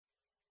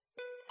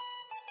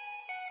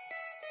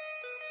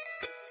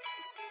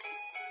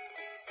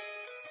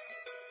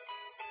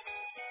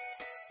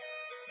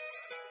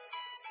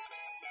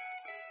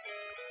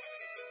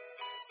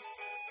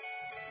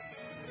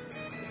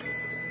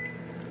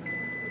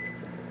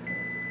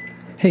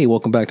Hey,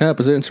 welcome back to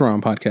episode It's Wrong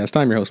Podcast.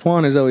 I'm your host,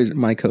 Juan. As always,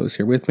 my co-host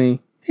here with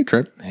me. Hey,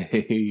 Trip.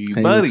 Hey,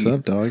 buddy. What's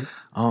up, dog?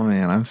 Oh,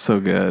 man, I'm so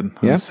good.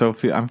 Yeah?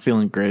 I'm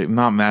feeling great. I'm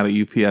not mad at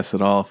UPS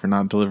at all for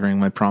not delivering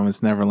my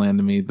Promised Neverland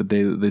to me the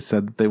day that they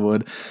said that they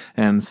would,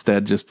 and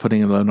instead just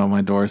putting a note on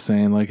my door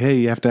saying, like, hey,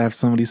 you have to have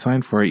somebody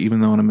sign for it,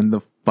 even though when I'm in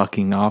the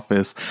fucking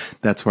office,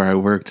 that's where I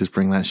work, just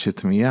bring that shit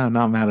to me. Yeah, I'm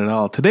not mad at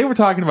all. Today we're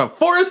talking about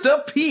Forest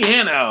of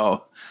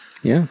Piano.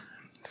 Yeah.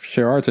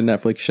 Sure are. It's a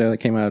Netflix show that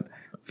came out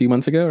a few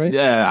months ago, right?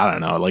 Yeah, I don't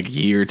know, like a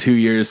year, 2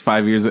 years,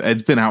 5 years.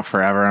 It's been out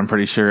forever, I'm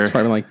pretty sure. It's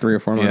probably like 3 or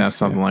 4 months. Yeah,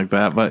 something like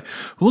that. But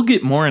we'll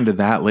get more into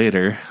that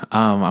later.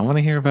 I want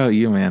to hear about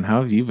you, man.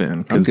 How have you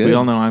been? Because we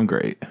all know I'm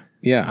great.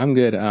 Yeah, I'm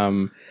good.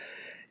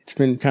 It's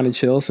been kind of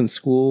chill since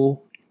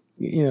school,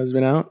 has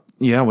been out.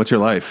 Yeah, what's your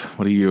life?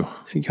 What do you?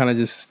 You kind of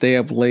just stay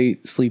up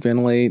late, sleep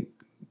in late,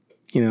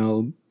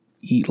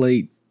 eat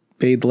late,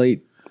 bathe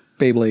late,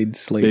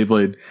 Beyblade's late.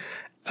 Beyblade.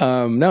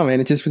 No, man,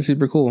 it's just been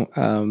super cool.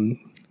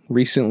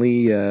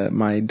 Recently,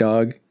 my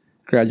dog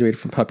graduated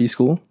from puppy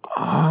school.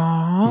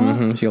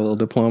 Aww. She got a little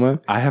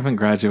diploma. I haven't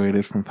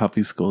graduated from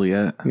puppy school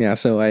yet. Yeah,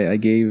 so I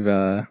gave...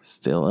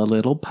 Still a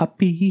little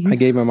puppy. I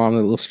gave my mom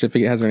the little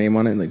certificate, has her name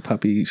on it, like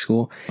puppy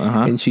school.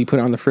 And she put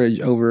it on the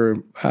fridge over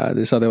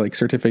this other like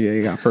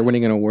certificate I got for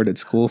winning an award at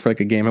school for like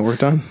a game I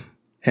worked on.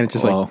 And it's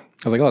just I was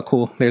like, oh,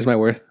 cool. There's my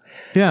worth.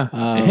 Yeah.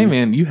 Hey,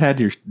 man, you had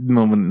your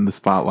moment in the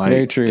spotlight.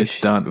 Very true.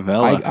 It's done.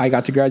 Vela. I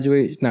got to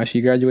graduate. Now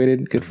she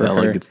graduated. Good for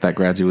Vela her. gets that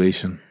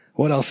graduation.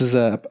 What else is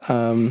up?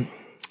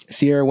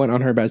 Sierra went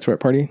on her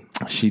bachelorette party.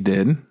 She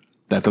did.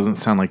 That doesn't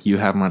sound like you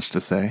have much to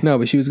say. No,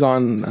 but she was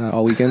gone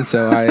all weekend.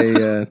 So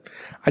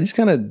I just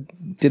kind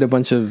of did a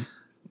bunch of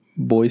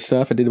boy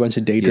stuff. I did a bunch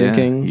of day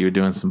drinking. You were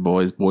doing some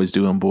boys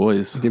doing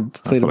boys.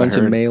 Played a bunch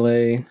of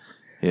Melee.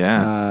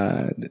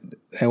 Yeah.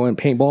 I went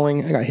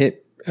paintballing. I got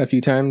hit a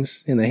few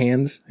times in the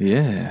hands.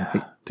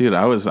 Yeah. Dude,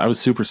 I was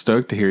super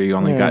stoked to hear you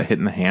only got hit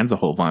in the hands a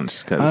whole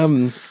bunch.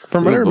 From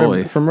what I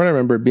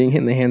remember, being hit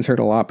in the hands hurt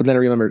a lot. But then I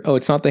remembered,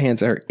 it's not the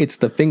hands that hurt; it's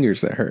the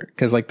fingers that hurt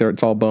because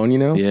it's all bone,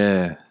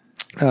 Yeah.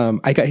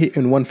 I got hit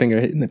in one finger,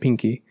 hit in the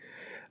pinky.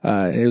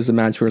 It was a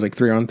match where it was like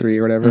 3-on-3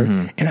 or whatever,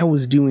 and I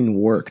was doing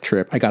work.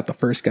 Trip. I got the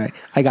first guy.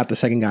 I got the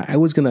second guy. I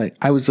was going for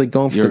I was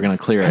going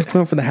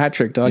for the hat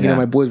trick, dog. Yeah.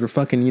 My boys were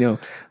fucking,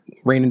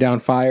 raining down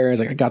fire. I was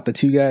like, I got the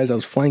 2 guys. I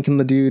was flanking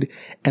the dude,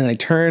 and I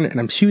turn and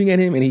I'm shooting at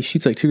him, and he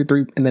shoots like 2 or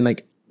 3, and then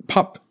like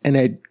pop, and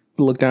I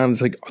look down.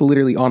 It's like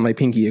literally on my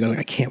pinky. I was like,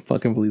 I can't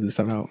fucking believe this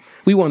somehow.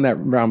 We won that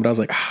round, but I was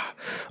like,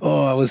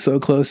 I was so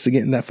close to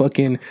getting that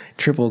fucking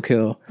triple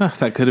kill. Oh,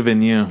 that could have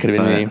been you. Could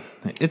have been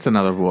me. It's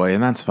another boy,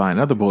 and that's fine.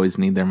 Other boys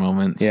need their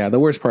moments. Yeah, the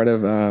worst part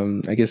of,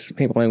 I guess,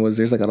 paintballing was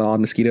there's like a lot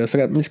of mosquitoes. So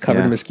I got just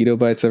covered in mosquito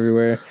bites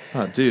everywhere.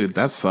 Oh, dude,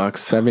 that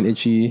sucks. So I've been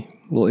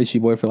little itchy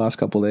boy for the last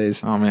couple of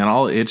days. Oh, man,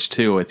 I'll itch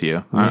too with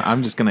you. Yeah.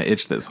 I'm just going to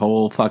itch this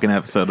whole fucking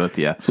episode with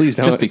you. Please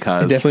don't. Just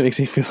because. It definitely makes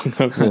me feel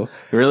uncomfortable.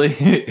 Really?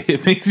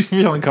 It makes you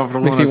feel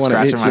uncomfortable when I'm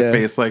scratching my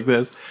face like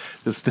this?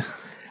 Just...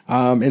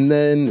 and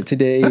then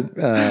today,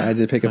 I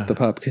did pick up the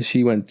pup because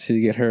she went to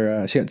get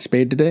her, she got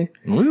spayed today.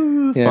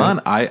 Woo, fun.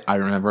 I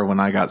remember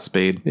when I got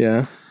spayed.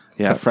 Yeah.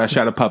 Yeah, fresh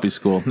out of puppy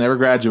school. Never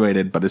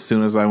graduated, but as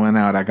soon as I went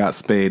out, I got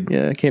spayed.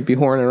 Yeah, can't be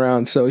horning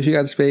around. So she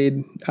got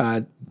spayed,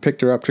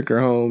 picked her up, took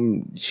her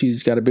home.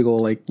 She's got a big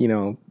old,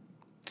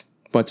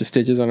 bunch of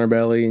stitches on her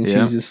belly, and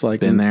she's just like...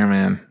 Been there,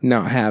 man.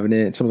 Not having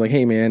it. So I was like,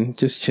 hey, man,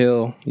 just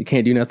chill. You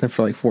can't do nothing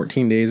for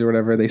 14 days or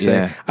whatever they say.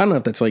 Yeah. I don't know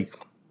if that's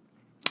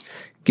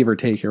give or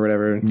take or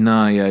whatever.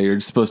 No, yeah, you're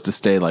supposed to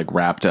stay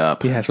wrapped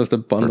up. Yeah, supposed to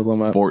bundle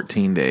them up.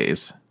 14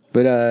 days.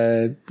 But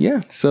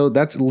yeah, so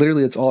that's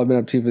all I've been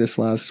up to for this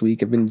last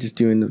week. I've been just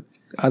doing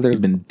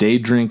You've been day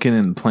drinking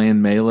and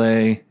playing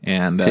Melee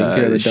and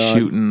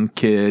shooting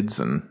kids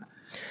and...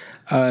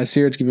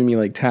 Sierra's giving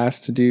me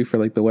tasks to do for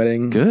the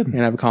wedding. Good.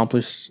 And I've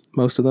accomplished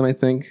most of them, I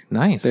think.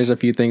 Nice. There's a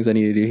few things I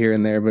need to do here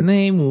and there, but...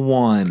 Name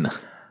one.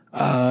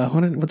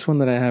 What's one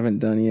that I haven't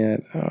done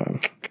yet?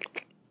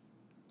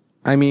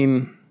 I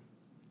mean,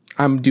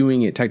 I'm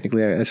doing it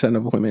technically. I set an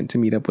appointment to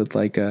meet up with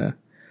the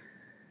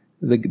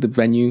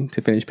venue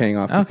to finish paying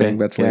off the thing.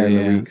 That's later in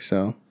the week,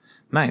 so...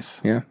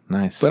 Nice. Yeah.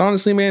 Nice. But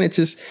honestly, man,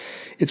 it's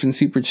been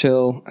super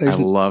chill. I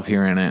love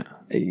hearing it.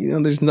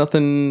 There's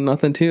nothing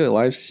to it.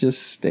 Life's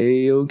just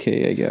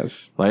okay, I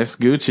guess. Life's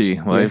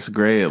Gucci. Life's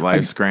great.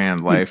 Life's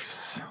grand.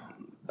 Life's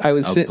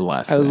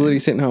blessing. I was literally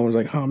sitting home. I was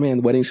like, oh man,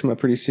 the wedding's coming up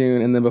pretty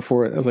soon. And then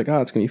before, I was like,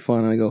 it's going to be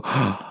fun. And I go,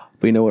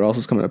 but you know what else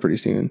is coming up pretty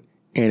soon?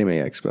 Anime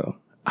Expo.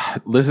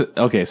 Listen,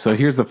 okay, so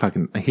here's the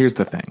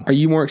thing. Are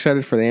you more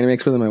excited for the Anime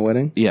Expo than my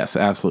wedding? Yes,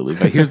 absolutely.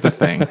 But here's the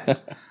thing.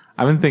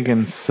 I've been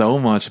thinking so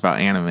much about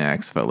Anime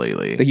Expo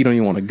lately. That you don't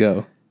even want to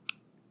go.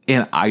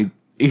 And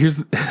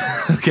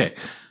okay.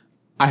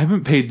 I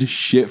haven't paid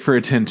shit for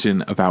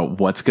attention about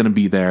what's going to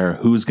be there,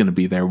 who's going to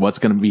be there, what's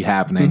going to be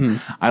happening.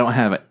 I don't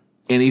have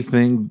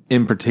anything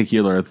in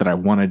particular that I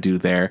want to do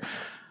there.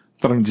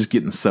 But I'm just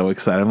getting so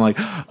excited. I'm like,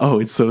 oh,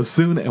 it's so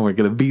soon and we're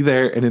going to be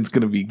there and it's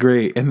going to be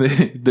great. And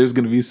then there's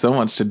going to be so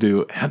much to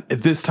do. And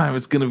this time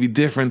it's going to be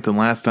different than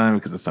last time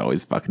because it's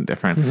always fucking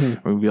different.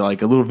 Mm-hmm. We'll be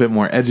like a little bit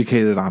more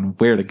educated on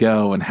where to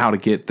go and how to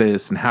get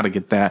this and how to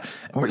get that.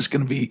 And we're just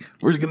going to be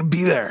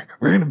there.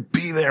 We're going to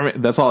be there.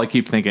 That's all I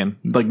keep thinking.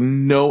 Like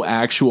no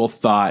actual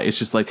thought. It's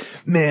just like,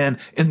 man.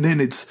 And then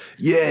it's,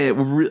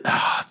 the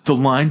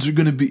lines are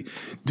going to be,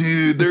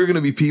 dude, there are going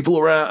to be people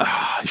around.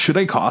 Should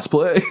I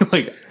cosplay?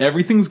 Like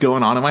everything's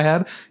going on in my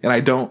head and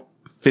I don't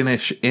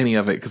finish any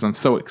of it because I'm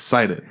so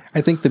excited.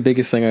 I think the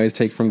biggest thing I always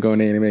take from going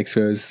to Anime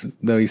Expo is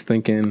though he's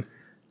thinking,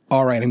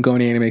 all right, I'm going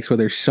to Anime Expo,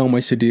 there's so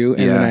much to do.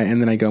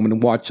 And then I go, I'm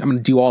going to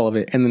do all of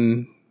it. And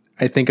then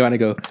I think about it, I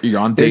go, you're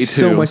on day 2. There's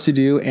so much to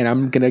do and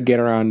I'm going to get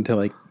around to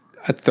like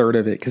a third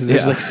of it because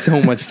there's like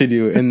so much to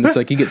do and it's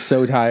like you get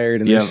so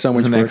tired and there's so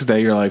much the next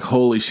day you're like,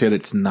 holy shit,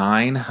 it's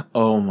 9.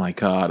 Oh my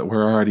god,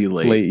 we're already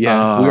late. We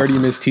already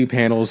missed 2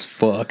 panels.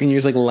 Fuck. And you're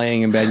just like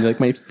laying in bed and you're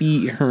like, my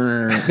feet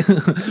hurt.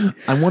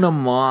 I want a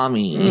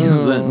mommy.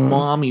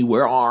 Mommy,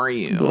 where are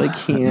you? But I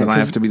can't. And I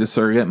have to be the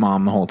surrogate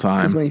mom the whole time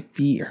because my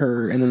feet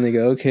hurt. And then they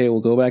go, okay,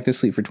 we'll go back to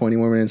sleep for 20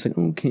 more minutes. Like,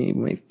 okay,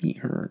 but my feet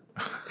hurt.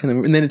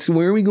 And then it's,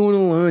 where are we going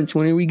to lunch?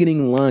 When are we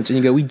getting lunch? And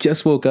you go, we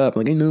just woke up.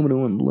 I'm like, I know, but I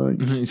want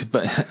lunch.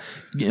 But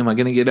am I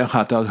going to get a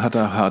hot dog?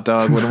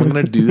 What am I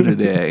going to do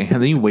today?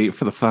 And then you wait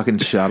for the fucking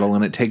shuttle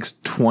and it takes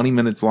 20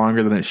 minutes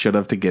longer than it should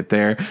have to get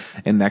there.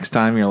 And next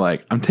time you're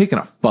like, I'm taking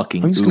a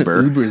fucking I'm just Uber.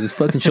 going to Uber this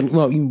fucking shuttle.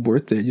 Not even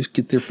worth it. Just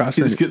get there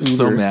faster. You just get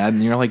so mad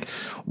and you're like,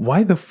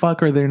 why the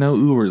fuck are there no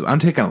Ubers? I'm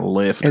taking a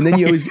Lyft. And then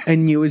you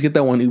always get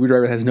that one Uber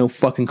driver that has no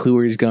fucking clue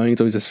where he's going.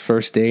 It's always his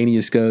first day and he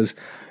just goes,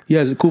 yeah,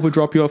 is it cool if I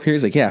drop you off here?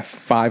 He's like, yeah,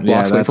 5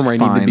 blocks away from where I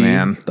need to be.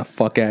 Man. Get the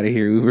fuck out of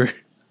here, Uber.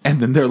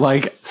 And then they're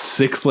like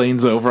 6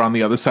 lanes over on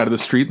the other side of the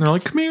street and they're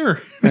like, come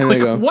here. And like,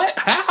 they go, what?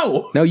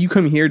 How? No, you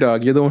come here,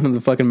 dog. You're the one in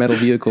the fucking metal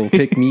vehicle.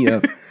 Pick me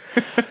up.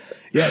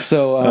 Yeah,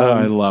 so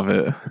I love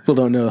it. People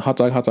don't know hot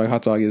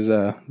dog is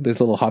there's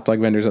little hot dog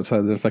vendors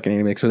outside the fucking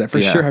Anime Expo that for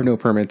sure have no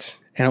permits.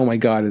 And oh my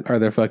god, are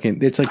they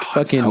fucking? It's like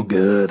fucking so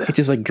good. It's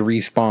just like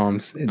grease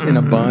bombs in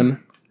a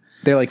bun.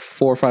 They're like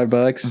 $4 or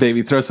 $5.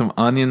 Baby, throw some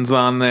onions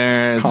on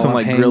there and some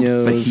like grilled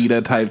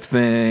fajita type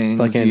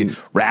things. You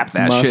wrap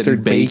that shit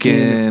in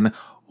bacon.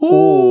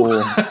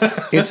 Ooh.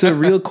 It's a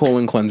real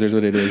colon cleanser is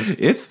what it is.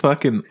 It's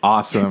fucking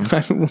awesome.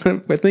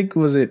 I think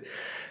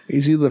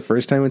it's either the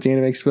first time at the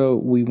Anime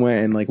Expo we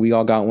went and like we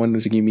all got one. It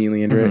was like me and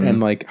Leandra and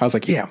like I was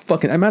like, yeah,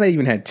 fucking. I might have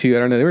even had 2. I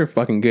don't know. They were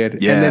fucking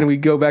good. Yeah. And then we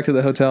go back to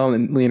the hotel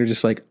and Leandra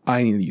just like,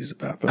 I need to use the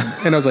bathroom.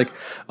 And I was like,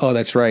 oh,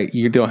 that's right.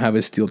 You don't have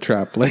a steel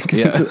trap. Like,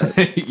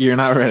 you're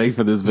not ready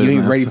for this business. You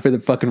ain't ready for the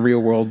fucking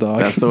real world, dog.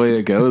 That's the way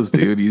it goes,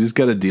 dude. You just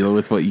got to deal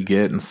with what you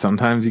get. And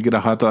sometimes you get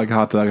a hot dog,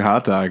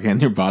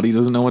 and your body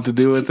doesn't know what to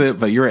do with it.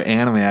 But you're at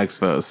Anime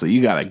Expo, so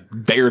you got to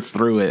bear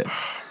through it.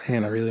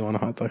 Man, I really want a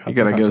hot dog. You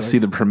gotta go see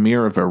the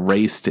premiere of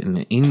Erased in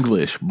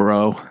English,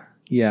 bro.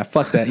 Yeah,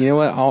 fuck that. You know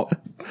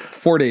what?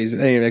 4 days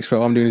at Anime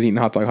Expo, I'm doing is eating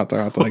hot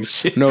dog. Oh,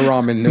 shit. No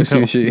ramen, no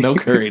sushi. No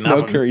curry,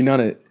 no curry, none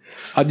of it.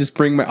 I'll just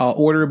I'll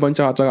order a bunch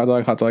of hot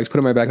dogs, put it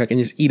in my backpack, and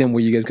just eat them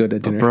where you guys go to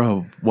dinner. But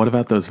bro, what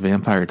about those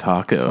vampire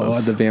tacos?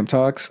 Oh, the Vamp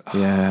Talks?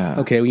 Yeah.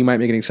 Okay, we might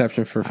make an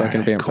exception for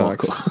fucking Vamp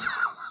Talks. Cool.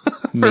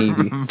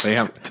 Maybe.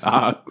 Vamp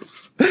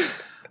Talks.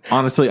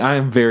 Honestly, I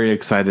am very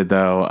excited,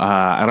 though.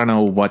 I don't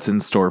know what's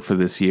in store for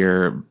this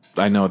year.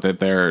 I know that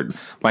they're,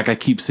 like, I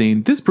keep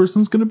seeing, this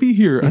person's going to be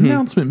here.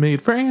 Announcement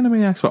made for Anime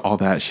Expo. All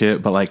that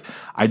shit. But, like,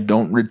 I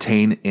don't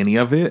retain any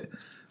of it.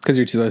 Because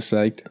you're too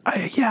psyched.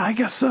 I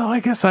guess so. I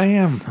guess I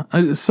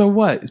am. So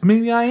what?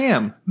 Maybe I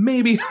am.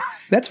 Maybe.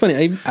 That's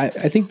funny. I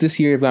think this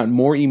year I've gotten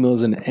more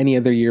emails than any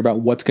other year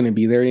about what's going to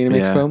be there at Anime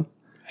Expo.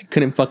 I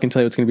couldn't fucking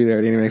tell you what's going to be there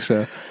at Anime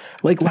Expo.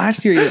 Like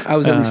last year, I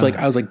was at least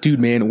like, dude,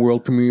 man,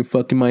 world premiere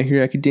fucking My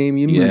Hero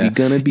Academia movie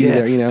gonna be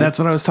there, you know? That's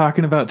what I was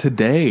talking about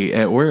today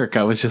at work.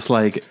 I was just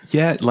like,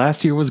 yeah,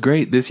 last year was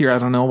great. This year, I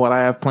don't know what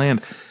I have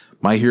planned.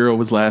 My Hero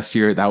was last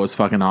year. That was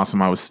fucking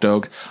awesome. I was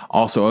stoked.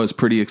 Also, I was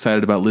pretty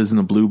excited about Liz and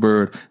the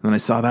Bluebird. And then I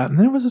saw that, and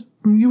then it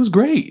was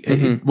great.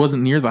 It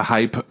wasn't near the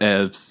hype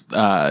as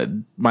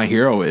My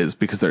Hero is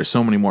because there's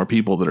so many more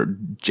people that are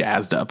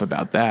jazzed up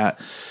about that.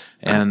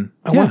 And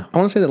I want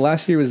to say that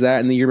last year was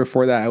that, and the year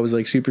before that, I was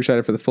like super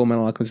excited for the Full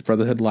Metal Alchemist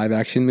Brotherhood live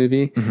action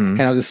movie.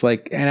 And I was just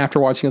like, and after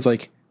watching, I was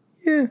like,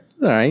 yeah,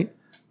 it's all right.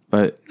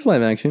 But it's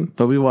live action.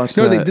 But we watched.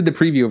 No, they did the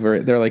preview of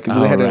it. They're like, they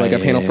had like a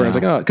panel for it. I was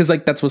like, oh, because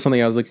like that's was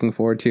something I was looking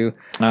forward to.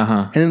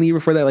 And then the year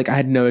before that, like I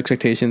had no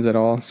expectations at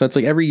all. So it's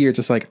like every year, it's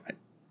just like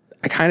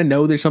I kind of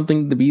know there's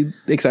something to be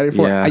excited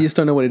for. I just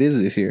don't know what it is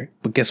this year.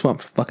 But guess what? I'm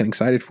fucking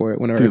excited for it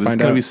whenever I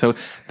find out.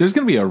 There's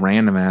going to be a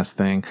random ass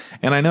thing.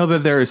 And I know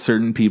that there are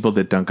certain people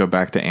that don't go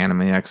back to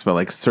Anime Expo,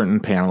 like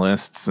certain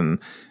panelists and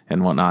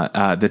whatnot,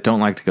 that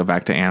don't like to go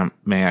back to Anime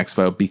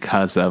Expo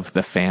because of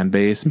the fan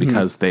base,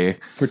 because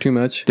we're too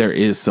much. There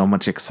is so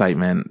much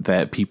excitement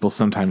that people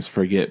sometimes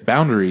forget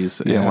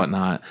boundaries and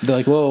whatnot. They're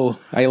like, whoa,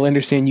 I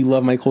understand you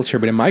love my culture,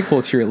 but in my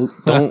culture,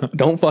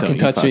 don't fucking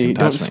touch me.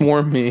 Don't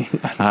swarm me.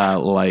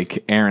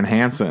 Like Aaron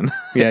Hansen.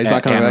 Yeah, he's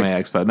not coming Anime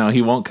back. Expo. No,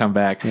 he won't come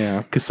back.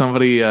 Yeah. Because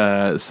somebody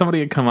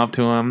had come up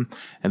to him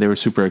and they were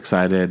super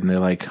excited and they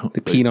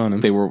peed on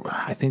him.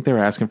 I think they were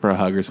asking for a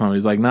hug or something.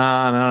 He's like,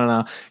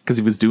 nah. Because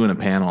he was doing a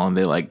panel and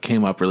they like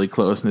came up really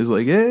close and he's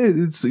like, hey,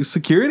 it's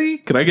security.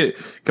 Can I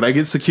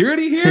get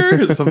security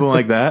here? Or something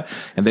like that.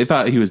 And they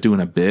thought he was doing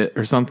a bit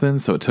or something.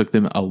 So it took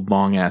them a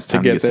long ass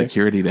time to get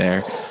security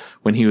there.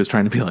 When he was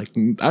trying to be like,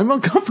 I'm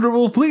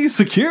uncomfortable, please,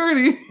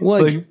 security.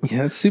 Well, like,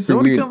 yeah, it's super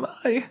weird. Come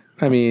by.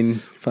 I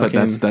mean, but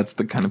that's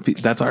the kind of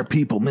that's our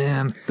people,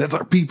 man. That's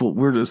our people.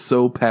 We're just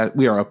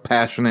we are a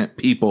passionate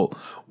people.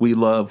 We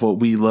love what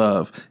we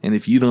love, and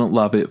if you don't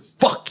love it,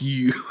 fuck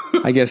you.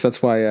 I guess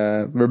that's why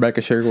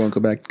Rebecca Sugar won't go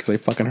back because they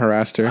fucking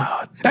harassed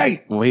her.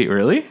 Hey, wait,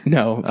 really?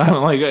 No,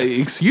 I'm like,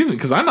 excuse me,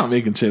 because I'm not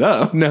making shit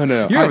up. No,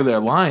 you're over there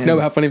lying.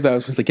 No, how funny if that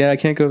was like, yeah, I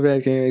can't go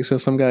back. So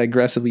some guy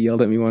aggressively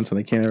yelled at me once, and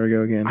I can't ever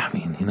go again. I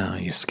mean,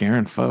 you're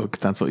scaring folk.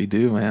 That's what you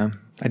do, man.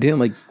 I didn't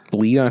like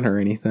bleed on her or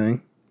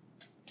anything.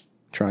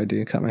 Tried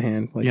to cut my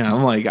hand. Like, yeah,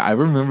 I'm like, I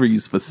remember you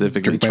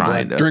specifically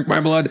trying to drink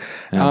my blood.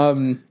 Yeah.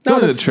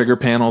 The trigger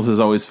panels is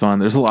always fun.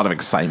 There's a lot of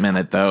excitement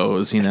at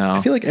those,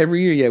 I feel like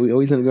every year, we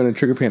always end up going to a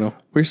trigger panel.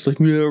 We're just like,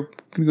 yeah, we're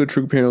gonna go to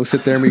trigger panel,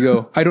 sit there and we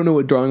go, I don't know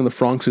what drawing the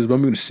Franks is, but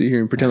I'm gonna sit here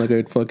and pretend like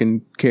I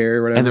fucking care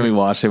or whatever. And then we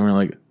watch it and we're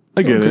like,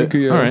 I get it.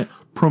 Yeah. All right.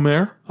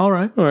 Promare. All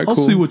right. I'll cool.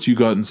 See what you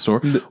got in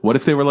store. What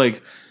if they were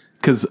like,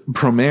 because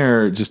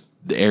Promare just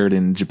aired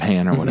in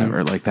Japan or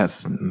whatever, like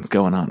that's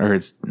going on, or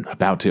it's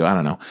about to, I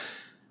don't know.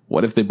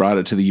 What if they brought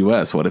it to the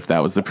US? What if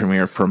that was the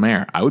premiere of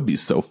Promare? I would be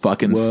so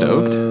fucking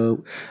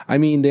stoked. I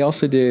mean, they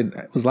also did,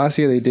 it was last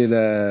year they did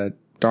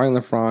Darling the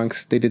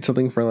Franxx. They did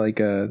something for like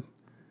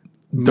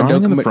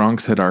Darling and the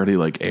Franxx had already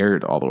like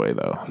aired all the way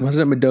though.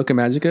 Wasn't it Madoka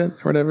Magica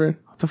or whatever?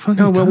 What the fuck?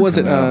 No, what was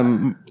it?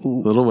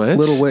 Little Witch?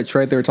 Little Witch,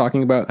 right? They were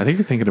talking about. I think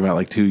you're thinking about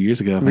like 2 years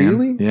ago, man.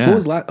 Really? Yeah.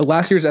 What was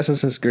last year's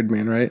SSS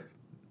Gridman, right?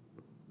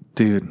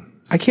 Dude.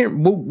 I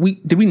can't.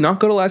 Did we not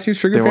go to last year's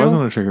trigger panel? There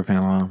wasn't a trigger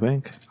panel, I don't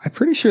think. I'm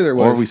pretty sure there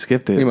was. Or we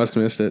skipped it. We must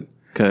have missed it.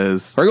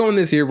 Because we're going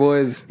this year,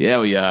 boys.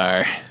 Yeah, we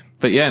are.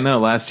 But yeah, no,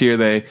 last year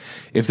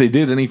if they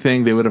did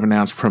anything, they would have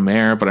announced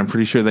Promare, but I'm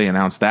pretty sure they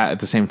announced that at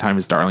the same time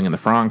as Darling in the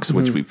Franxx,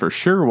 which we for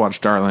sure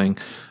watched Darling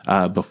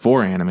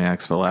before Anime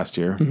Expo last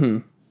year.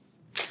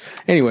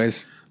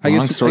 Anyways, I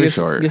guess what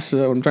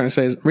I'm trying to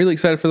say is I'm really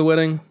excited for the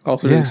wedding.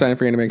 Also really excited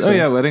for Anime Expo. Oh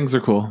yeah, weddings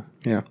are cool.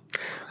 Yeah.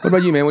 What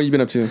about you, man? What have you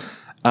been up to?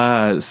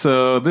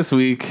 So this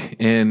week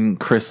in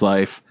Chris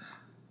life,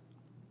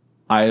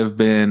 I have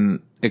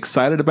been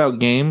excited about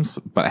games,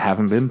 but I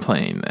haven't been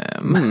playing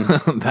them.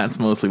 That's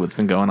mostly what's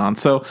been going on.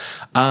 So,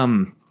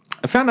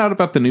 I found out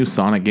about the new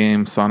Sonic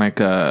game, Sonic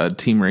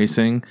Team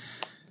Racing,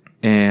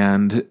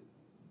 and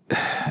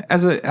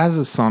as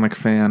a Sonic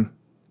fan,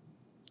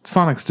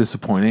 Sonic's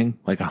disappointing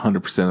like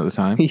 100% of the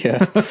time.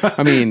 Yeah.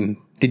 I mean,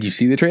 did you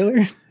see the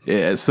trailer?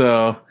 Yeah.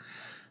 So,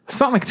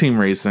 Sonic Team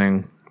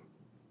Racing.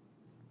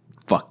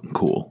 Fucking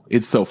cool.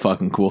 It's so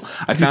fucking cool.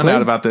 I found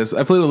out about this.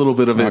 I played a little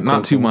bit of it,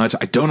 not too much.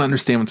 I don't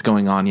understand what's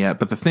going on yet,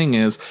 but the thing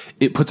is,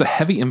 it puts a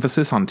heavy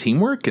emphasis on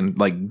teamwork and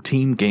like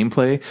team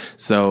gameplay.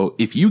 So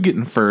if you get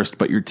in first,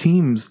 but your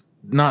team's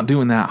not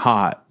doing that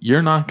hot,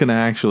 you're not going to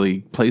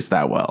actually place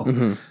that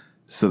well.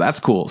 So that's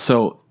cool.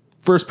 So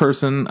first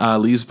person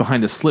leaves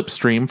behind a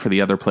slipstream for the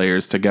other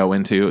players to go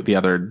into, the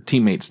other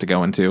teammates to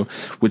go into,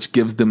 which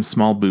gives them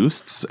small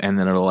boosts, and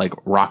then it'll like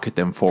rocket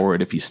them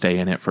forward if you stay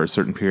in it for a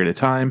certain period of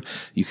time.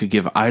 You could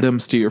give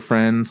items to your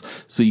friends,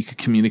 so you could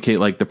communicate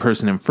like the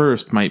person in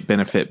first might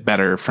benefit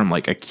better from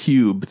like a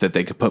cube that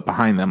they could put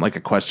behind them, like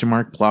a question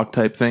mark block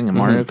type thing in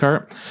Mario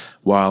Kart,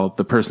 while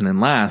the person in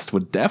last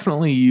would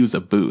definitely use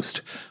a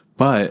boost.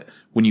 But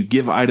when you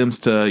give items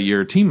to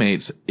your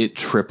teammates, it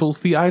triples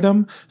the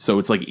item. So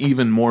it's like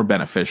even more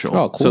beneficial.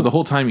 Oh, cool. So the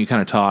whole time you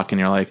kind of talk and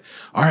you're like,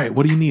 all right,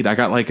 what do you need? I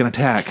got like an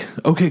attack.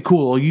 Okay,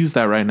 cool. I'll use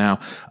that right now.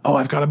 Oh,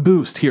 I've got a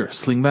boost. Here,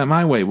 sling that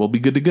my way. We'll be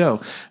good to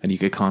go. And you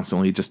could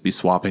constantly just be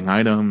swapping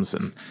items.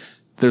 And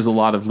there's a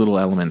lot of little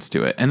elements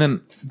to it. And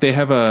then they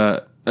have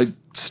a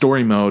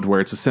story mode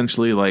where it's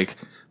essentially like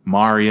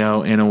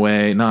Mario in a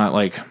way, not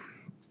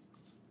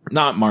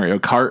Mario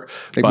Kart,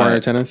 like Mario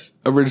Tennis,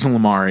 original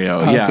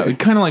Mario. Oh, yeah, okay.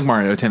 Kind of like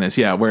Mario Tennis.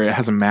 Yeah, where it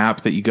has a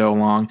map that you go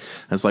along.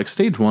 And it's like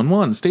stage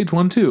 1-1, stage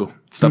 1-2,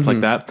 stuff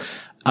like that.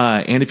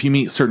 And if you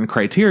meet certain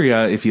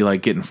criteria, if you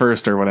like get in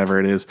first or whatever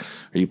it is,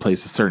 or you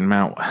place a certain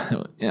amount,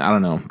 I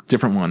don't know,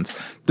 different ones,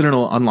 then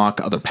it'll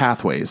unlock other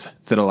pathways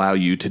that allow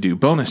you to do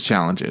bonus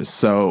challenges.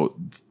 So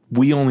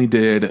we only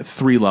did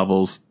 3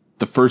 levels.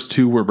 The first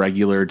 2 were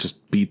regular,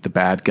 just beat the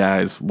bad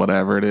guys,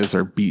 whatever it is,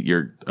 or beat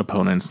your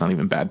opponents, not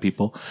even bad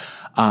people.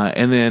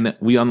 And then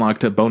we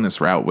unlocked a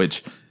bonus route,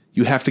 which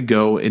you have to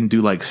go and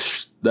do like,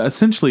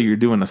 essentially you're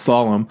doing a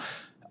slalom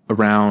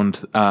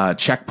around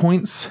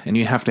checkpoints, and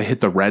you have to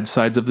hit the red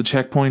sides of the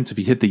checkpoints. If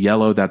you hit the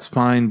yellow, that's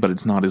fine, but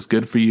it's not as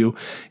good for you.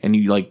 And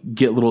you like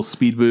get little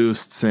speed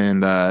boosts,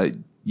 and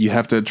you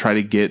have to try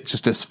to get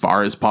just as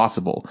far as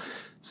possible.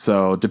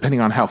 So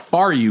depending on how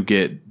far you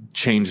get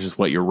changes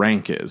what your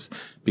rank is,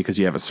 because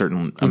you have a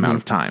certain amount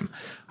of time.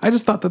 I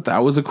just thought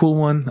that was a cool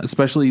one,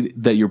 especially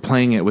that you're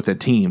playing it with a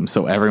team.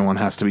 So everyone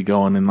has to be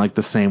going in like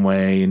the same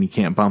way and you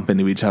can't bump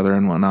into each other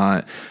and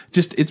whatnot.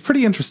 Just, it's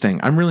pretty interesting.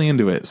 I'm really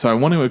into it. So I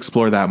want to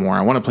explore that more.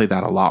 I want to play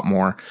that a lot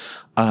more.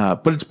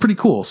 But it's pretty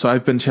cool. So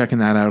I've been checking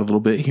that out a little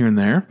bit here and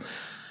there.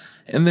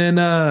 And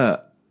then,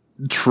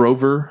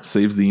 Trover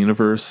Saves the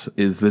Universe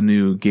is the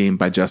new game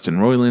by Justin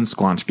Roiland,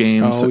 Squanch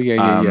Games. Oh, yeah.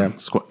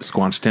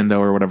 Squanch Tendo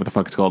or whatever the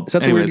fuck it's called. Is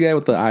that the weird guy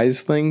with the eyes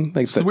thing?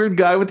 Like it's the weird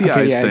guy with the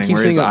eyes thing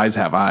where his eyes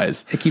have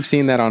eyes. I keep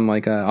seeing that on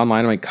like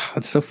online. I'm like, God,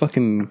 it's so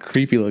fucking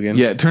creepy looking.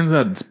 Yeah, it turns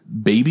out it's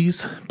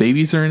babies.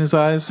 Babies are in his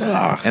eyes.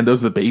 Ugh. And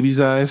those are the babies'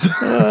 eyes.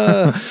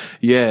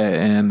 Yeah,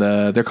 and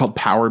they're called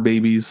Power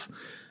Babies.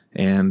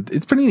 And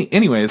it's pretty neat.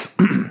 Anyways,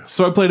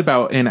 so I played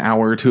about an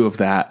hour or two of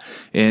that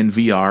in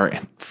VR,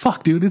 and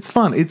fuck, dude, it's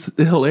fun. It's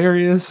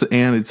hilarious,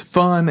 and it's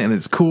fun, and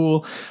it's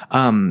cool.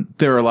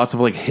 There are lots of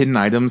like hidden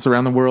items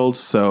around the world.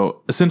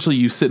 So essentially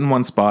you sit in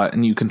one spot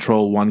and you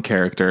control one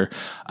character,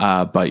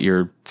 but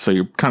you're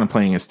kind of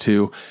playing as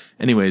two.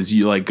 Anyways,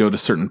 you like go to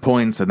certain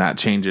points and that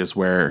changes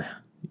where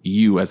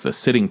you as the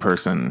sitting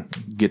person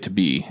get to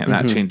be, and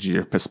that changes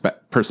your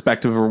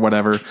perspective or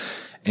whatever.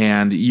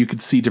 And you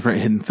could see different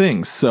hidden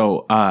things.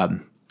 So,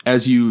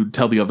 as you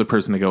tell the other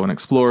person to go and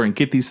explore and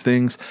get these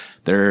things,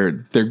 they're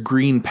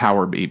green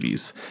power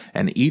babies.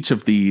 And each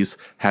of these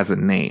has a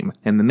name.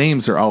 And the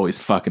names are always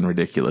fucking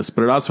ridiculous,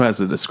 but it also has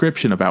a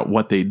description about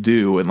what they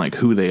do and like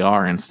who they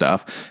are and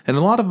stuff. And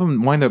a lot of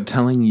them wind up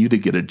telling you to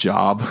get a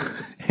job.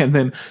 And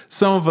then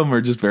some of them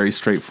are just very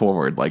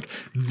straightforward. Like,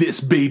 this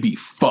baby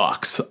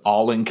fucks,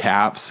 all in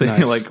caps. And nice.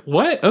 You're like,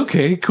 what?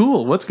 Okay,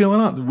 cool. What's going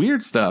on?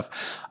 Weird stuff.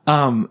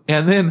 And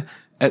then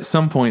at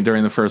some point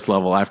during the first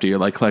level, after you're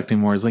like collecting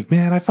more, it's like,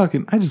 man,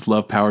 I just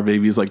love Power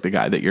Babies, like the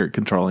guy that you're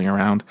controlling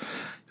around.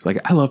 He's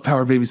like, I love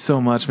Power Babies so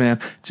much, man.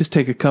 Just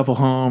take a couple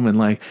home and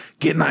like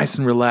get nice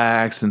and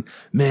relaxed. And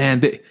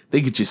man,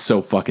 they get you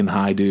so fucking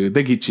high, dude.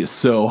 They get you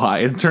so high.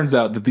 And it turns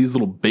out that these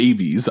little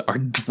babies are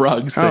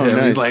drugs to him.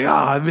 Nice. He's like,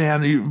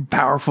 man, you're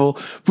powerful,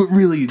 but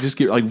really you just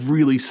get like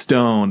really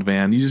stoned,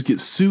 man. You just get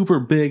super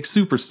big,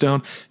 super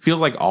stoned. Feels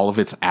like all of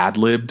it's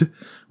ad-libbed,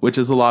 which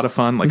is a lot of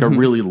fun, like a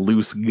really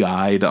loose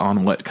guide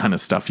on what kind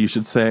of stuff you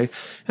should say.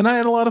 And I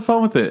had a lot of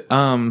fun with it.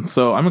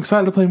 So I'm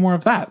excited to play more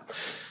of that.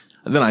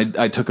 And then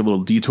I took a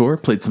little detour,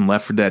 played some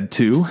Left 4 Dead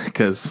 2,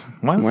 because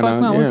why the fuck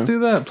not? Yeah. Let's do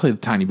that. Played a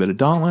tiny bit of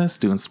Dauntless,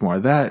 doing some more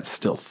of that. It's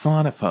still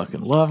fun. I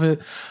fucking love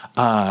it.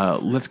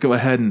 Let's go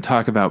ahead and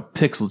talk about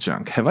Pixel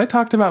Junk. Have I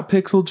talked about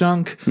Pixel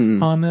Junk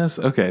on this?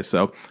 Okay,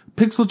 so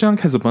Pixel Junk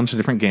has a bunch of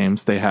different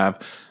games. They have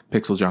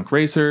Pixel Junk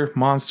Racer,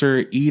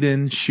 Monster,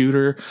 Eden,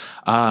 Shooter,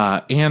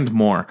 and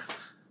more.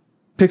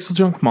 Pixel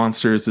Junk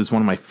Monsters is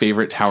one of my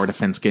favorite tower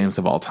defense games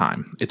of all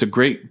time. It's a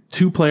great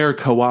 2-player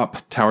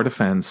co-op tower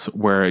defense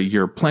where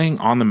you're playing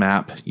on the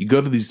map. You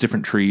go to these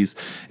different trees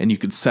and you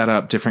could set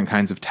up different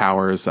kinds of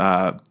towers,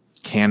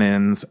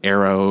 cannons,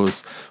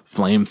 arrows,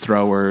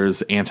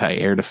 flamethrowers,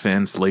 anti-air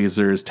defense,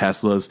 lasers,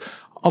 Teslas,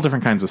 all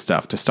different kinds of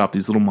stuff to stop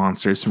these little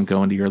monsters from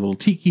going to your little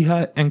tiki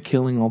hut and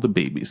killing all the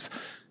babies.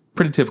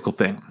 Pretty typical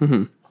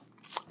thing.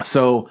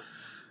 So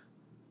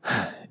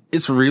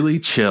it's really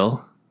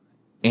chill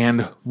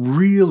and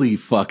really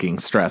fucking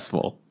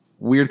stressful.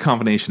 Weird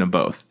combination of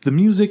both. The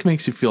music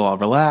makes you feel all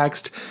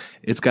relaxed.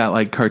 It's got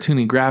like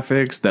cartoony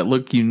graphics that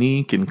look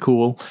unique and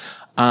cool.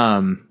 So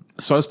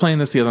I was playing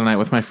this the other night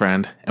with my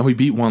friend and we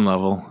beat one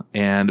level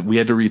and we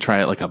had to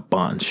retry it like a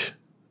bunch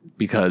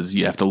because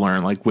you have to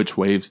learn like which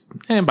waves,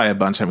 and by a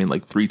bunch I mean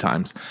like 3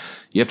 times.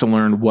 You have to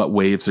learn what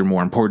waves are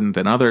more important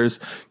than others.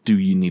 Do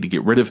you need to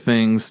get rid of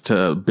things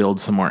to build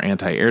some more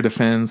anti-air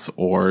defense,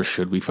 or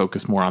should we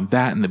focus more on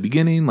that in the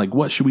beginning? Like,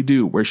 what should we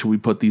do? Where should we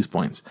put these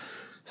points?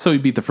 So we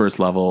beat the first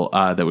level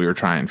that we were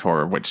trying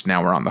for, which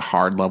now we're on the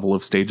hard level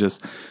of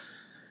stages.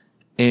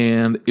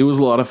 And it was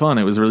a lot of fun.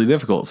 It was really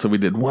difficult. So we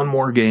did one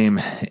more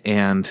game,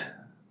 and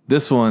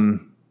this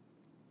one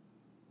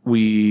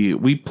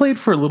we played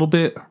for a little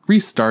bit,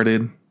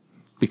 restarted,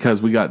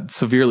 because we got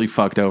severely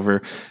fucked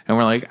over, and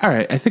we're like, all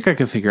right, I think I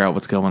can figure out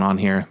what's going on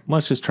here.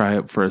 Let's just try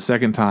it for a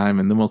second time,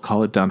 and then we'll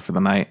call it done for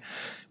the night.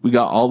 We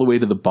got all the way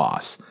to the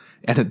boss,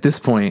 and at this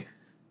point,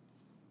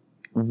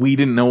 we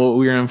didn't know what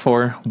we were in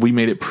for. We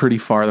made it pretty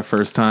far the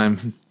first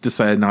time,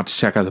 decided not to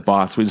check out the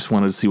boss. We just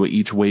wanted to see what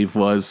each wave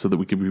was so that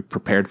we could be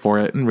prepared for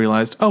it, and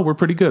realized, oh, we're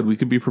pretty good. We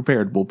could be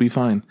prepared. We'll be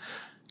fine.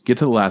 Get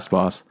to the last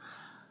boss.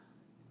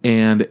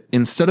 And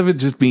instead of it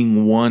just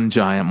being one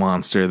giant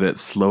monster that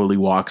slowly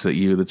walks at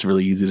you, that's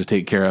really easy to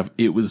take care of,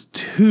 it was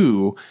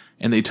 2,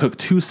 and they took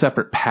 2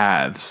 separate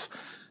paths.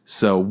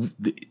 So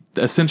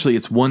essentially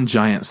it's one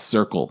giant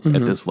circle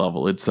at this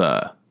level. It's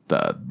the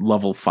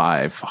level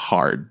 5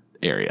 hard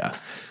area.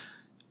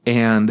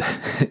 And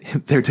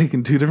they're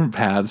taking 2 different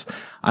paths.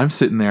 I'm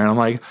sitting there and I'm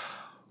like,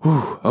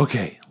 whew,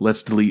 okay,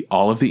 let's delete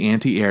all of the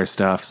anti-air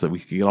stuff so that we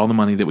can get all the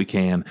money that we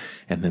can,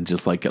 and then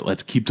just like,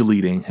 let's keep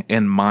deleting.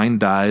 And mine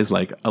dies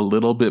like a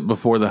little bit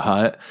before the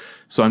hut,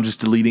 so I'm just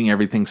deleting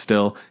everything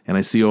still, and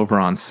I see over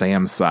on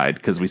Sam's side,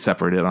 because we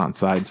separated on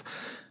sides,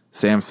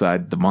 Sam's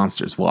side, the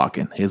monster's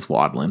walking. It's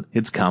waddling.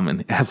 It's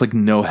coming. It has like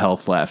no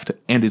health left.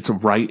 And it's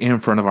right in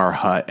front of our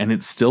hut. And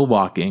it's still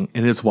walking.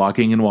 And it's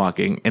walking and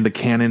walking. And the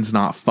cannon's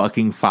not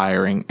fucking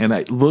firing. And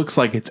it looks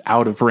like it's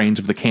out of range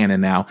of the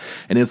cannon now.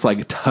 And it's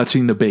like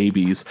touching the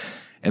babies.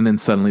 And then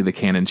suddenly the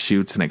cannon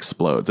shoots and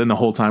explodes. And the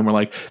whole time we're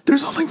like,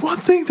 there's only one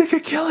thing that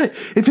could kill it.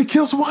 If it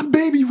kills one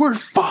baby, we're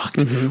fucked.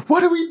 Mm-hmm.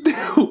 What do we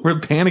do? We're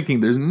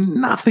panicking. There's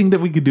nothing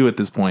that we could do at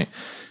this point.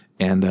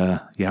 And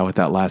yeah, with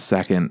that last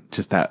second,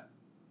 just that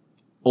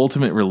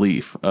ultimate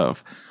relief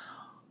of,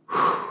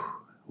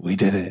 we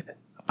did it.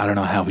 I don't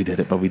know how we did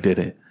it, but we did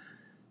it.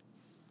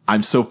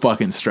 I'm so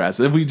fucking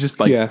stressed. We just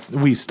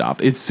we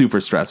stopped. It's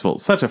super stressful.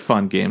 Such a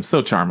fun game.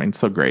 So charming.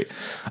 So great.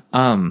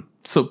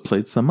 So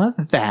played some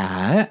of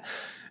that.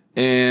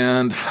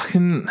 And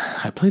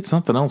I played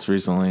something else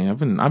recently. I've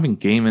been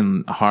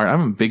gaming hard.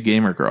 I'm a big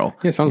gamer girl.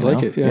 Yeah, sounds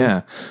like it.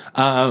 Yeah.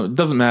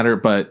 Doesn't matter,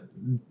 but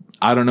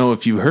I don't know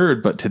if you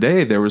heard, but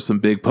today there were some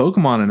big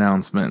Pokemon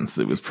announcements.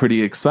 It was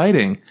pretty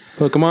exciting.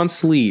 Pokemon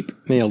Sleep.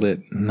 Nailed it.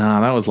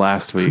 Nah, that was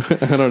last week.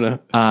 I don't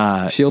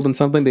know. Shield and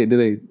something? Did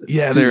they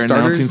they're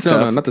announcing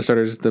stuff. No, not the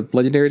starters. The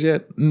legendaries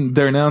yet?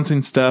 They're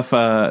announcing stuff.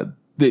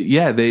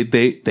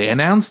 They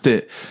announced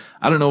it.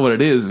 I don't know what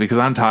it is because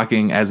I'm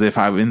talking as if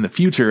I'm in the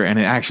future and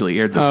it actually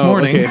aired this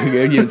morning.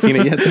 Okay. You haven't seen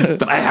it yet?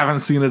 But I haven't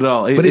seen it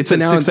all. But it's at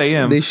announced. 6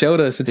 a.m. They showed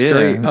us. It's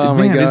great. Oh, man,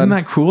 my God. Isn't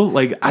that cool?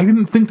 Like, I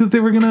didn't think that they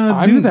were going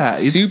to do that.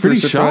 It's pretty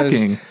surprised.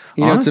 shocking.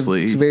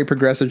 Honestly, it's a very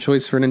progressive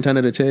choice for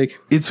Nintendo to take.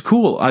 It's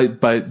cool,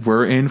 but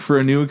we're in for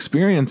a new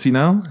experience.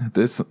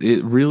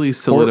 It really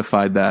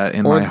solidified that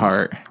in my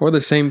heart. Or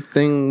the same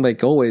thing,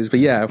 like always. But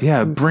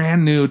yeah,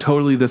 brand new,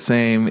 totally the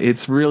same.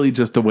 It's really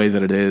just the way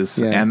that it is,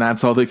 and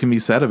that's all that can be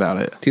said about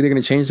it. It's either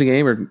going to change the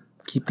game or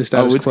keep the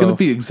status quo. It's going to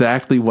be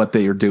exactly what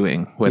they are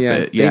doing with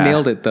it. Yeah, they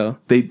nailed it though.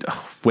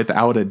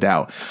 Without a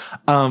doubt.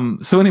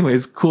 So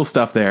anyways, cool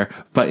stuff there.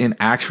 But in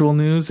actual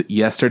news,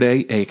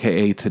 yesterday,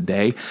 aka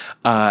today,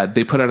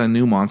 they put out a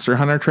new Monster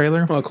Hunter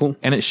trailer. Oh, cool.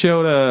 And it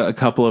showed a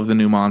couple of the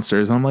new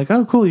monsters. And I'm like,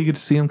 oh, cool. You get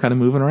to see them kind of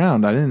moving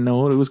around. I didn't know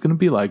what it was going to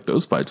be like.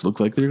 Those fights look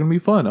like they're going to be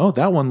fun. Oh,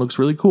 that one looks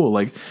really cool.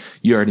 Like,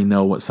 you already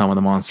know what some of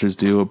the monsters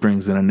do. It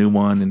brings in a new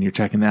one and you're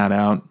checking that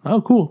out.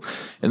 Oh, cool.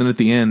 And then at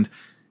the end,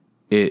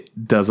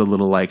 it does a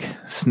little like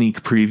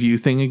sneak preview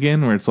thing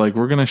again where it's like,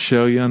 we're going to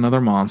show you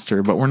another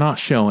monster, but we're not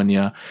showing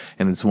you.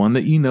 And it's one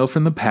that you know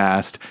from the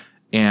past.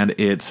 And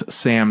it's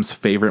Sam's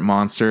favorite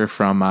monster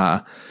from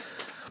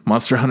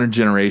Monster Hunter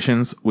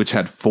Generations, which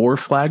had 4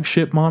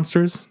 flagship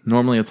monsters.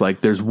 Normally it's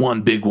like there's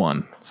one big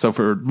one. So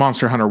for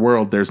Monster Hunter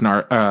World, there's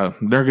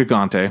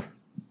Nergigante.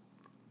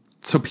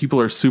 So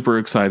people are super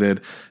excited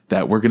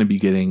that we're going to be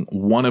getting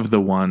one of the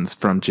ones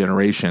from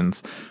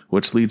Generations,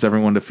 which leads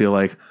everyone to feel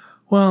like,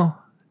 well,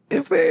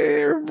 if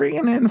they're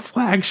bringing in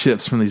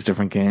flagships from these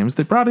different games,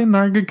 they brought in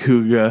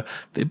Nargacuga,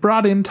 they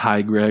brought in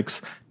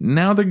Tigrex,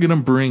 now they're going to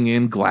bring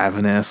in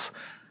Glavenus.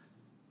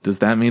 Does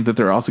that mean that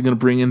they're also going to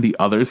bring in the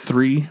other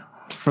 3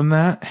 from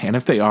that? And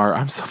if they are,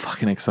 I'm so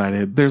fucking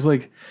excited. There's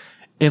like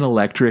an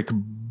electric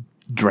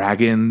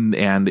dragon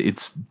and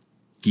its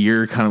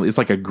gear it's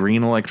like a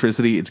green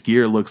electricity. Its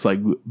gear looks like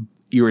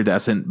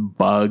iridescent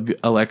bug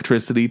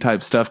electricity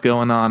type stuff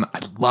going on. I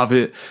love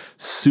it.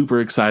 Super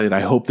excited.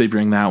 I hope they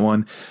bring that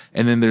one.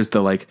 And then there's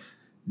the like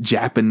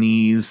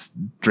Japanese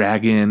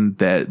dragon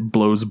that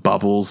blows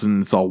bubbles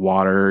and it's all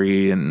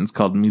watery and it's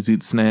called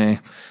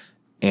Mizutsune.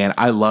 And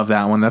I love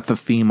that one. That's the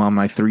theme on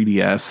my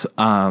 3DS.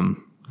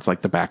 It's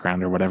like the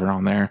background or whatever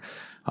on there.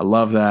 I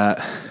love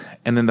that.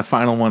 And then the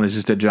final one is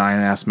just a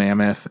giant ass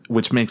mammoth,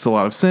 which makes a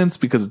lot of sense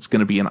because it's going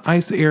to be an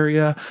ice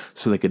area.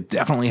 So they could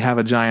definitely have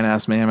a giant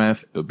ass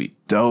mammoth. It would be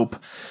dope.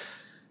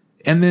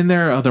 And then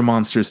there are other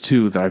monsters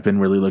too that I've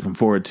been really looking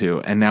forward to.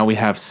 And now we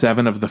have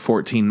 7 of the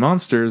 14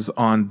 monsters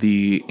on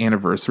the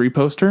anniversary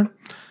poster,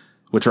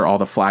 which are all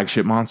the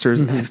flagship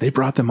monsters. Mm-hmm. And if they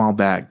brought them all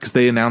back, because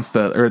they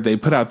they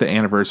put out the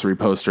anniversary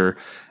poster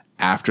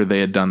after they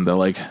had done the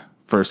like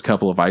first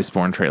couple of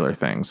Iceborne trailer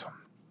things.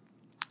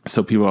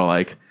 So people are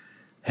like,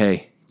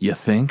 hey, you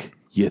think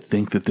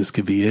that this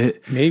could be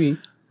it? Maybe.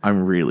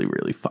 I'm really,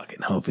 really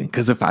fucking hoping.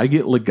 Because if I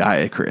get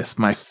Legiacris,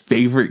 my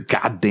favorite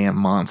goddamn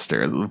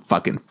monster, the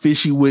fucking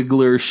fishy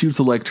wiggler, shoots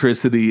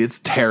electricity. It's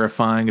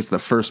terrifying. It's the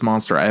first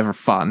monster I ever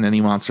fought in any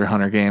Monster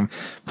Hunter game.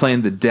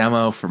 Playing the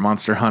demo for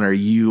Monster Hunter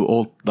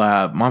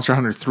Monster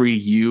Hunter 3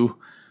 U,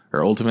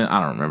 or Ultimate. I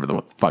don't remember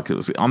what the fuck it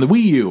was. On the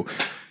Wii U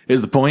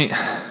is the point.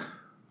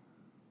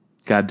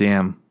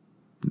 Goddamn.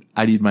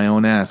 I'd eat my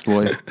own ass,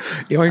 boy.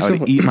 I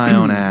would eat my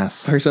own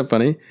ass. Here's something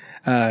funny.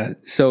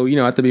 So,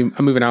 I have to be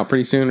moving out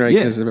pretty soon, right?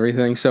 Because of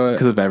everything. Because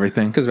of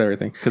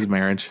everything. Because of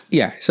marriage.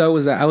 Yeah. So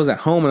I was at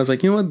home and I was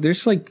like, you know what?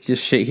 There's like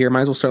just shit here.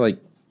 Might as well start like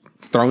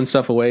throwing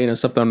stuff away,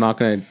 stuff that I'm not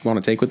going to want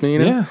to take with me,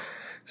 Yeah.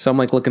 So I'm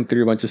like looking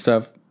through a bunch of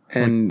stuff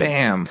and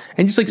bam.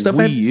 And just like stuff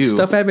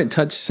I haven't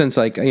touched since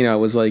like, it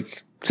was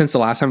like since the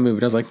last time I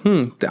moved. I was like,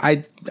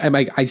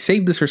 I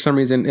saved this for some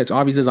reason. It's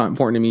obvious it's not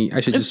important to me.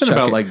 I should just chuck it. It's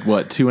been about like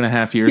what,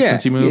 2.5 years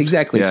since you moved?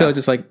 Exactly. Yeah. So it's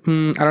just like,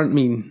 I don't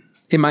mean,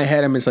 in my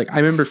head, I'm just like, I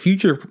remember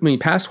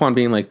past Juan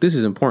being like, this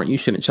is important, you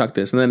shouldn't chuck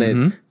this. And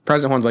then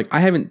present Juan's like, I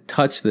haven't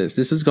touched this.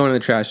 This is going in the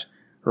trash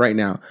right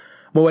now.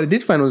 Well, what I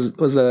did find was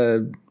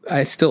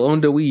I still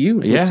owned a Wii U,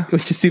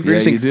 which is super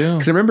interesting.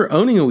 Because I remember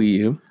owning a Wii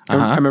U.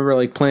 I remember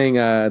like playing.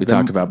 We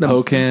talked about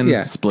Pokken,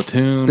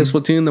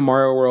 Splatoon, the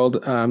Mario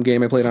World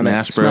game I played on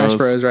it. Smash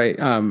Bros. Right.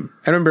 I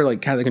remember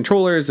like had the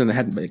controllers and I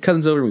had my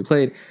cousins over and we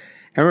played.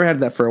 I remember I had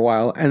that for a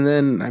while, and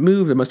then I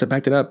moved. I must have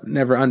packed it up,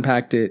 never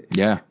unpacked it.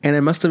 Yeah, and I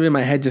must have in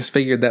my head just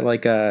figured that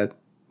like I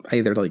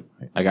either like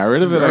I got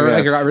rid of it, or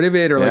I got rid of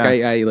it, or like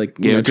I like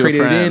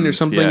traded it in or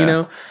something. You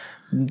know,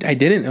 I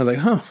didn't. I was like,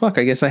 oh fuck,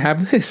 I guess I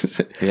have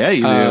this. Yeah,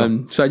 you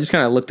do. So I just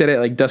kind of looked at it,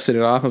 like dusted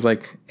it off. I was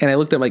like, and I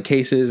looked at my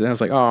cases, and I was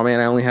like, oh man,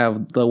 I only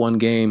have the one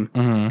game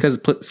because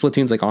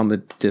Splatoon's like on the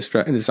disc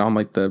and it's on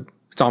like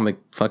it's on the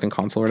fucking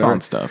console or whatever.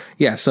 It's on stuff.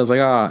 Yeah, so I was like,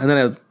 and then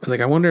I was like,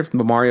 I wonder if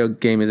the Mario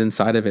game is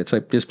inside of it. So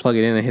I just plug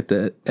it in and hit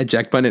the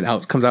eject button and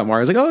out comes out Mario.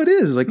 I was like, oh, it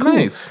is. It's like, cool.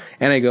 Nice.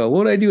 And I go, what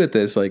would I do with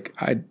this? Like,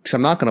 cause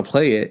I'm not going to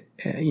play it,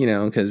 you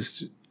know,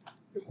 because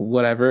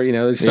whatever, you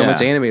know, there's so much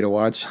anime to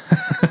watch.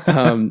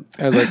 I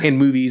was like, in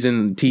movies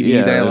and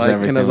TV that I like.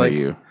 And I was like,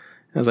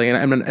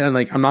 and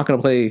like, I'm not going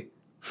to play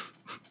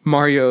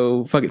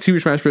Mario fucking Super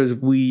Smash Bros.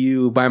 Wii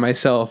U by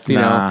myself, you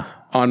know,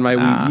 on my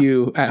Wii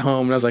U at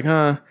home. And I was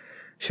like,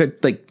 should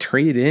I like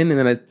trade it in? And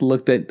then I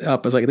looked it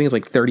up. I was like, I think it's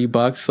like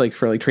 $30 like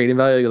for like trading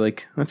value.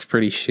 Like that's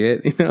pretty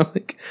shit, you know?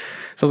 Like,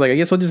 so I was like, I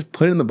guess I'll just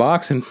put it in the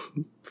box and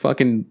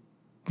fucking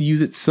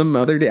use it some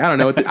other day. I don't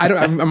know.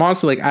 I'm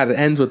honestly like at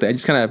ends with it. I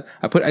just kind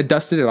of I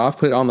dusted it off,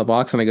 put it on the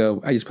box, and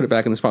I just put it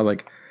back in the spot.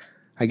 Like,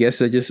 I guess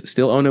I just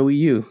still own a Wii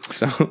U.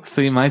 So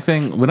see, my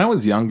thing when I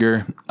was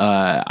younger,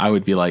 I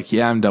would be like,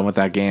 yeah, I'm done with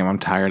that game. I'm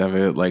tired of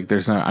it. Like,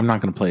 I'm not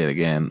going to play it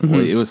again.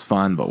 Well, it was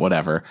fun, but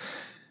whatever.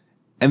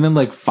 And then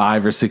like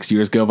 5 or 6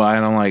 years go by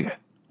and I'm like,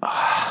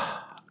 I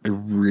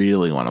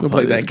really want to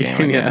play this game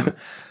again. Yeah.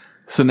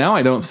 So now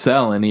I don't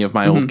sell any of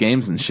my old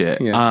games and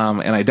shit. Yeah.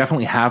 And I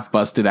definitely have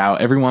busted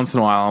out. Every once in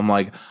a while I'm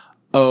like,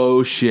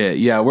 oh shit,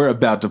 yeah, we're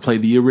about to play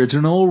the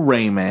original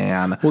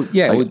Rayman. Well,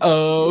 yeah. Like,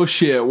 oh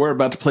shit, we're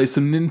about to play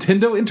some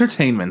Nintendo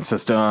Entertainment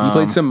System. You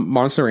played some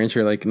Monster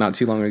Rancher like not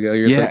too long ago.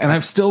 Yeah, and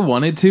I've still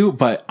wanted to,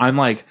 but I'm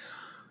like,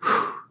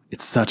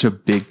 it's such a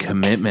big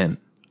commitment.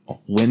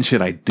 When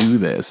should I do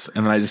this?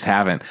 And I just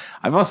haven't.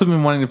 I've also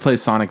been wanting to play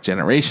Sonic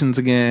Generations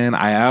again.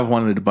 I have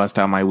wanted to bust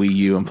out my Wii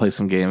U and play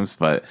some games,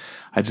 but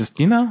I just,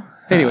 you know,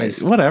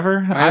 anyways,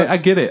 whatever. I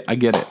get it.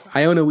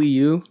 I own a Wii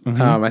U.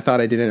 I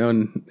thought I didn't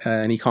own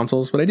any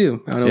consoles, but I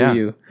do. I own a Wii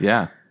U.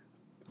 Yeah.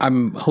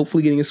 I'm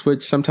hopefully getting a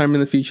Switch sometime in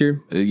the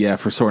future. Yeah,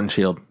 for Sword and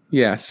Shield.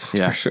 Yes,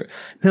 for sure.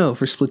 No,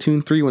 for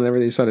Splatoon 3 whenever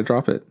they decide to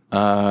drop it.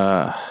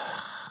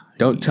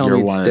 Don't tell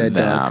me it's dead,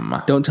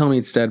 dog. Don't tell me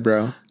it's dead,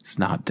 bro. It's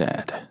not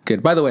dead.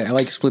 Good. By the way, I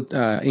like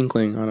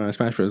Inkling on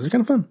Smash Bros. They're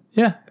kind of fun.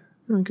 Yeah.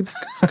 Good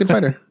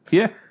fighter.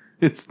 Yeah.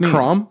 It's neat.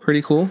 Chrom,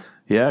 pretty cool.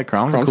 Yeah,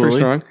 Chrom's cool. Pretty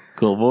strong.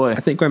 Cool boy. I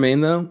think my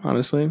main, though,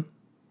 honestly,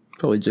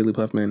 probably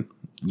Jigglypuff main.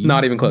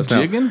 Not even close now.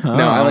 Jiggin?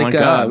 No, I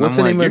like, what's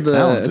the name of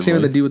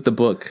the dude with the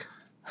book?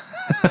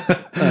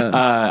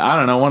 I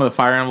don't know, one of the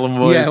Fire Emblem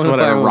boys,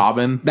 whatever,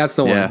 Robin. That's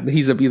the one. Yeah.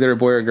 He's either a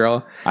boy or a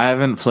girl. I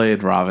haven't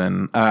played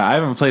Robin. I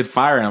haven't played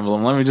Fire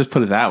Emblem. Let me just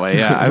put it that way.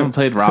 Yeah, I haven't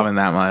played Robin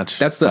that much.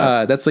 That's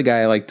the guy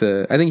I like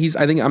to. I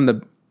think I'm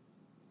the.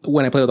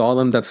 When I play with all of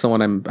them, that's the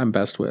one I'm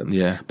best with.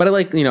 Yeah, but I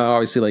like, you know,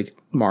 obviously like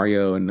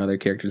Mario and other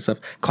characters and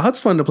stuff.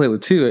 Cloud's fun to play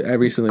with too. I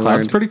recently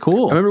Cloud's pretty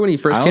cool. I remember when he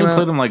first came out. I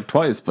only played him like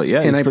twice, but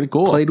yeah, he's pretty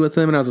cool. Played with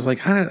him and I was just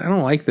like, I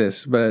don't like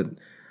this, but.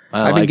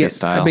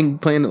 I've been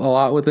playing a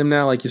lot with him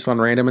now, like just on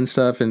random and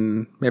stuff,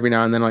 and every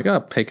now and then, like,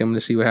 pick him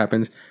to see what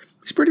happens.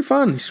 He's pretty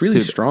fun. He's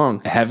really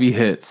strong. Heavy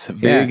hits,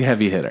 big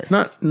heavy hitter.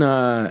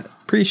 Not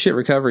pretty shit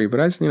recovery, but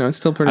it's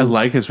still pretty. I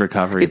like his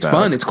recovery. It's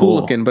fun. It's cool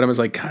looking, but I was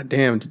like, God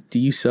damn, do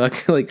you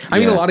suck? Like, I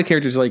mean, a lot of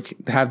characters like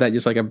have that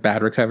just like a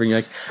bad recovery. You're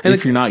like, and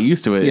if you're not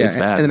used to it, it's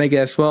bad. And then I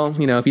guess, well,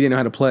 you know, if you didn't know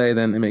how to play,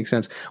 then it makes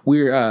sense.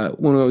 We're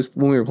when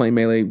we were playing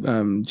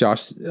Melee,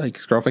 Josh, like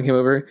his girlfriend came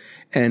over,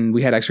 and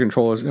we had extra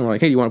controllers, and we're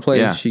like, hey, do you want to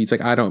play? And she's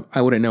like,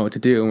 I wouldn't know what to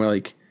do, and we're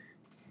like,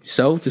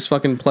 so just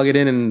fucking plug it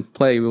in and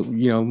play,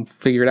 you know,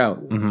 figure it out.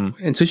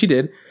 And so she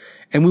did,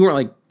 and we weren't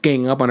like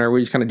ganging up on her. We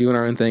were just kind of doing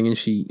our own thing, and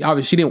she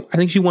obviously didn't. I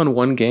think she won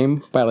one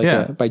game by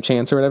like by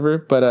chance or whatever.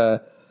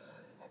 But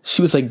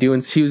she was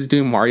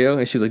doing Mario,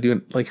 and she was like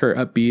doing like her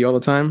up B all the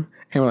time,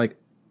 and we're like.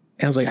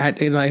 And I was like, I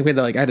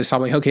had to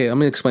stop. Like, okay, I'm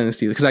gonna explain this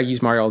to you because I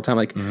use Mario all the time.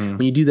 Like,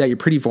 when you do that, you're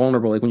pretty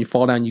vulnerable. Like, when you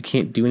fall down, you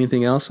can't do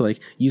anything else. So, like,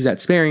 use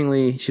that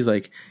sparingly. She's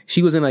like,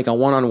 she was in like a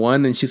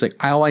 1-on-1, and she's like,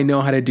 all I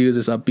know how to do is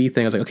this up B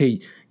thing. I was like, okay,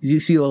 you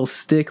see a little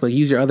stick? Like,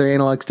 use your other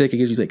analog stick. It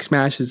gives you like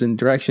smashes and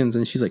directions.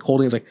 And she's like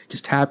holding. It's like,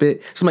 just tap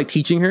it. So I'm like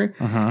teaching her,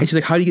 and she's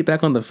like, how do you get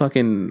back on the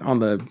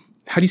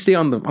how do you stay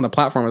on the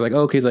platform? I was like,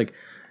 oh, okay, it's like.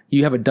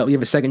 You have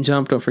a second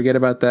jump. Don't forget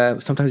about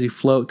that. Sometimes you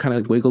float, kind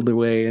of wiggled their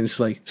way, and it's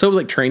like so. It was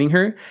like training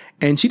her,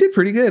 and she did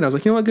pretty good. And I was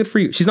like, you know what, good for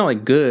you. She's not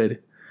like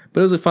good,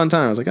 but it was a fun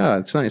time. I was like, oh,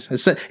 it's nice.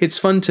 It's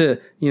fun to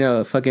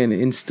fucking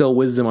instill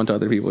wisdom onto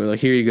other people. Like,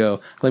 here you go.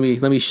 Let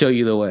me show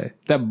you the way.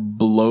 That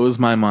blows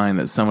my mind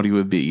that somebody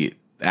would be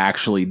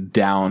actually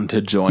down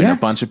to join a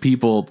bunch of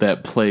people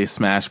that play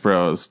Smash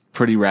Bros.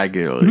 Pretty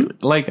regularly.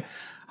 Mm-hmm. Like,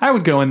 I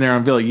would go in there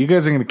and be like, you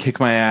guys are going to kick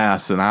my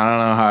ass, and I don't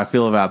know how I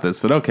feel about this,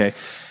 but okay.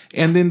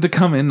 And then to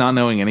come in not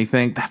knowing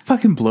anything, that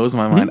fucking blows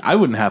my mind. I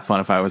wouldn't have fun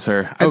if I was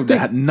her. I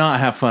would not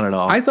have fun at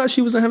all. I thought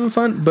she wasn't having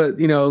fun, but,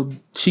 you know,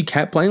 she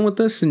kept playing with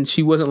us, and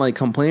she wasn't, like,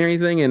 complaining or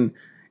anything.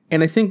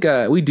 And I think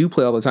we do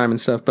play all the time and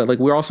stuff, but, like,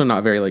 we're also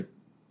not very, like,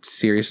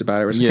 serious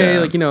about it. We're like, hey,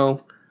 like, you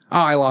know, oh,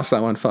 I lost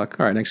that one. Fuck.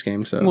 All right, next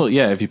game. So, well,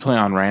 yeah, if you play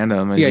on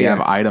random and you have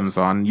items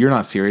on, you're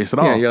not serious at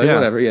all. Yeah, you're like,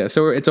 whatever. Yeah.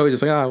 So it's always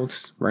just like, oh,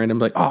 it's random.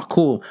 Like, oh,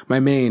 cool. My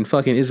main,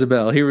 fucking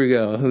Isabel. Here we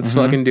go. Let's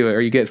fucking do it.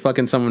 Or you get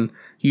fucking someone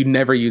you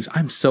never use.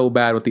 I'm so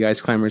bad with the ice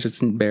climbers.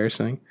 It's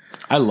embarrassing.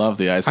 I love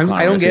the ice climbers.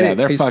 I don't get it.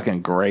 They're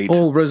fucking great.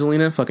 Oh,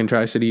 Rosalina, fucking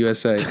Tri-City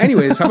USA.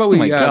 Anyways, how about we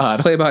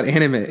play about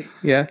anime?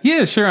 Yeah?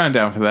 Yeah, sure. I'm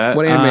down for that.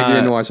 What anime you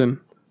been watching?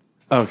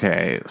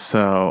 Okay,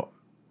 so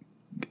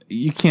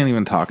you can't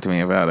even talk to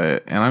me about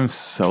it, and I'm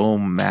so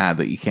mad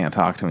that you can't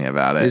talk to me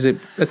about it. Is it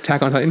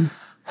Attack on Titan?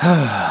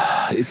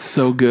 It's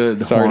so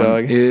good. Sorry,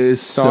 dog.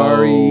 It's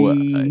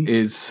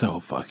so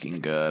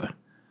fucking good.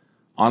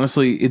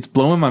 Honestly, it's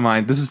blowing my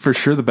mind. This is for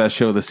sure the best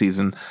show of the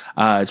season.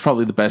 It's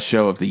probably the best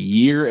show of the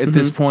year at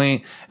this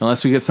point.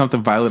 Unless we get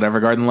something Violet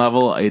Evergarden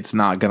level, it's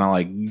not gonna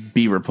like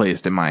be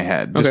replaced in my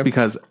head. Just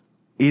because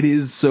it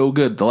is so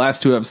good. The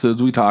last 2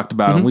 episodes we talked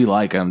about them. We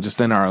like them.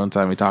 Just in our own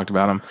time, we talked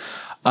about them.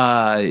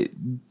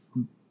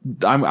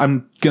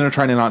 I'm gonna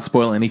try to not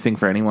spoil anything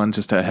for anyone.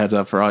 Just a heads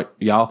up for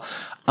y'all.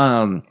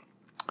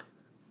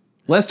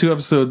 Last 2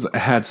 episodes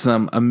had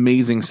some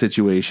amazing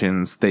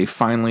situations. They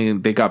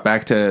got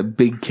back to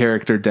big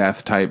character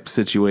death type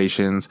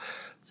situations.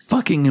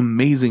 Fucking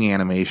amazing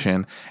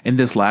animation. And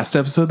this last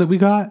episode that we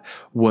got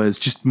was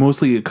just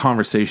mostly a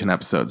conversation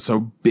episode.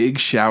 So big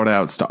shout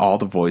outs to all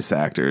the voice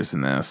actors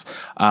in this.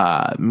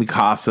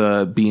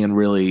 Mikasa being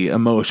really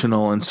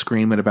emotional and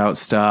screaming about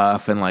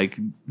stuff and like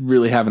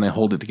really having to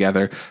hold it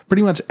together.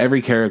 Pretty much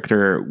every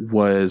character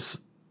was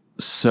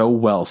so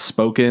well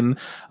spoken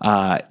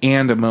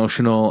and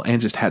emotional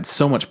and just had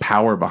so much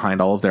power behind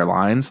all of their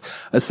lines,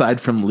 aside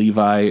from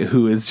Levi,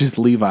 who is just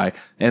Levi.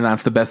 And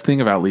that's the best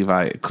thing about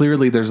Levi.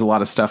 Clearly there's a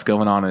lot of stuff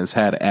going on in his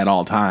head at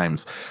all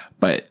times,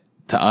 but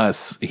to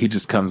us he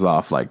just comes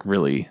off like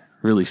really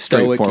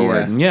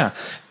straightforward. Stoic,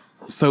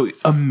 so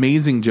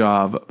amazing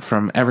job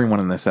from everyone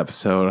in this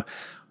episode.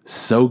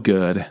 So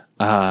good.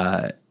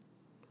 And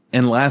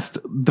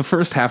the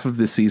first half of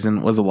this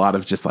season was a lot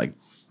of just like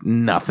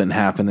nothing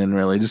happening,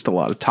 really, just a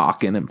lot of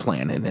talking and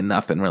planning and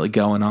nothing really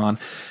going on.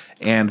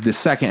 And the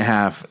second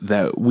half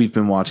that we've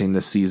been watching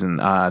this season,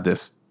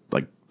 this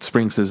like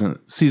spring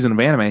season of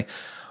anime,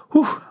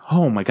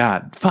 oh my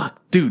god,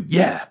 fuck, dude,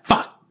 it's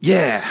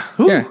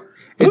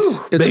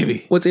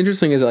baby. What's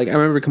interesting is like I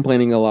remember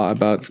complaining a lot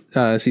about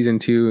season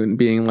 2 and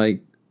being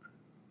like,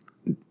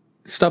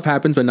 stuff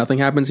happens but nothing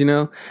happens, you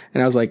know.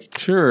 And I was like,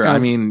 sure. I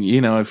mean,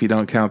 you know, if you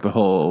don't count the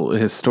whole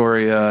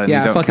Historia, and I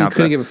you don't fucking count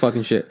couldn't give a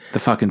fucking shit. The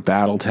fucking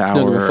battle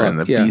tower and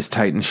the Beast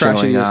Titan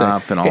showing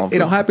up and all.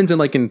 It all happens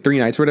in 3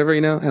 nights or whatever,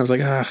 you know. And I was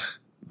like, ugh.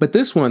 But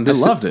this one, I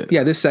loved it.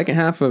 Yeah, this second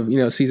half of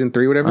season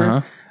 3,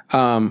 whatever.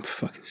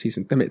 Fucking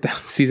season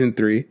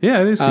 3.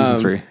 Yeah, it is season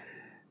 3.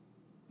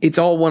 It's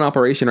all one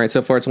operation, right?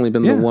 So far, it's only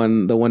been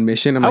the one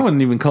mission. I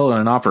wouldn't even call it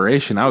an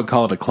operation. I would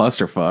call it a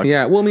clusterfuck.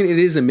 Yeah, well, I mean, it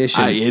is a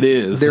mission. It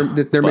is.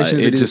 Their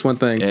missions are just one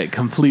thing. It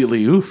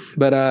completely oof.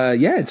 But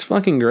it's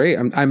fucking great.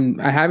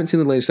 I haven't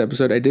seen the latest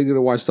episode. I did go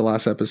to watch the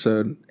last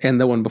episode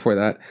and the one before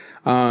that.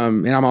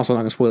 And I'm also not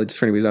gonna spoil it just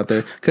for anybody's out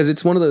there, because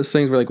it's one of those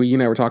things where like you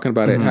and I were talking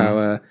about it,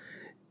 how.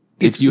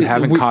 If you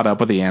haven't caught up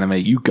with the anime,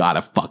 you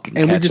gotta fucking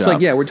catch up. And we're just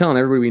like, we're telling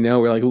everybody we know.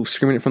 We're like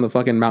screaming it from the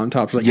fucking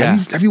mountaintops. Like,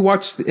 have you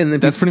watched? And then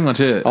that's pretty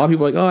much it. All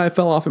people are like, oh, I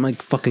fell off. I'm like,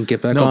 fucking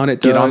get back on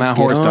it. Get on that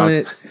horse,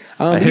 dog.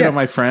 I hit up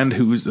my my friend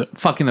who's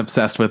fucking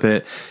obsessed with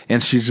it,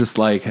 and she's just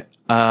like,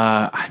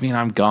 I mean,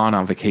 I'm gone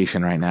on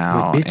vacation right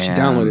now. Like, bitch,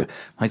 download it.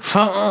 Like,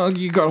 fuck,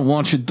 you gotta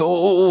watch it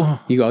though.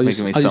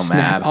 Making me so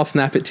mad. I'll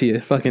snap it to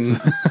you, fucking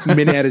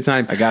minute at a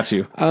time. I got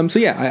you. So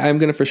yeah, I'm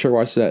gonna for sure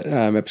watch that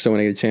episode when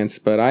I get a chance.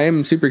 But I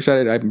am super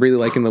excited. I'm really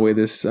liking the way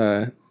this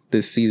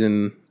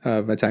season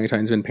of Attack on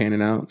Titan's been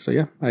panning out. So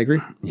yeah, I agree.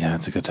 Yeah,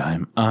 it's a good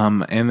time.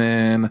 And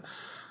then.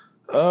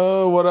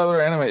 What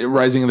other anime?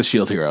 Rising of the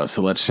Shield Hero.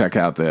 So let's check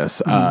out this.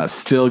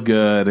 Still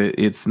good.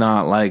 It's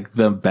not like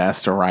the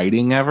best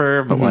writing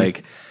ever, but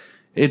like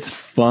it's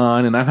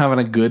fun and I'm having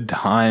a good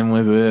time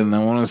with it and I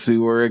want to see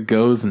where it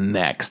goes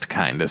next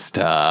kind of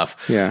stuff.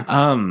 Yeah.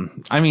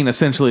 I mean,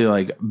 essentially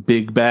like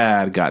Big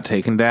Bad got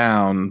taken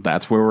down.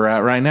 That's where we're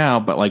at right now.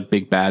 But like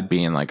Big Bad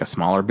being like a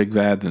smaller Big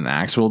Bad than the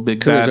actual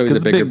Big Bad. Because the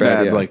Big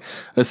Bad's like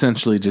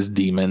essentially just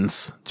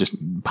demons just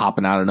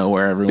popping out of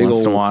nowhere every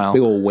once in a while.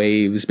 Big old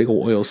waves, big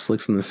old oil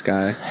slicks in the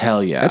sky.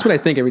 Hell yeah. That's what I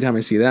think every time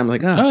I see that. I'm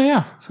like, oh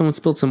yeah. Someone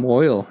spilled some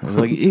oil. I'm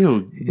like,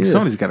 ew,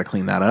 somebody's got to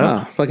clean that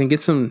up. Oh, fucking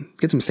get some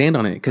sand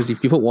on it, because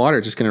if you put water,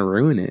 it's just going to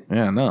ruin it.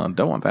 Yeah, no,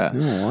 don't want that.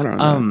 No water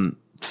on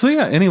that. So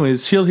yeah,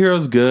 anyways, Shield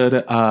Hero's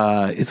good.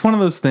 It's one of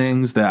those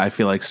things that I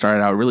feel like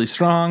started out really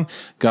strong,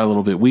 got a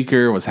little bit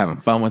weaker, was having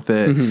fun with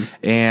it,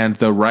 and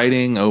the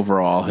writing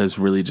overall has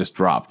really just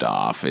dropped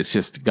off. It's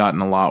just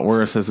gotten a lot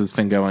worse as it's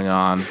been going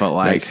on, but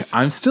like nice.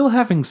 I'm still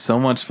having so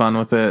much fun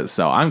with it,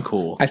 so I'm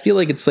cool. I feel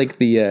like it's like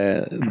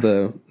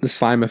the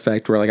slime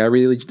effect where like I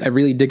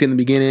really dig in the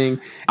beginning.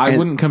 I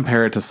wouldn't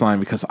compare it to slime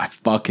because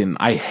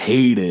I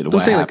hated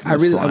what happened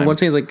to slime. What I'm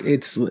saying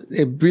is like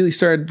it really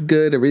started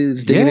good. I really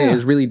was digging it. It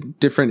was really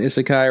different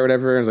isekai or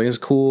whatever. I was like, it's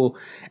cool.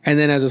 And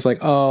then I was just like,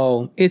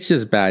 oh, it's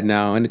just bad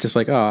now. And it's just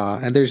like, oh,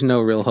 and there's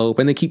no real hope.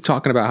 And they keep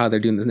talking about how they're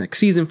doing the next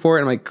season for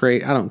it. I'm like,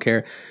 great, I don't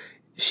care.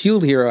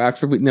 Shield Hero,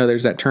 after we know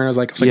there's that turn, I was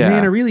like,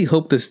 man, I really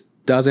hope this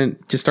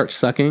doesn't just start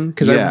sucking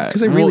because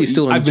I really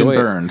still enjoy I've been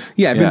burned.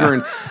 Yeah, I've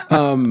been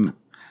burned.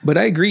 But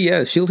I agree.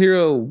 Yeah, Shield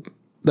Hero,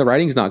 the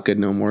writing's not good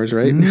no more,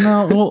 right?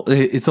 No, well,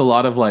 it's a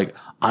lot of like,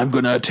 I'm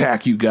going to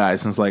attack you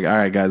guys. And it's like, all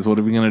right, guys, what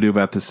are we going to do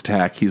about this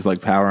attack? He's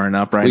like powering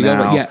up now.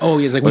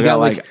 He's like, we got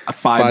like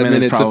 5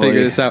 minutes to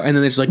figure this out. And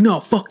then it's like,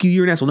 no, fuck you,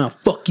 you're an asshole. No,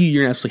 fuck you,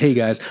 you're an asshole. Like, hey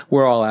guys,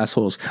 we're all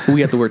assholes.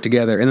 We have to work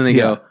together. And then they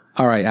go,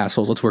 all right,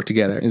 assholes, let's work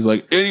together. He's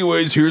like,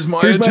 anyways, here's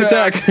my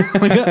attack.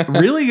 Like,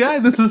 really, guy?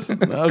 This is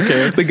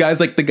okay. The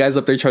guy's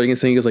up there charging and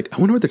saying, he goes like, I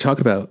wonder what they're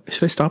talking about.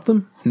 Should I stop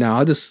them? No,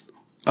 I'll just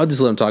let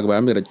them talk about it.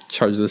 I'm going to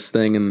charge this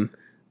thing. And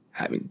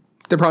I mean,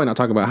 they're probably not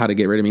talking about how to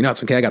get rid of me. No,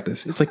 it's okay. I got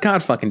this. It's like,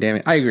 God fucking damn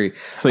it. I agree.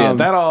 So yeah,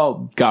 that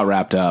all got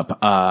wrapped up.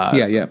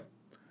 Yeah.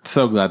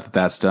 So glad that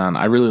that's done.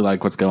 I really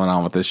like what's going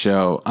on with this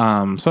show.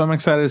 So I'm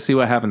excited to see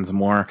what happens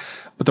more,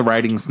 but the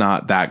writing's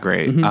not that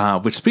great.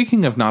 Which,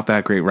 speaking of not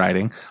that great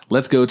writing,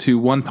 let's go to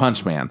One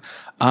Punch Man.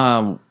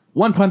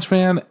 One Punch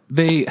Man,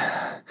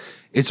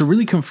 it's a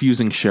really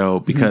confusing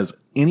show because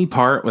any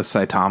part with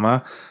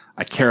Saitama,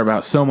 I care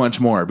about so much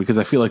more because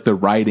I feel like the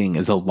writing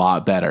is a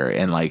lot better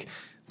and like,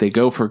 they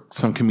go for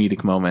some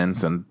comedic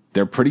moments and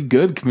they're pretty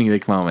good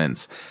comedic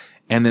moments.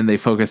 And then they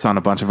focus on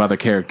a bunch of other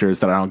characters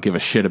that I don't give a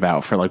shit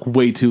about for like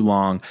way too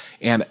long.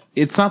 And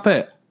it's not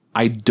that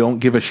I don't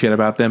give a shit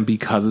about them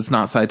because it's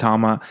not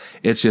Saitama.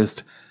 It's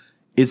just,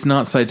 it's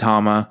not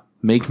Saitama.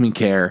 Make me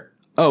care.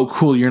 Oh,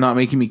 cool. You're not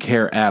making me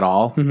care at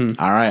all.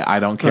 All right. I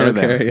don't care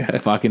then.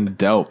 Fucking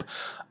dope.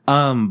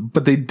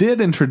 But they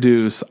did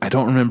introduce, I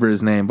don't remember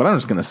his name, but I'm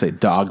just going to say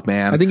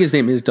Dogman. I think his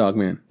name is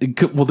Dogman.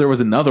 Well, there was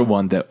another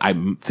one that I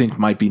think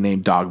might be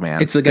named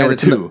Dogman. It's the guy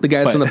that's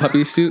in the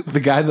puppy suit. The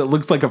guy that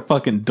looks like a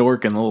fucking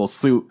dork in a little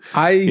suit.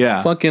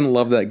 I fucking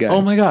love that guy.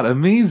 Oh my God.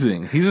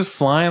 Amazing. He's just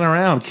flying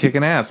around,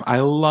 kicking ass. I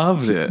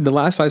loved it. The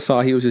last I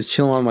saw, he was just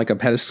chilling on like a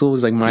pedestal. It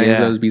was like minding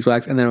his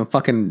beeswax. And then a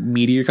fucking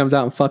meteor comes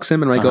out and fucks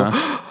him. And I go,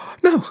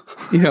 no,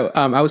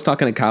 I was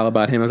talking to Kyle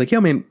about him. I was like, yo,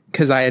 man,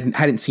 because I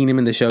hadn't seen him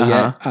in the show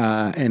yet.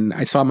 And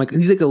I saw him like,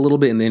 he's like a little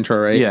bit in the intro,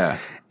 right? Yeah.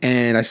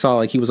 And I saw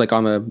like, he was like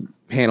on the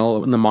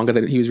panel in the manga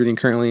that he was reading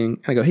currently. And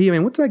I go, hey,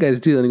 man, what's that guy's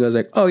do? And he goes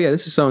like, oh yeah,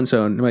 this is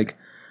so-and-so. And I'm like,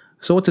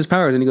 so what's his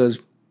powers? And he goes,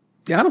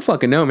 yeah, I don't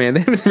fucking know, man.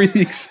 They haven't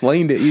really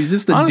explained it. He's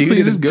just a dude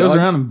who just goes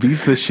around and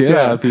beats the shit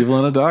out of people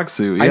in a dog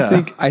suit.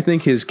 Yeah. I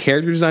think his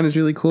character design is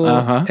really cool.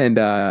 And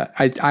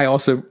I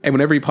also, and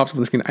whenever he pops up on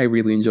the screen, I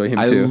really enjoy him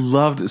too. I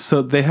loved it.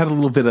 So they had a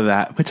little bit of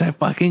that, which I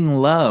fucking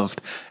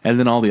loved. And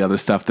then all the other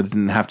stuff that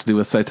didn't have to do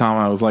with Saitama,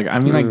 I was like, I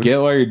mean, I get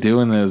why you're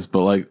doing this,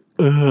 but like,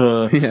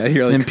 ugh. Yeah,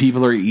 you're like, and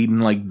people are eating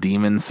like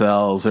demon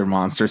cells or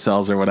monster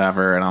cells or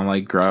whatever. And I'm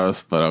like,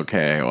 gross, but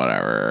okay,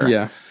 whatever.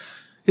 Yeah.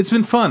 It's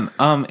been fun.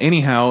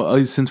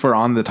 Anyhow, since we're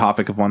on the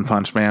topic of One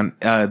Punch Man,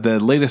 the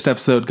latest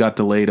episode got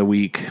delayed a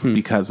week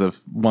because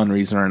of one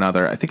reason or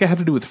another. I think it had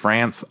to do with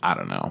France. I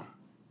don't know.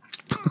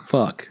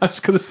 Fuck. I'm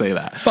just going to say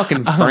that.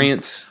 Fucking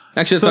France.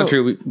 Actually, that's not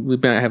true. We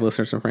have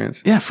listeners from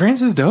France. Yeah,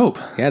 France is dope.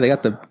 Yeah, they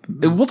got the...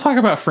 We'll talk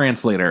about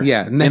France later.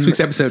 Yeah, next week's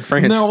episode,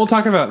 France. No, we'll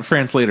talk about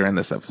France later in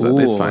this episode. Ooh,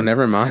 it's fine.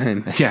 Never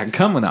mind. Yeah,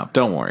 coming up.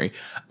 Don't worry.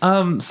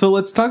 So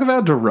let's talk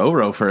about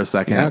Dororo for a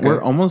second. Yeah, okay.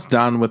 We're almost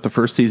done with the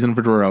first season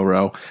for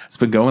Dororo. It's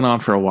been going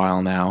on for a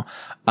while now.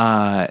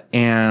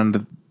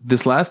 And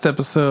this last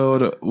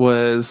episode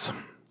was...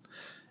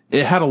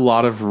 It had a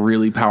lot of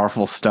really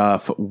powerful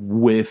stuff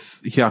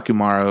with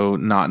Hyakumaru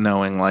not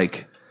knowing,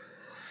 like,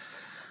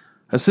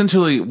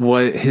 essentially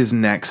what his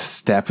next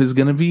step is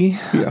going to be.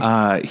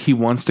 Yeah. He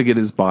wants to get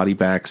his body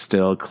back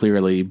still,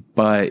 clearly,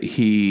 but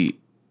he's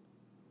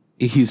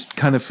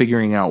kind of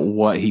figuring out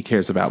what he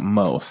cares about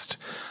most.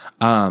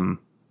 And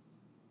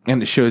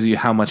it shows you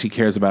how much he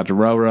cares about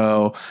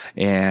Dororo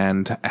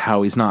and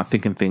how he's not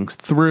thinking things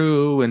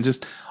through and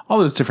just all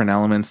those different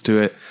elements to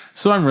it.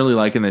 So I'm really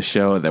liking this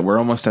show that we're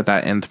almost at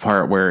that end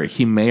part where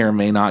he may or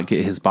may not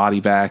get his body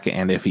back.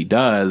 And if he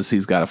does,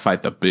 he's got to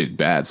fight the big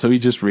bad. So he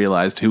just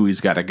realized who he's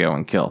got to go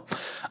and kill.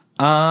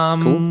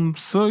 Cool.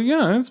 So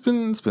yeah, it's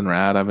been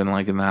rad. I've been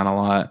liking that a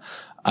lot.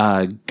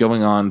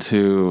 Going on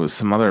to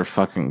some other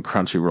fucking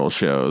Crunchyroll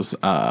shows.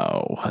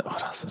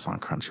 What else is on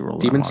Crunchyroll?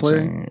 Demon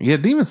Slayer? Yeah,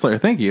 Demon Slayer.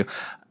 Thank you.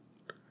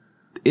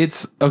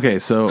 It's okay.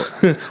 So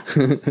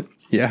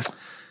yeah.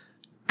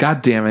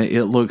 God damn it,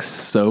 it looks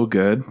so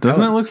good.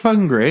 Doesn't it look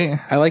fucking great?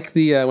 I like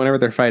the whenever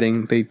they're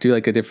fighting, they do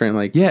like a different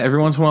like every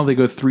once in a while they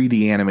go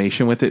 3D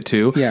animation with it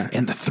too. Yeah.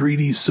 And the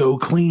 3D is so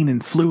clean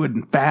and fluid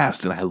and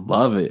fast, and I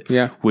love it.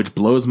 Yeah. Which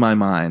blows my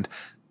mind.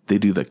 They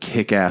do the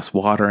kick-ass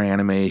water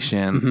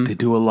animation. They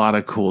do a lot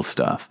of cool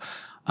stuff.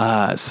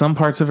 Some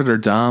parts of it are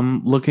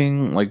dumb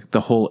looking, like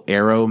the whole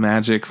arrow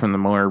magic from the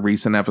more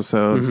recent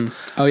episodes.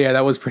 Oh yeah,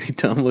 that was pretty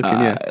dumb looking.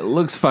 Yeah, it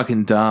looks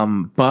fucking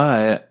dumb,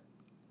 but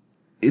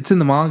it's in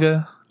the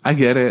manga. I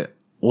get it.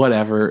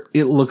 Whatever.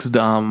 It looks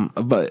dumb,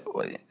 but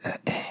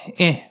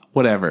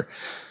whatever.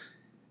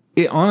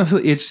 It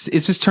honestly, it's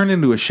just turned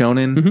into a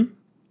shonen.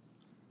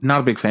 Not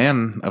a big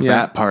fan of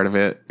that part of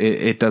it.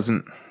 It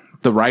doesn't.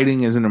 The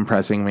writing isn't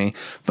impressing me,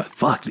 but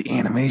fuck, the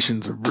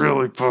animations are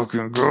really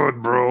fucking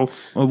good, bro.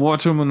 I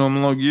watch them and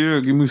I'm like, yeah,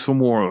 give me some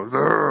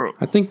more.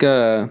 I think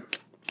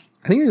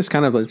it's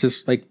kind of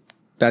just like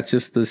that's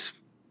just this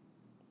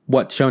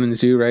what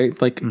shonens do,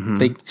 right? Like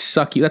they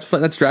suck you.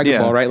 That's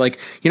Dragon Ball, right? Like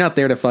you're not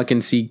there to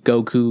fucking see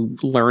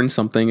Goku learn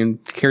something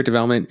and character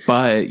development.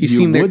 But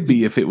you would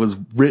be if it was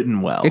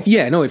written well. If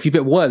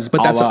it was,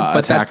 but that's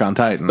Attack on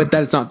Titan. But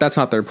that's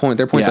not their point.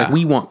 Their point's like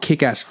we want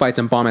kick-ass fights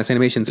and bomb-ass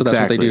animation, so that's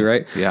what they do,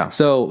 right? Yeah.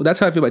 So that's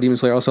how I feel about Demon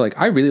Slayer. Also, like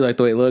I really like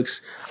the way it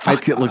looks.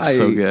 It looks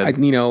so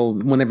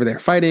good. Whenever they're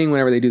fighting,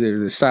 whenever they do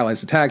their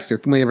stylized attacks,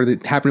 whenever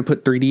they happen to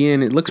put 3D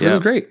in, it looks really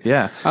great.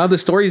 Yeah. The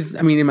stories,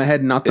 I mean, in my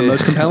head, not the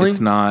most compelling.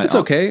 It's not. It's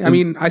okay. I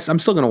mean, I'm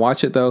still gonna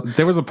watch it though.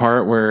 There was a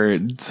part where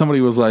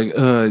somebody was like,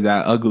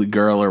 that ugly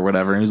girl or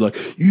whatever, and he's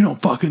like, you don't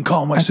fucking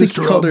call my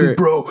sister ugly,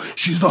 bro.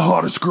 She's the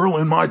hottest girl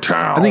in my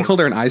town. I think he called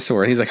her an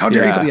eyesore, and he's like, how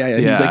dare you?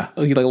 Yeah. He's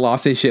like, he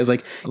lost his shit. I was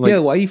like,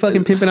 yo, why are you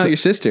fucking pimping out your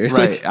sister?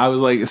 Right. I was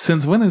like,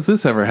 since when has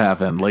this ever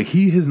happened? Like,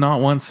 he has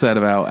not once said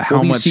about how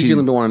much he's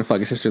secretly been wanting to fuck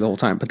his sister the whole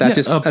time, but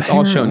that's that's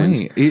all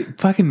shonen.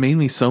 It fucking made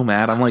me so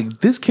mad. I'm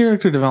like, this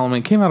character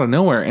development came out of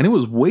nowhere, and it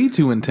was way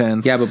too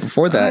intense. Yeah, but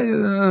before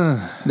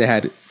that, they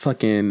had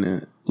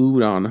fucking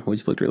Udon,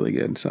 which looked really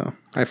good, so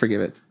I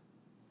forgive it.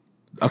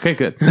 Okay,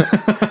 good.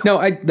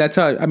 No, that's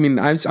how. I mean,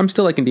 I'm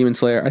still liking Demon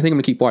Slayer. I think I'm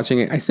gonna keep watching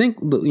it. I think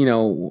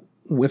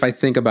if I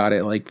think about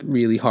it like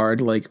really hard,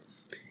 like,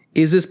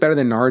 is this better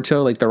than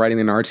Naruto? Like the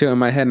writing of Naruto in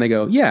my head, and I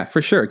go, yeah,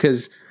 for sure,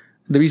 because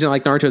the reason I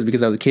like Naruto is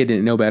because I was a kid,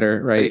 didn't know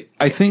better, right?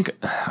 I think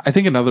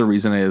another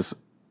reason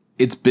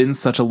it's been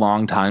such a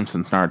long time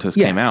since Naruto's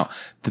came out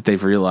that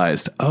they've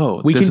realized,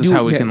 we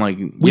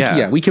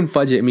can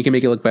fudge it and we can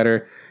make it look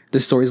better. The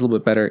story's a little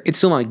bit better. It's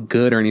still not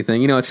good or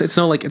anything. It's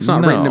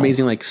not written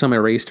amazing like Some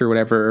Erased or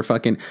whatever, or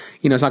fucking,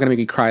 it's not gonna make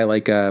you cry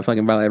like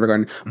fucking Violet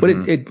Evergarden. But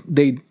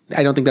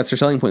I don't think that's their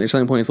selling point. Their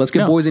selling point is let's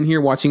get boys in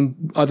here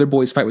watching other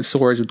boys fight with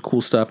swords with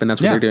cool stuff, and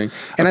that's what they're doing.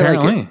 And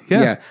apparently, I like it.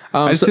 Yeah.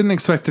 I just didn't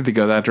expect it to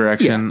go that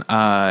direction.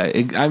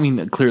 I mean,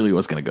 it clearly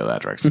was going to go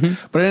that direction,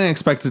 but I didn't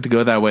expect it to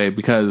go that way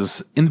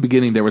because in the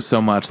beginning there was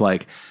so much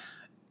like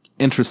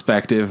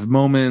introspective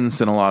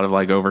moments and a lot of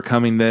like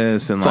overcoming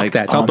this and like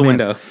that's out the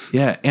window.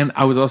 Yeah. And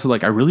I was also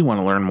like, I really want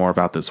to learn more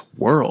about this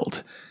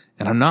world.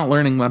 And I'm not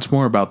learning much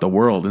more about the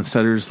world.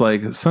 Instead, they're just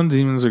like, some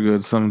demons are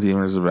good, some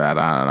demons are bad.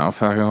 I don't know,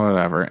 fucking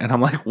whatever. And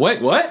I'm like,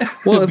 what?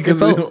 Well,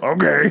 because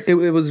okay.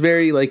 It was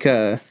very like,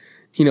 it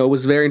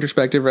was very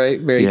introspective,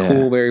 right? Very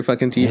cool, very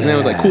fucking deep. And then it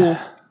was like, cool.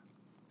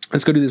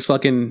 Let's go do this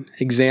fucking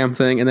exam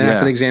thing. And then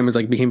after the exam,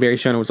 it became very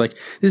shonen. It was like,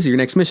 this is your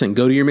next mission.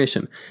 Go to your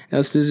mission.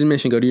 This is your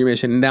mission. Go to your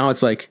mission. And now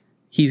it's like,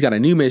 he's got a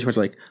new mission where it's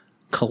like,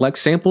 collect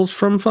samples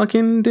from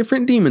fucking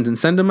different demons and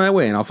send them my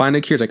way, and I'll find a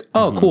cure. It's like,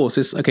 oh, cool. It's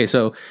just, okay,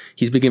 so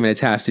he's been given a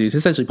task to do. It's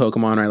essentially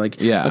Pokemon, right?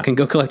 Like, okay,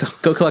 go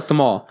collect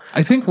them all.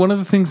 I think one of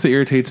the things that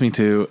irritates me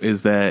too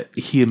is that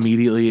he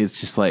immediately is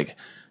just like,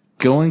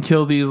 go and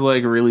kill these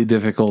like really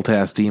difficult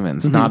ass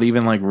demons. Not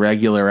even like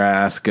regular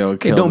ass go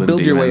kill. Don't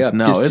build your way up.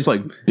 No, it's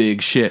like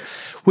big shit.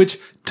 Which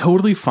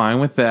totally fine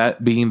with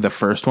that being the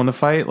first one to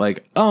fight.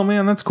 Like, oh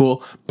man, that's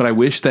cool. But I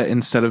wish that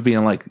instead of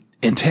being like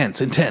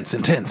intense,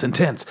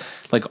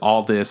 like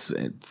all this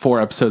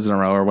 4 episodes in a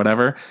row or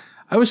whatever,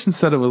 I wish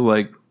instead it was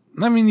like,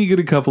 I mean, you get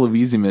a couple of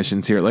easy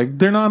missions here. Like,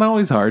 they're not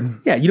always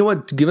hard. Yeah, you know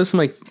what? Give us some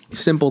like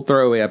simple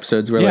throwaway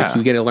episodes where like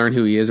you get to learn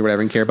who he is or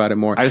whatever and care about it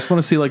more. I just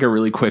want to see like a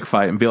really quick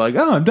fight and be like,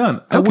 oh, I'm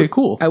done. Okay,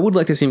 cool. I would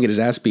like to see him get his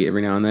ass beat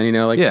every now and then.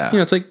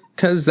 It's like,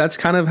 because that's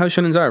kind of how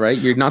shonens are, right?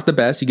 You're not the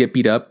best. You get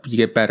beat up. You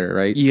get better,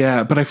 right?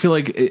 Yeah, but I feel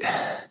like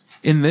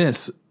in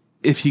this,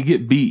 if you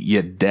get beat,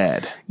 you're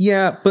dead.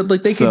 Yeah, but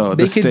like the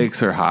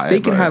stakes are high. They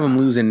could have him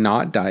lose and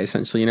not die.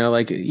 Essentially,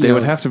 they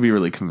would have to be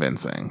really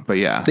convincing. But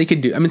yeah, they could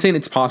do. I'm saying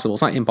it's possible.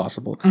 It's not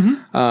impossible.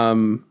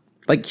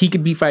 Like he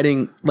could be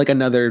fighting like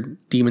another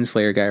Demon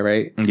Slayer guy,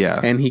 right?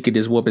 Yeah, and he could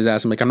just whoop his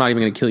ass. I'm like, I'm not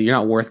even going to kill you. You're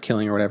not worth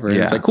killing or whatever. And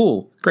it's like,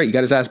 cool, great, you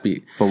got his ass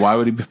beat. But why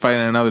would he be fighting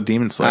another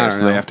Demon Slayer?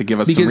 So they have to give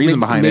us some reason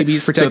behind it. Maybe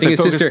he's protecting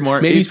his sister.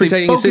 Maybe he's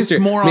protecting his sister.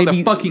 More on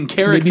the fucking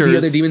characters. Maybe the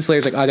other Demon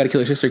Slayer's like, I got to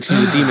kill your sister because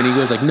she's a demon. He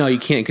goes like, no, you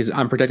can't because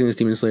I'm protecting this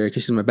Demon Slayer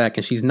because she's in my back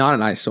and she's not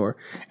an eyesore.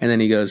 And then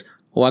he goes,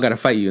 well, I got to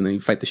fight you, and then you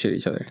fight the shit at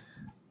each other.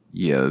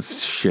 Yeah,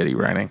 that's shitty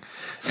writing.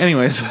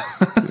 Anyways,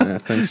 Yeah,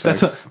 thanks,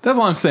 that's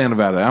all I'm saying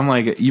about it. I'm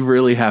like, you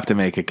really have to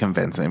make it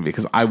convincing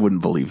because I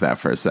wouldn't believe that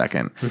for a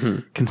second,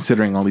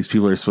 considering all these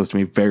people are supposed to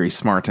be very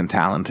smart and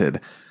talented.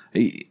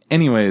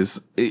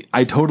 Anyways,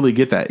 I totally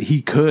get that.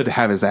 He could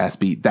have his ass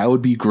beat. That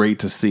would be great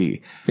to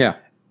see. Yeah.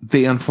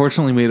 They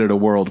unfortunately made it a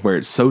world where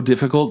it's so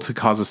difficult to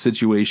cause a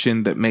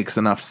situation that makes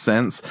enough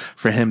sense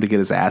for him to get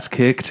his ass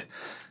kicked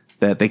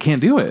that they can't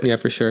do it. Yeah,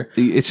 for sure.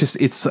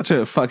 It's such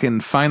a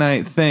fucking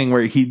finite thing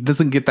where he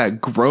doesn't get that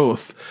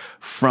growth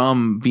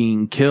from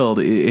being killed.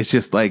 It's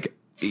just like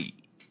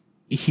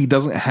he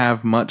doesn't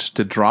have much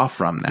to draw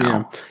from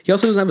now. Yeah. He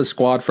also doesn't have a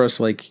squad for us,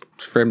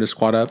 for him to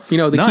squad up.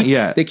 Not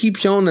yet. They keep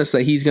showing us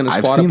that he's going to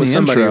squad up with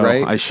somebody, intro.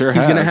 right? I sure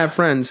He's going to have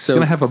friends. He's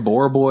going to have a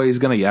boar boy. He's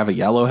going to have a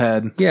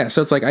yellowhead. Yeah,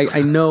 so it's like,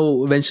 I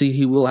know eventually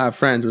he will have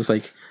friends. But it's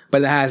like,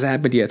 but it hasn't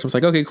happened yet. So it's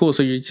like, okay, cool.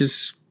 So you're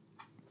just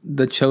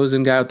the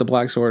chosen guy with the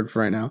black sword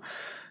for right now.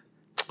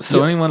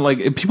 So anyone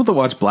people that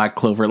watch Black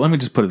Clover, let me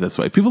just put it this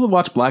way: people that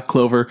watch Black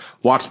Clover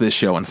watch this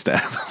show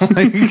instead.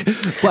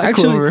 Black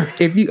Clover.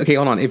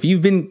 Hold on. If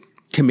you've been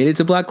committed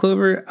to Black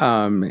Clover,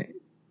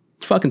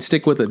 fucking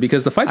stick with it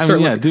because the fights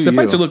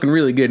fights are looking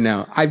really good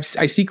now. I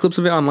see clips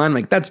of it online. I'm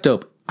like, that's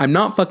dope. I'm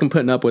not fucking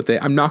putting up with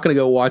it. I'm not going to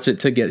go watch it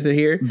to get to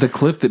here. The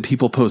clip that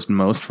people post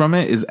most from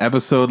it is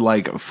episode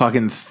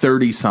fucking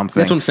 30 something.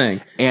 That's what I'm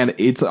saying. And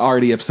it's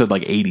already episode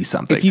 80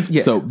 something.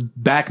 So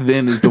back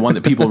then is the one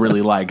that people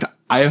really liked.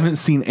 I haven't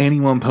seen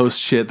anyone post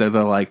shit that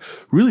they're like,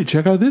 really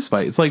check out this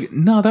fight. It's like,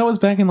 no, that was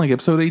back in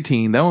episode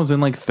 18. That was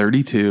in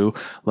 32.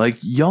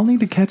 Y'all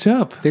need to catch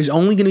up. There's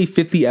only going to be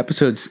 50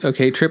 episodes.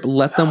 Okay, Trip,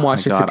 let them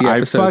watch the 50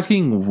 episodes. I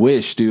fucking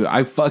wish, dude.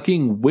 I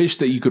fucking wish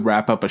that you could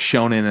wrap up a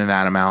shonen in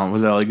that amount.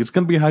 With it's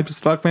going to be hype as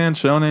fuck, man.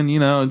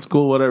 Shonen, it's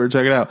cool, whatever.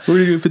 Check it out. We're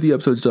going to do 50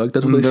 episodes, Doug.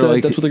 That's what they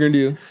said. That's what they're going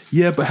to do.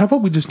 Yeah, but how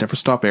about we just never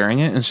stop airing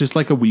it? And it's just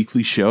a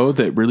weekly show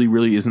that really,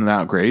 really isn't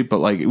that great. But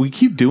we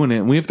keep doing it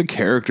and we have the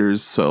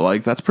characters. So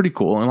that's pretty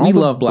cool. And we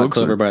love Black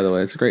Clover, by the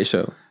way. It's a great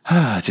show.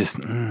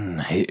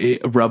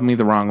 It rubbed me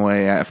the wrong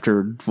way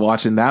after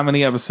watching that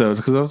many episodes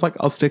because I was like,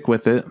 I'll stick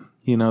with it.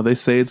 They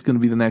say it's going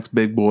to be the next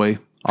big boy.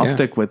 I'll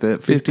stick with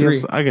it. 50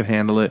 episodes, I could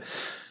handle it.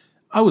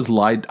 I was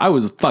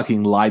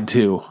fucking lied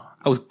to.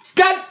 I was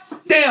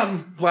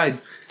goddamn lied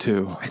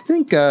to. I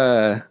think,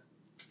 I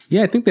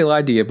think they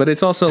lied to you, but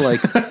it's also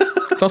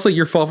it's also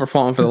your fault for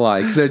falling for the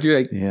lie. Because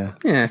you're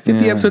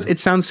 50 episodes. It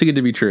sounds too good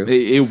to be true.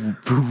 It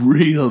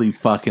really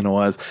fucking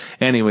was.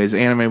 Anyways,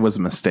 anime was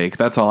a mistake.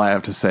 That's all I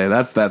have to say.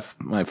 That's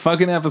my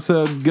fucking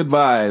episode.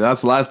 Goodbye.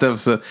 That's the last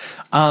episode.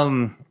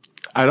 I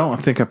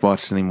don't think I've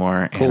watched any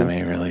more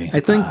anime really.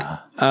 I think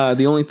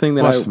the only thing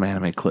that watched some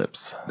anime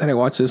clips that I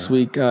watched this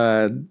week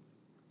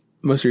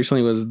most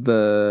recently was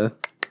that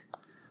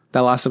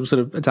last episode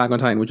of Attack on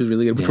Titan, which is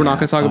really good, which we're not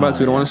going to talk about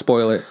because we don't want to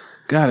spoil it.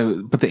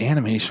 God, but the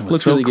animation was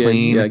looks so really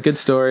clean. Good. Yeah, good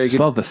story. Just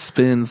all the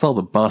spins, all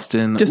the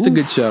busting. Just a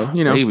good show,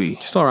 baby.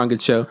 Just all around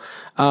good show.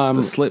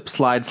 The slip,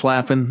 slide,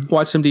 slapping.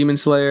 Watch some Demon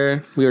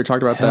Slayer. We were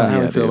talking about that. How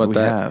do you feel about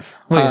that?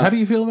 Wait, how do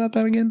you feel about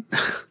that again?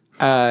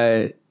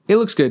 It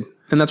looks good,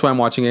 and that's why I'm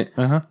watching it.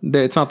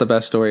 It's not the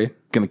best story.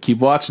 Gonna keep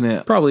watching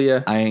it. Probably,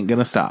 yeah. I ain't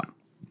gonna stop.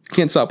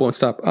 Can't stop, won't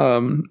stop.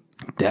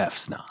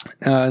 Def's not.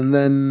 And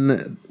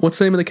then, what's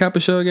the name of the Kappa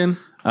show again?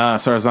 Sorry,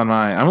 I was on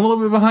mine. I'm a little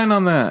bit behind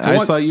on that. I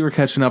saw you were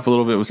catching up a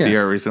little bit with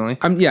Sierra recently.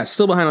 I'm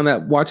still behind on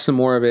that. Watch some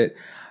more of it.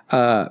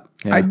 I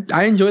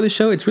enjoy the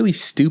show. It's really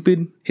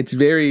stupid. It's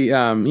very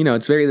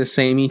it's very the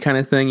samey kind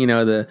of thing.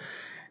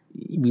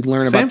 We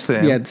learn about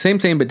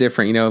same but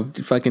different.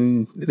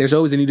 Fucking there's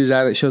always a new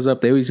design that shows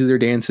up. They always do their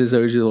dances, they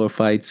always do their little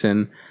fights,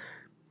 and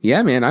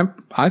yeah, man,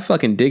 I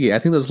fucking dig it. I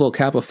think those little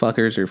Kappa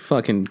fuckers are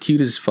fucking cute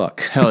as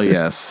fuck. Hell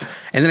yes.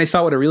 And then I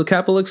saw what a real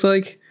Kappa looks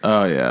like.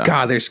 Oh yeah.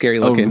 God, they're scary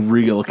looking. A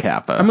real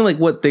Kappa. I mean,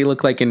 what they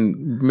look like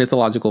in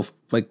mythological,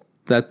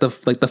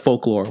 the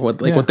folklore. What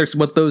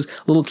those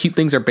little cute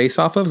things are based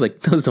off of.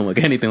 Those don't look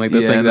anything like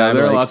those things.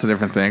 There are lots of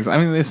different things. I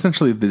mean,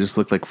 essentially, they just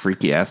look like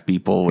freaky ass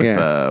people with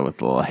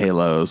little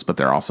halos, but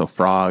they're also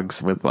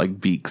frogs with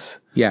beaks.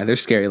 Yeah, they're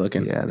scary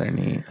looking. Yeah, they're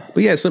neat.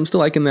 But yeah, so I'm still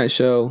liking that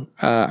show.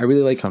 I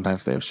really like.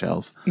 Sometimes they have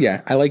shells.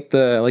 Yeah, I like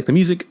the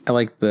music. I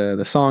like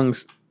the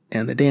songs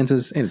and the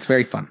dances, and it's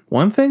very fun.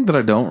 One thing that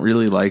I don't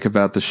really like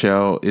about the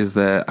show is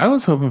that I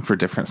was hoping for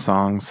different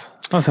songs.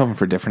 I was hoping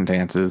for different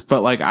dances,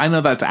 but I know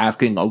that's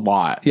asking a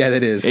lot. Yeah,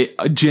 that is.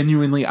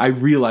 Genuinely, I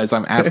realize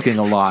I'm asking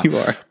a lot. You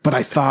are. But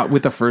I thought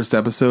with the first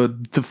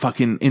episode, the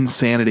fucking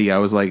insanity, I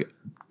was like,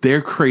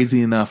 they're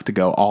crazy enough to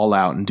go all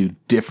out and do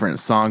different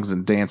songs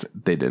and dance.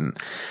 They didn't.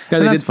 Yeah,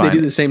 they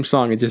do the same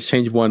song. It just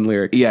changed one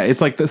lyric. Yeah, it's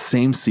the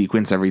same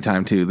sequence every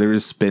time too. They're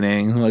just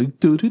spinning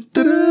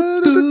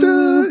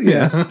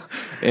Yeah.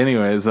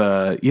 Anyways,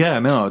 yeah,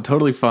 no,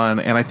 totally fun.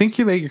 And I think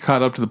you're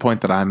caught up to the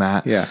point that I'm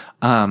at. Yeah.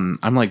 I'm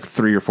like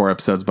 3 or 4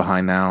 episodes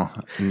behind now,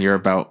 and you're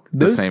about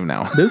the same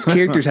now. Those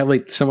characters have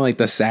like some of like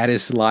the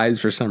saddest lives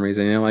for some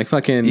reason. You know, like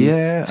fucking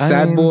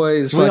sad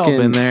boys. We've all fucking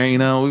been there. You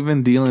know, we've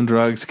been dealing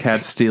drugs,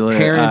 cats steal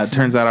it.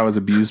 Turns out I was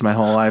abused my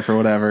whole life or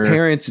whatever.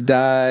 Parents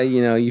die.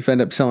 You know, you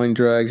end up selling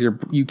drugs.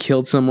 You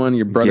killed someone.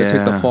 Your brother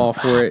took the fall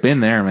for it.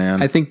 Been there,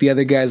 man. I think the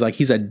other guy's like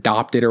he's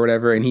adopted or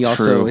whatever, and he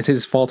also it's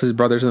his fault. His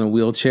brother's in a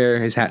wheelchair.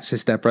 His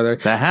stepbrother.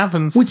 That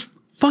happens. Which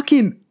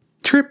fucking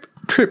trip.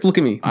 Look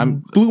at me.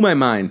 Blew my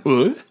mind.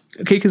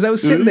 Okay, because I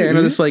was sitting there and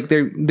I was like,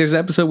 there's an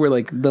episode where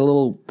like the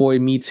little boy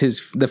meets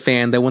the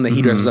fan, the one that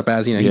he dresses up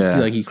as, you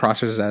know, he cross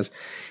dresses as,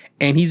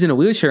 and he's in a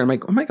wheelchair. I'm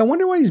like, I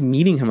wonder why he's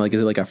meeting him. Like,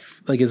 is it like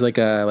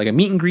a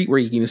meet and greet where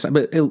you can sign?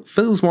 But it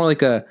feels more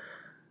like a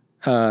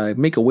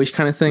make a wish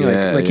kind of thing.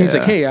 He's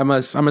like, hey, I'm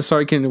a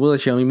sorry kid in a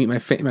wheelchair. Let me meet my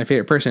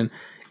favorite person.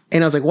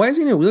 And I was like, why is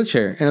he in a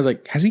wheelchair? And I was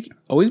like, has he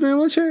always been in a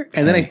wheelchair?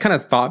 And then I kind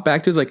of thought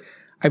back to it, like,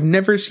 I've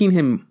never seen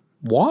him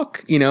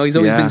walk, you know, he's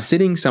always been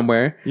sitting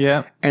somewhere.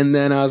 Yeah. And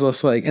then I was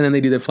just like, and then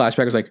they do the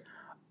flashback. I was like,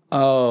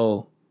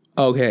 oh,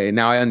 okay,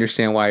 now I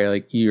understand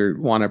why you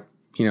want to,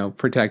 you know,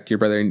 protect your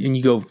brother, and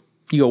you go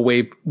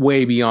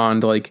way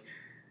beyond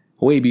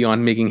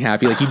making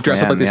happy. Like you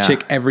dress up like this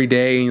chick every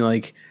day, and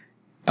like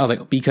I was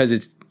like, because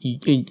it's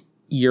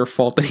your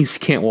fault that he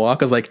can't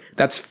walk. I was like,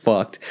 that's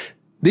fucked.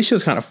 This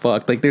show's kind of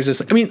fucked. Like, there's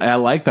just, I mean, I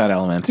like that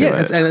element to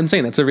it. And I'm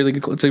saying it's a really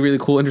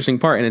cool, interesting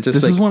part. And it's just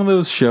this is one of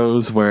those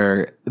shows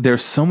where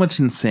there's so much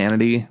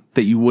insanity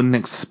that you wouldn't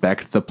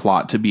expect the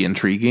plot to be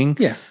intriguing.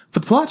 Yeah.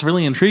 But the plot's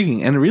really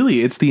intriguing, and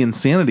really, it's the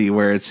insanity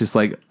where it's just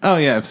like, oh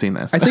yeah, I've seen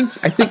this. I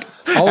think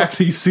all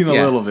after you've seen a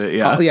little bit,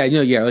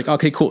 like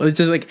okay, cool. It's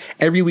just like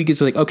every week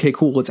it's like, okay,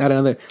 cool. Let's add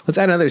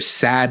another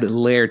sad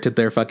layer to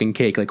their fucking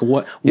cake. Like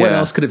what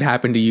else could have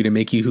happened to you to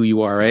make you who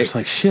you are, right? It's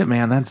like shit,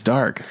 man. That's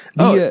dark.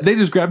 They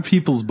just grab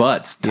people's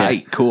butts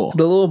tight. Yeah. Cool.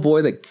 The little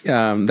boy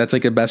that's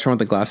like a best friend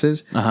with the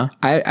glasses.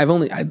 I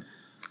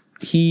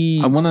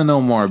want to know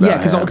more about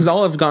him. because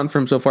all I've gotten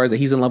from so far is that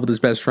he's in love with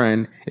his best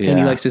friend and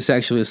he likes to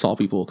sexually assault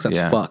people because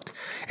that's fucked.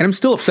 And I'm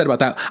still upset about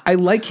that. I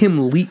like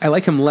him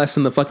less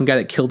than the fucking guy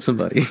that killed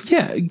somebody.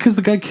 Yeah, because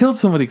the guy killed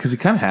somebody because he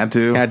kind of had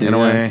to in a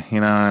way. You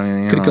know, I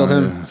mean, could have killed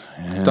him.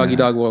 Doggy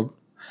dog world.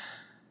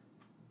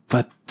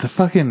 But the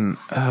fucking,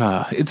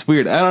 it's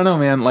weird. I don't know,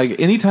 man. Like,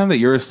 anytime that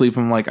you're asleep,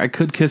 I'm like, I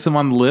could kiss him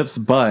on the lips,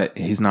 but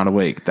he's not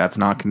awake. That's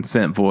not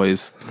consent,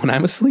 boys. When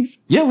I'm asleep?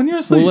 Yeah, when you're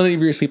asleep. Well, when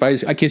you're asleep,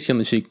 I kiss you on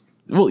the cheek.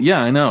 Well,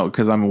 yeah, I know,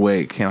 because I'm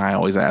awake, and I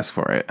always ask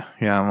for it.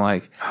 Yeah, I'm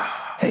like,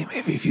 hey,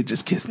 maybe if you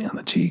just kiss me on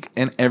the cheek.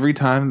 And every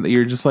time that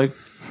you're just like,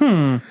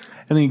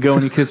 and then you go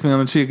and you kiss me on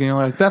the cheek, and you're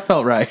like, that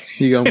felt right.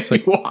 You go, it's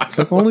like,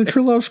 only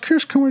true love's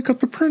kiss can wake up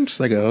the prince.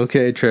 I go,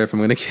 okay, Trev, I'm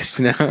going to kiss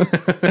you now.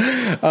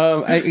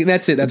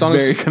 That's it. That's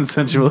honestly very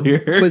consensual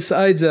here.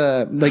 Besides,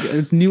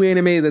 new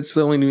anime, that's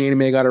the only new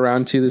anime I got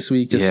around to this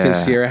week, just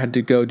because Sierra had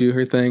to go do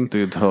her thing.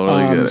 Dude,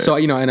 totally get it. So,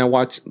 you know, and I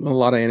watched a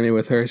lot of anime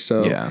with her,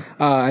 so. Yeah.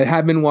 I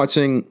have been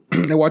watching,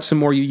 I watched some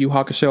more Yu Yu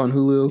Hakusho on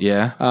Hulu.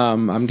 Yeah.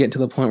 I'm getting to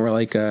the point where,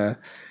 like,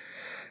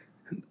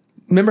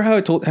 remember how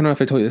I don't know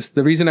if I told you this.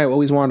 The reason I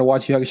always wanted to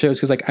watch Yu Yu Hakusho is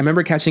because, like, I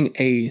remember catching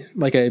a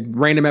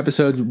random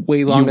episode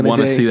way longer than a day. You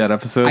want to see that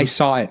episode? I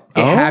saw it.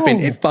 It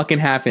happened. It fucking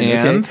happened.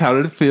 And how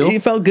did it feel?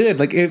 It felt good.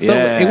 Like it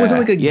felt. It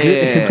wasn't like a good.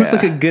 It was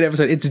like a good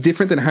episode. It's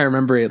different than how I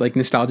remember it, like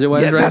nostalgia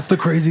wise. Yeah, right? That's the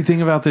crazy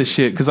thing about this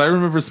shit. Because I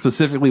remember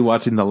specifically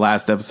watching the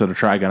last episode of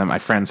Trigun at my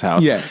friend's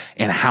house. Yeah.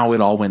 And how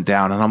it all went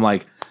down, and I'm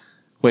like,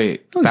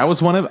 wait, that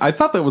was one of... I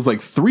thought that was like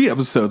 3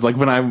 episodes. Like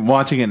when I'm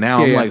watching it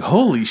now, I'm like,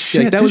 holy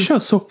shit, this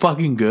show's so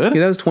fucking good.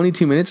 Yeah, that was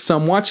 22 minutes. So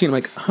I'm watching it, I'm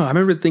like, I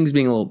remember things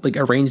being a little like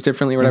arranged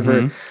differently or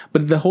whatever.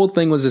 But the whole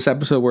thing was this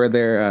episode where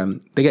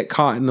they get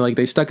caught and like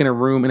they stuck in a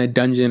room in a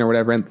dungeon or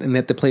whatever, and they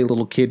have to play a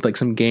little kid like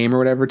some game or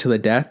whatever to the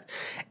death.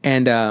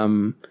 And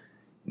now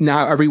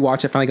I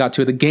rewatched it, finally got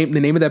to it. The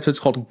name of the episode is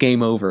called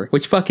Game Over,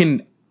 which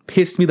fucking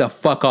pissed me the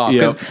fuck off,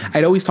 because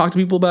I'd always talk to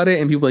people about it,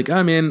 and people were like,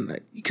 oh man,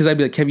 because I'd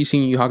be like, have you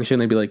seen Yu Yu Hakusho?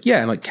 And they'd be like,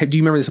 yeah. I'm like, do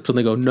you remember this episode? And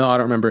they go, no, I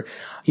don't remember.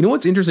 You know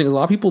what's interesting is a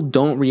lot of people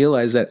don't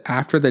realize that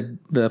after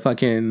the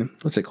fucking,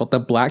 what's it called, the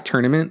Black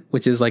Tournament,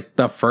 which is like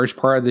the first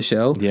part of the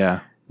show,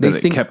 they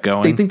think kept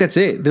going. They think that's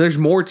it. There's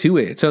more to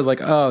it. So I was like,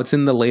 oh, it's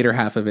in the later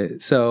half of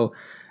it. So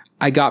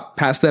I got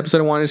past the episode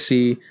I wanted to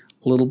see.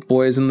 Little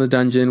boy's in the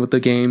dungeon with the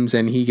games,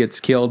 and he gets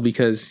killed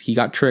because he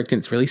got tricked, and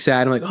it's really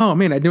sad. I'm like, oh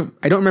man, I don't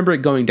remember it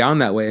going down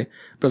that way.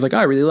 But I was like, oh,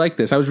 I really like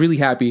this. I was really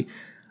happy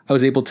I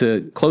was able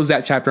to close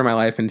that chapter of my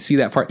life and see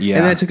that part. Yeah.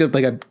 And then I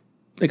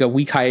took a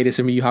week hiatus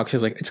from Yu Yu Hakusho. I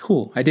was like, it's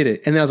cool, I did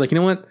it. And then I was like, you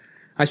know what?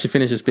 I should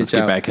finish this bitch Let's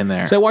get back in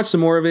there. So I watched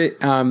some more of it.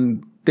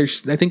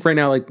 I think right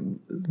now, like,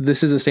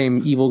 this is the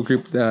same evil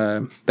group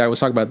that I was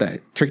talking about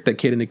that tricked that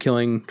kid into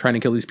trying to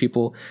kill these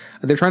people.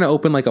 They're trying to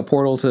open like a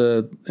portal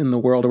in the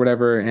world or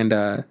whatever, and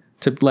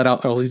to let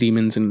out all these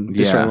demons and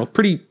destroy the world.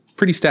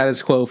 Pretty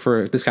status quo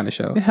for this kind of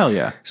show. Hell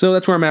yeah. So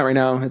that's where I'm at right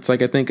now. It's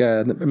like, I think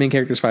the main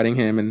character's fighting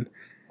him, and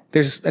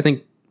there's, I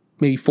think,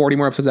 maybe 40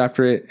 more episodes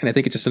after it, and I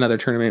think it's just another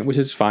tournament, which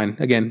is fine.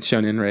 Again,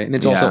 shonen, right? And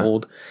it's also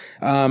old.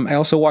 I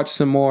also watched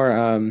some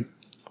more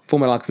Full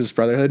Metal Alchemist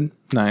Brotherhood.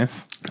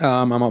 Nice.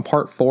 I'm on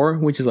part 4,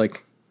 which is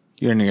like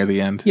You're near the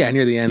end. Yeah,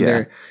 near the end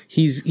there.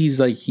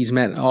 He's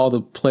met all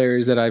the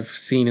players that I've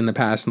seen in the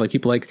past, and like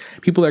people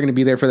that are going to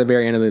be there for the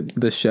very end of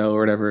the show or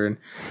whatever. And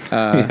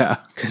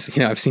because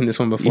I've seen this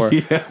one before.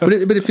 But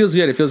it feels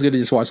good. It feels good to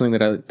just watch something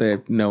that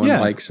I know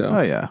and like. So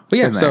But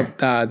yeah, so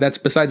that's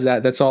besides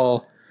that. That's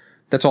all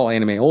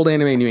anime. Old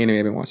anime, new anime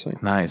I've been watching.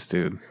 Nice,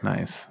 dude.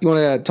 Nice. You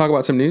want to talk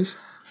about some news?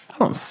 I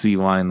don't see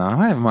why not.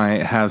 I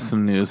might have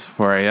some news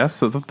for you.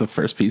 So the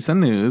first piece of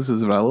news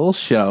is about a little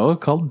show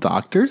called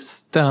Dr.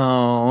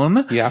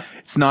 Stone. Yeah.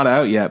 It's not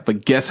out yet,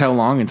 but guess how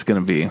long it's going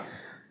to be?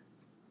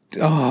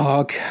 Oh,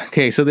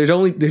 okay. So there's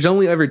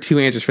only ever 2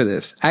 answers for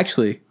this.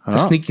 Actually, a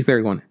sneaky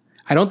third one.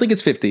 I don't think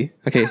it's 50.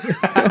 Okay.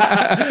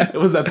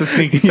 Was that the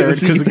sneaky third?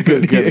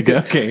 Good.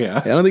 Okay, yeah.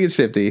 I don't think it's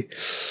 50.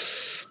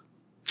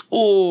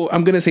 Oh,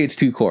 I'm going to say it's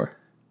 2 core,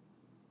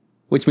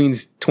 which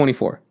means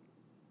 24.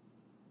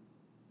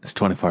 It's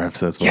 24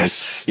 episodes, boys.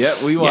 Yes.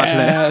 Yeah, we watched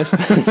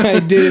that. I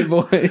did it,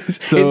 boys.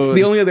 So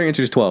the only other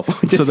answer is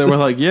 12. So they were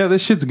like, yeah,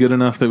 this shit's good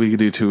enough that we could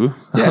do 2.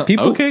 Yeah,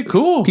 people. Okay,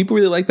 cool. People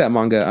really like that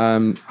manga.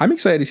 I'm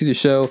excited to see the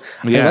show.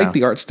 Yeah. I like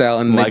the art style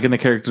and liking the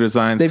character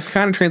designs. They've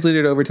kind of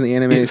translated it over to the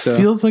anime. It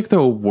feels like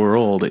the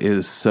world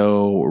is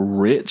so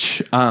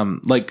rich.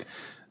 Like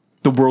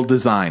the world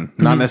design,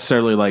 not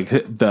necessarily like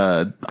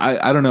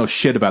I don't know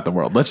shit about the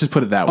world. Let's just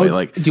put it that way.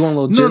 Like, do you want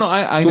a little? No,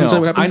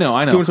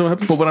 I know.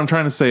 But what I'm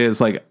trying to say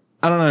is like,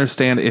 I don't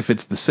understand if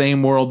it's the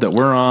same world that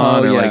we're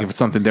on or like if it's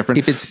something different.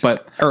 If it's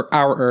our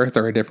Earth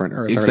or a different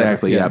Earth.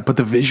 Exactly, yeah. But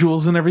the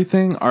visuals and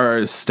everything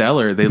are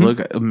stellar. They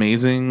look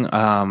amazing.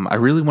 I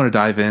really want to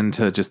dive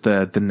into just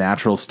the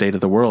natural state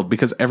of the world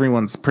because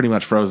everyone's pretty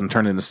much frozen,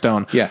 turned into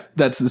stone. Yeah.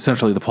 That's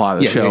essentially the plot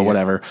of the show,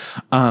 whatever.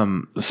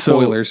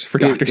 Spoilers for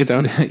Dr.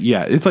 Stone.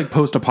 Yeah, it's like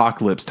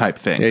post-apocalypse type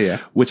thing. Yeah.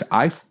 Which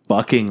I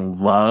fucking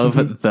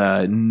love.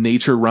 The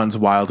nature runs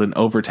wild and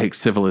overtakes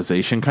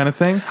civilization kind of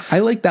thing. I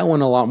like that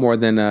one a lot more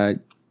than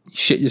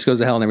shit just goes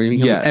to hell and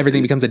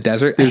everything becomes a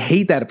desert. I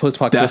hate that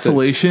post-apocalyptic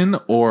desolation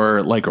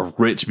or like a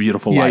rich,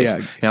 beautiful life.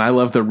 Yeah. And I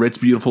love the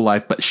rich, beautiful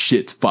life, but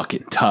shit's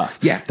fucking tough.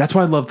 Yeah. That's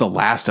why I love The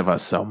Last of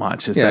Us so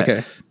much. Is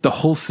that the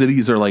whole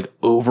cities are like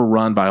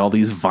overrun by all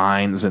these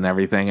vines and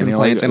everything, and you're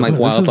like, and like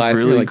wildlife.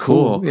 Really like,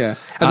 cool. Yeah.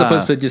 As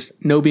opposed to just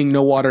no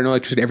water, no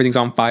electricity, everything's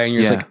on fire, and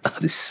you're just like, oh,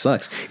 this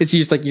sucks. It's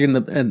just like you're in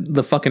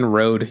the fucking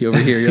road over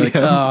here. You're like,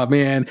 oh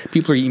man,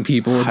 people are eating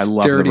people. It's I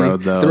love dirty. The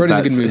Road though. The Road is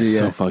a good movie. It's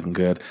so fucking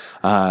good.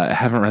 I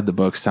haven't read the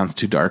book. Sounds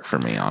too dark for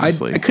me,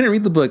 honestly. I couldn't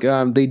read the book.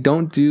 They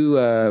don't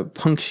do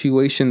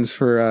punctuations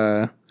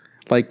for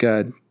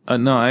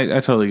no, I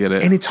totally get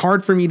it. And it's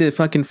hard for me to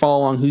fucking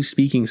follow along who's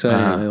speaking, so I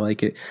don't really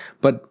like it.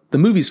 But the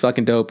movie's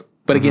fucking dope.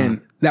 But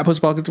again, that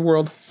post-apocalyptic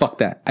world, fuck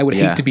that. I would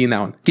hate to be in that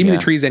one. Give me the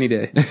trees any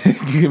day.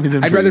 Give me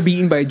the I'd rather be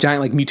eaten by a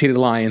giant like mutated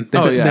lion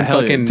than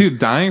fucking dude,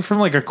 dying from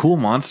like a cool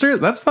monster?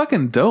 That's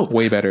fucking dope.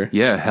 Way better.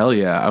 Yeah, hell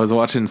yeah. I was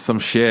watching some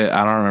shit.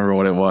 I don't remember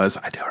what it was.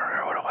 I do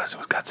remember what it was. It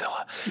was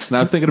Godzilla. And I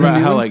was thinking about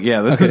how like,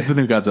 the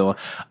new Godzilla.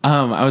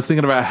 I was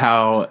thinking about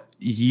how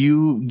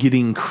you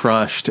getting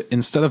crushed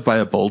instead of by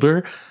a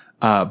boulder,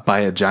 by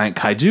a giant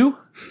kaiju.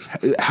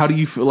 How do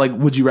you feel? Like,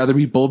 would you rather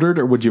be bouldered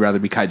or would you rather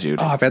be kaiju'd?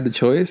 Oh, I've had the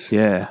choice.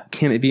 Yeah.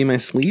 Can it be in my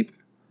sleep?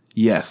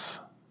 Yes.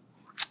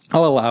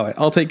 I'll allow it.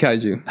 I'll take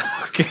kaiju.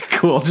 Okay,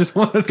 cool. Just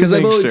wanted to because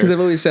I've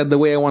always said the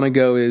way I want to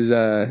go is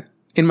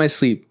in my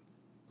sleep,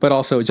 but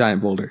also a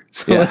giant boulder.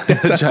 So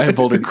a giant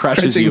boulder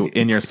crushes you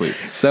in your sleep.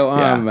 So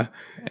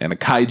and a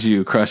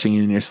kaiju crushing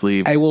you in your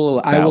sleep. I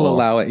will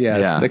allow it.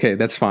 Yeah. Okay,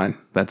 that's fine.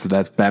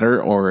 That's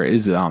better, or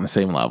is it on the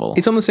same level?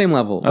 It's on the same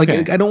level. Okay.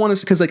 Like I don't want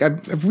to, because like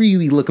I'm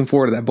really looking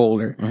forward to that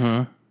boulder.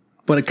 Mm-hmm.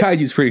 But a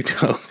kaiju's pretty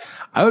dope.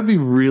 I would be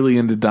really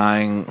into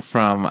dying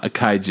from a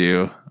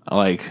kaiju.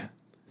 Like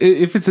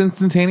if it's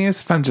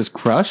instantaneous, if I'm just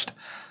crushed,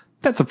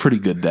 that's a pretty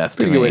good death.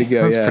 Pretty to good me. way to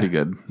go. That's pretty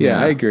good.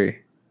 Yeah, I agree.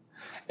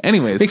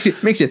 Anyways,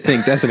 makes you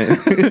think, doesn't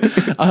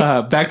it?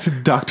 Back to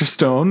Dr.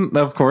 Stone,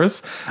 of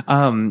course.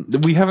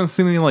 We haven't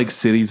seen any like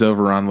cities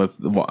overrun with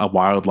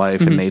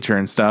wildlife and nature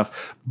and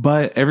stuff,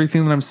 but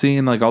everything that I'm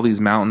seeing, like all these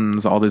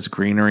mountains, all this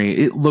greenery,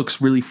 it looks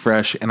really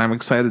fresh, and I'm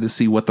excited to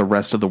see what the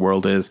rest of the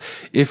world is.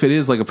 If it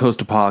is like a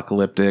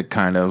post-apocalyptic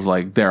kind of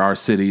like there are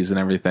cities and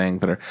everything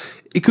that are,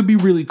 it could be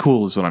really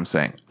cool, is what I'm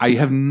saying. I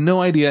have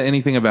no idea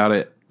anything about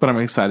it, but I'm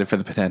excited for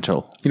the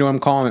potential. You know what I'm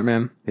calling it,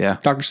 man? Yeah.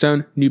 Dr.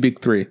 Stone, new big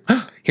 3.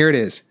 Here it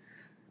is.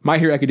 My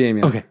Hero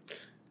Academia. Okay.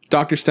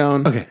 Dr.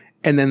 Stone. Okay.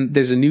 And then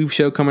there's a new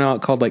show coming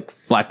out called like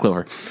Black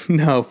Clover.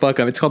 No, fuck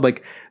them. It's called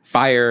like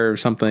Fire or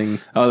something.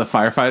 Oh, the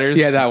Firefighters?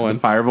 Yeah, that one. The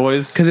Fire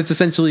Boys? Because it's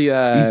essentially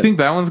you think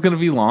that one's going to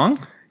be long?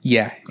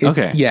 Yeah.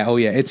 Okay. Yeah. Oh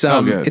yeah. It's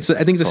good. It's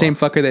I think it's the same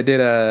fucker that did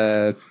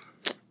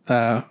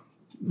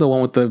the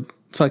one with the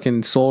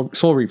fucking Soul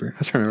Reaper.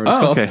 That's what I remember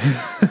what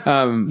it's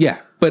called. Okay. Yeah.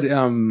 But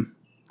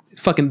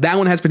Fucking that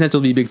one has potential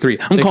to be big 3.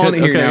 I'm calling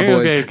it here now,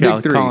 boys. Okay,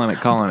 big 3.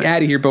 Calling it.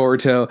 Out of here,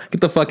 Boruto.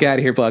 Get the fuck out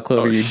of here, Black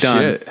Clover. You're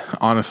done.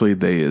 Honestly,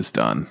 they is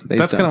done.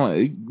 That's kind of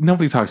like,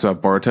 nobody talks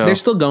about Boruto. They're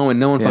still going.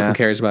 No one fucking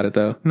cares about it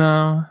though.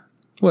 No.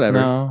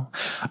 Whatever. No.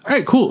 All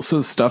right, cool.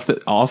 So stuff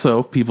that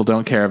also people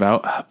don't care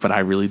about, but I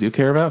really do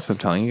care about, so I'm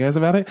telling you guys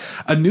about it.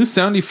 A new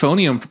Sound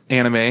Euphonium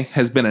anime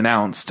has been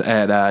announced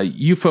at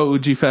Eupho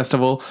Uji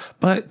Festival,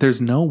 but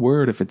there's no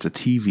word if it's a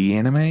TV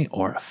anime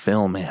or a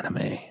film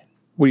anime.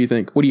 What do you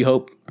think? What do you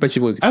hope? I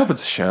hope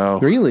it's a show.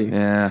 Really?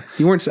 Yeah.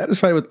 You weren't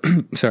satisfied with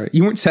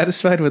you weren't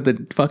satisfied with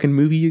the fucking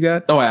movie you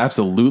got? Oh, I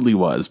absolutely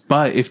was.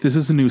 But if this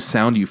is a new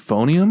Sound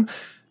Euphonium,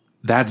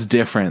 that's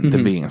different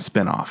than being a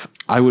spinoff.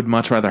 I would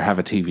much rather have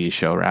a TV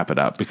show wrap it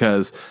up,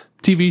 because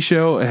TV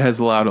show has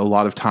allowed a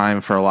lot of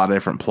time for a lot of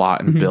different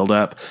plot and build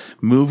up.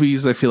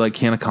 Movies, I feel like,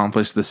 can't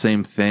accomplish the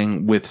same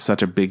thing with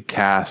such a big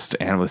cast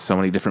and with so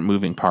many different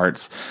moving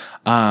parts.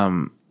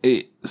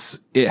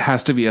 It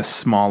has to be a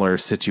smaller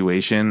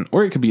situation,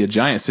 or it could be a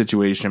giant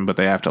situation, but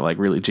they have to like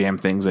really jam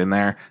things in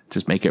there,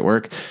 just make it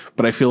work.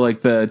 But I feel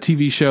like the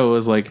TV show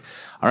is like,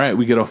 all right,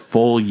 we get a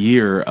full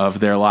year of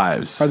their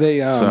lives. Are they?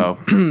 So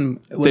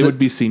they would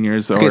be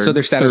seniors. Okay, so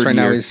their status right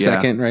now is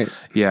second, right?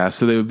 Yeah,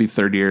 so they would be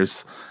third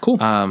years. Cool.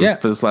 For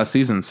this last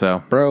season.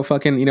 So, bro,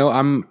 fucking,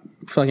 I'm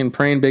fucking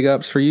praying big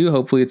ups for you.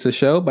 Hopefully it's a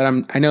show,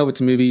 but I know if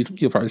it's a movie,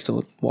 you'll probably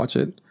still watch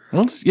it.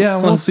 Well, yeah,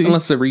 we'll see.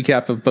 Unless it's a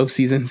recap of both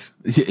seasons.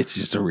 It's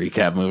just a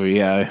recap movie.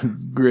 Yeah,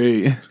 it's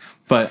great.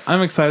 But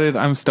I'm excited.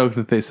 I'm stoked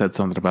that they said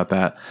something about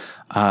that.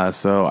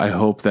 So I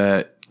hope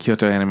that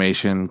Kyoto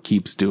Animation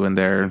keeps doing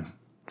their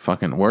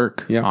fucking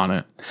work on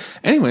it.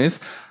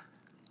 Anyways,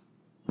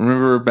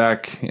 remember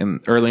back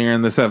earlier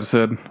in this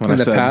episode when I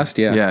said past,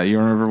 yeah, you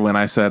remember when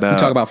I said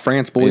talk about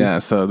France, boy. Yeah,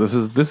 so this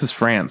is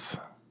France.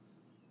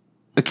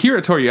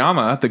 Akira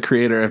Toriyama, the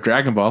creator of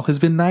Dragon Ball, has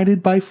been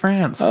knighted by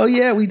France. Oh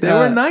yeah, they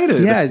were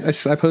knighted. Yeah,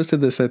 I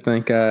posted this. I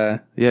think.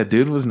 Yeah,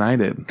 dude was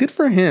knighted. Good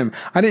for him.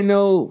 I didn't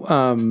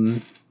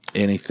know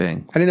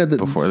anything. I didn't know that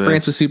before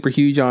France was super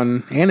huge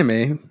on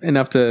anime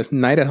enough to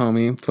knight a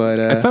homie.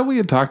 But I thought we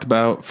had talked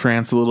about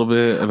France a little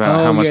bit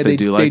about how much they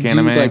do like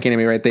anime. They do like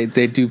anime, right?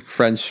 They do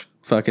French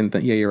fucking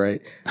thing. Yeah, you're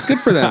right. Good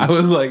for them. I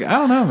was like, I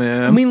don't know,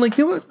 man. I mean, like,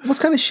 you know what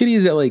kind of shitty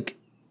is that? Like,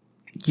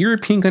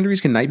 European countries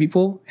can knight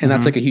people, and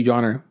that's like a huge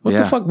honor. What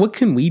the fuck? What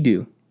can we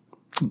do?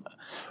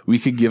 We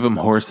could give them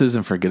horses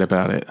and forget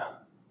about it.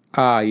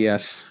 Ah,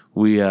 yes.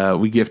 We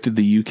gifted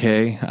the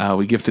UK.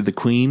 We gifted the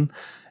Queen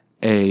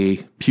a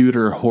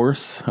pewter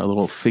horse, a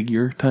little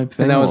figure type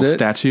thing, and that was a little it?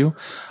 statue.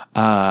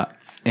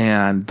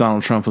 And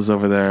Donald Trump was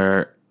over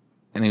there,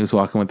 and he was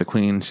walking with the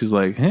Queen. She's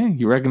like, "Hey,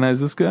 you recognize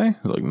this guy?" I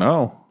was like,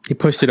 "No." He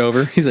pushed it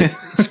over. He's like,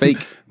 "It's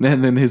fake."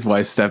 And then his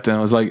wife stepped in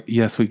and was like,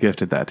 "Yes, we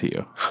gifted that to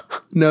you."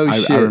 No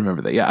shit. I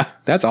remember that. Yeah.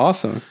 That's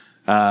awesome.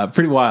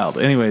 Pretty wild.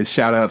 Anyways,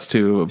 shout outs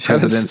to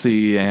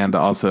presidency and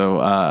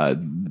also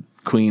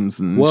queens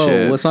and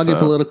shit. Let's not get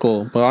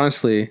political, but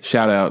honestly,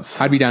 shout outs.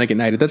 I'd be down to get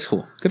knighted. That's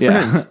cool. Good for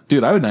him.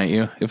 Dude, I would knight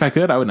you. If I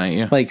could, I would knight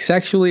you. Like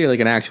sexually or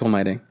like an actual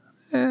knighting?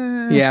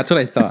 Yeah, that's what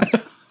I thought.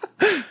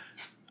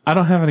 I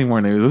don't have any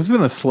more news. This has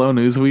been a slow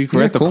news week.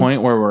 We're at the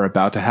point where we're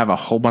about to have a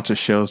whole bunch of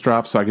shows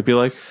drop, so I could be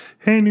like,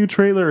 "Hey, new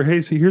trailer.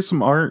 Hey, see, here's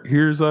some art.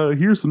 Here's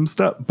some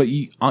stuff." But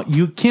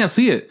you can't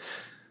see it.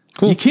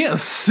 Cool. You can't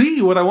see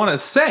what I want to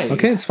say.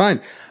 Okay, it's fine.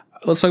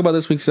 Let's talk about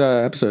this week's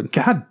episode.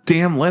 God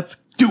damn, let's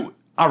do it.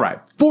 All right,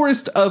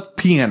 Forest of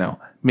Piano,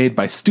 made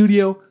by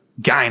Studio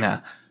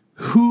Gaina.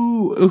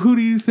 Who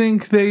do you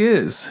think they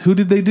is? Who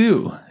did they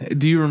do?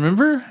 Do you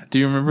remember? Do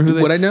you remember who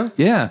they? Would I know?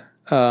 Yeah.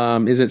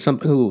 Is it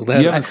something? You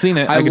haven't seen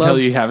it. I can tell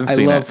you haven't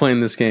seen it. I love playing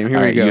this game.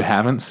 Here we go. You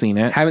haven't seen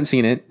it. Haven't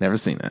seen it. Never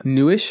seen it.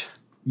 Newish?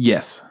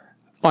 Yes.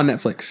 On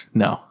Netflix?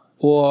 No.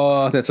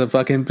 Whoa, that's a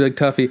fucking big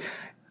toughie.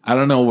 I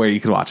don't know where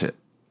you could watch it.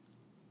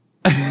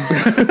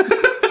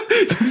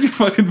 Your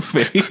fucking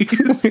face.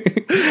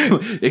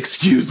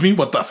 Excuse me,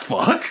 what the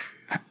fuck?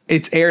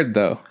 It's aired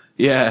though.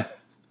 Yeah.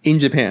 In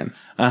Japan.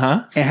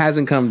 Uh-huh. It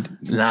hasn't come.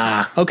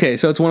 Nah. Okay,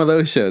 so it's one of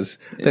those shows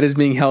that is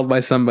being held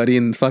by somebody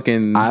and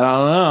fucking. I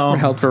don't know. Or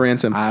held for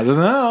ransom. I don't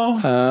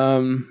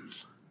know.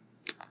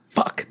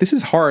 Fuck. This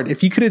is hard.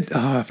 If you could.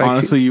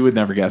 Honestly, you would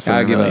never guess it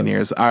in a million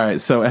years. All right,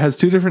 so it has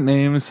two different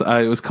names.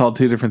 It was called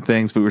two different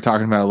things. We were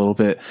talking about it a little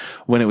bit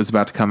when it was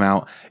about to come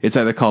out. It's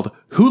either called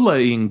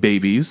Hulaing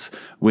Babies,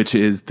 which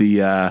is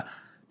the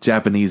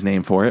Japanese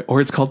name for it,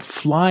 or it's called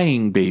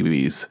Flying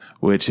Babies,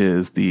 which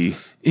is the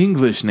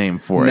English name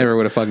for it. Never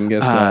would have fucking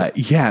guessed that.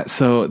 Yeah,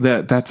 so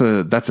that's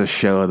a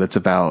show that's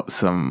about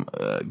some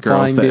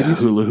girls Flying that babies?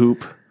 hula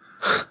hoop.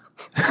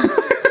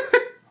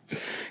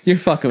 You're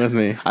fucking with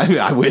me.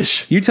 I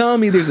wish. You're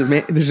telling me there's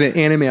an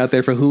anime out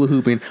there for hula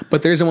hooping,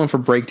 but there's one for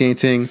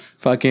breakdancing,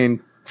 fucking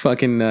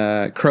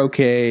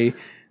croquet,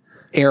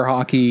 air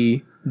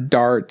hockey,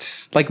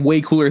 darts, like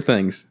way cooler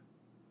things.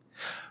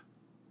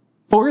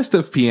 Forest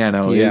of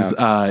Piano is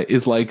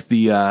like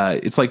the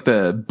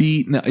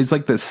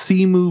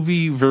C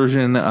movie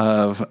version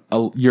of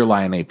Your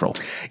Lie in April.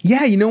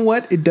 Yeah, you know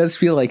what? It does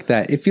feel like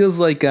that. It feels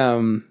like I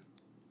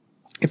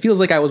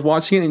was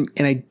watching it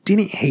and I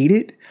didn't hate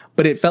it,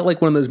 but it felt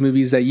like one of those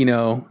movies that, you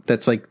know,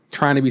 that's like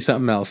trying to be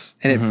something else.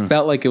 And it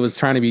felt like it was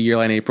trying to be Your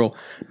Lie in April.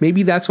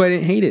 Maybe that's why I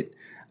didn't hate it.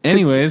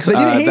 Anyways,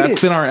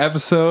 that's been our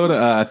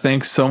episode.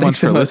 Thanks so much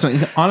for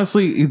listening.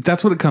 Honestly,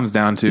 that's what it comes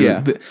down to.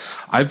 Yeah.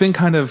 I've been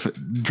kind of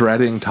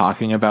dreading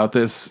talking about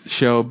this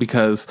show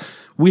because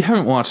we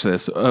haven't watched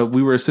this.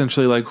 We were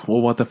essentially like,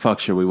 well, what the fuck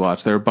should we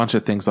watch? There are a bunch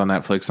of things on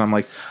Netflix. And I'm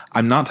like,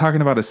 I'm not talking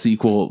about a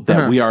sequel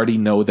that we already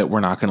know that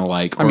we're not going to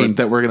like, or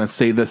that we're going to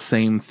say the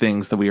same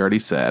things that we already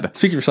said.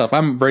 Speak for yourself.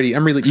 I'm ready.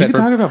 I'm really excited. You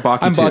can talk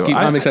about Baki too.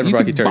 I'm excited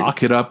for Baki too.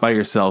 Balk it up by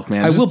yourself,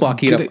 man. I will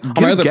Baki it up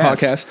on my other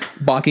podcast,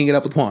 Balking It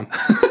Up with Juan.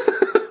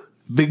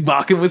 Big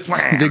Baki with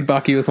Juan. Big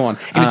Baki with Juan.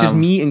 And it's just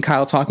me and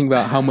Kyle talking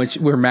about how much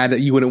we're mad that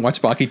you wouldn't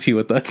watch Baki 2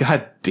 with us.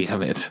 God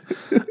damn it.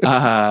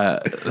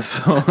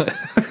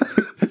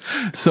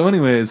 So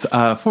anyways,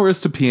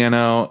 Forest of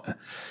Piano,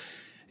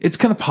 it's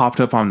kind of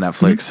popped up on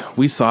Netflix.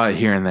 We saw it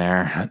here and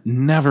there.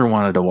 Never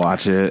wanted to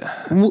watch it.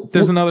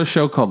 There's another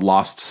show called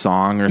Lost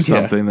Song or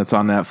something that's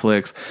on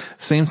Netflix.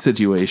 Same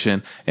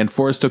situation. And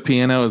Forest of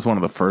Piano is one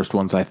of the first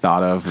ones I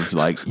thought of.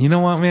 Like, you know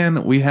what,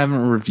 man? We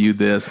haven't reviewed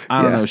this.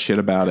 I don't know shit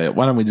about it.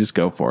 Why don't we just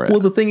go for it? Well,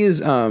 the thing is,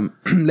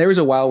 there was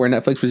a while where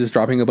Netflix was just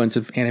dropping a bunch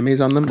of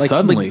animes on them. Like,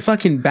 suddenly. Like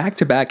fucking back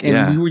to back.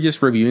 And we were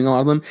just reviewing a lot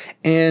of them.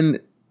 And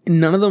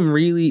none of them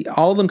really,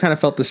 all of them kind of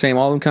felt the same.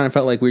 All of them kind of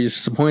felt like we were just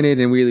disappointed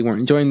and we really weren't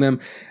enjoying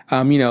them.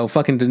 You know,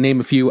 fucking to name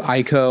a few,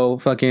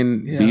 Aiko,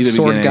 fucking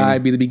Sword Guy,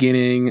 Be the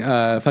Beginning,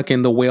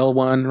 fucking the whale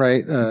one,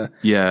 right?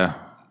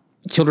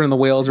 Children of the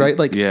Whales, right?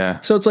 Like,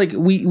 so it's like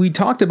we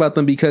talked about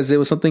them because it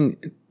was something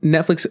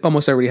Netflix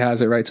almost already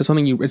has it, right? So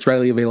something it's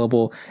readily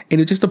available, and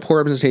it's just a poor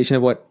representation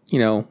of what, you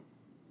know,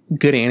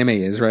 good anime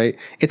is, right?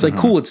 It's like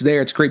cool, it's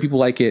there, it's great, people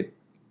like it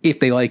if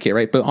they like it,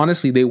 right? But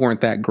honestly, they weren't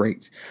that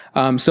great.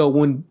 So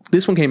when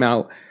this one came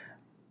out,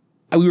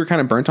 we were kind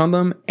of burnt on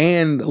them,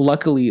 and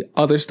luckily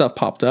other stuff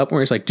popped up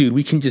where it's like, dude,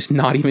 we can just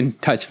not even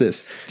touch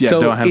this.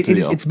 So don't have to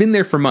deal. It's been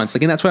there for months.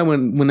 Like, and that's why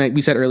when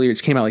we said earlier,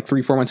 it came out like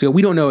 3-4 months ago.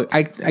 We don't know.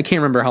 I can't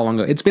remember how long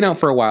ago. It's been out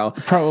for a while.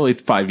 Probably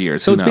 5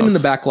 years. So it's been in the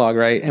backlog,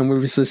 right? And we've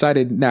just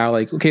decided now,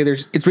 like, okay,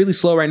 it's really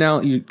slow right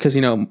now because,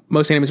 you know,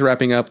 most animes are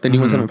wrapping up. The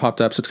new ones haven't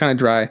popped up. So it's kind of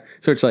dry.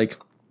 So it's like,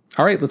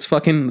 all right, let's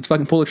fucking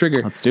pull the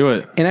trigger. Let's do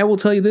it. And I will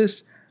tell you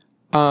this,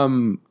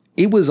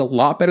 it was a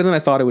lot better than I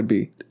thought it would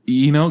be.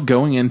 You know,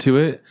 going into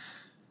it,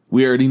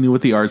 we already knew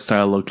what the art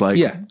style looked like.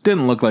 Yeah.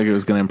 Didn't look like it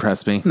was going to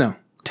impress me. No.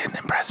 Didn't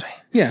impress me.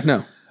 Yeah,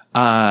 no.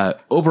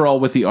 Overall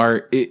with the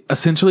art, it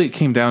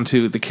came down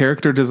to the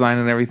character design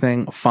and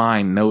everything.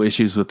 Fine. No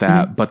issues with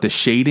that. But the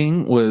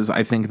shading was,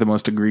 I think, the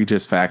most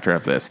egregious factor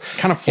of this.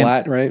 Kind of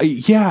flat, right?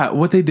 Yeah.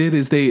 What they did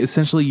is they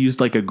essentially used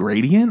like a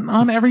gradient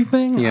on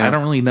everything. Yeah. I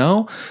don't really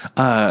know.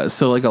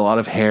 So like a lot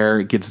of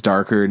hair gets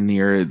darker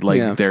near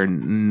like their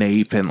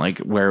nape and like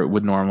where it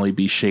would normally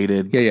be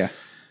shaded. Yeah.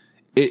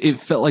 It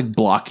felt like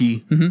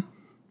blocky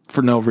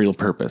for no real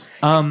purpose.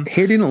 Hair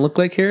didn't look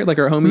like hair. Like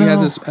our homie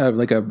has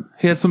this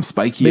he had some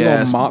spiky big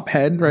ass old mop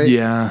head, right?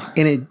 Yeah,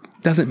 and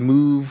it doesn't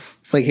move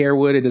like hair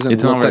would. It doesn't.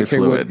 It's look not very like hair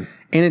fluid. would.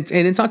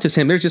 And it's not just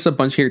him. There's just a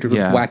bunch of characters with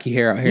wacky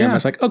hair out here. And I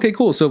was like, okay,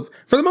 cool. So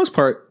for the most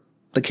part,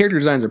 the character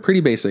designs are pretty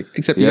basic,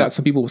 except you got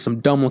some people with some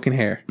dumb looking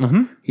hair.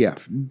 Yeah,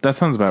 that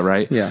sounds about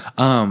right. Yeah.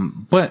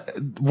 But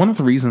one of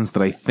the reasons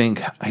that I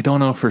think, I don't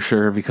know for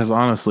sure, because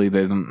honestly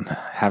they didn't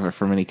have it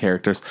for many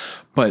characters,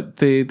 but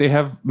they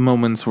have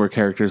moments where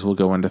characters will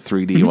go into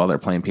 3D while they're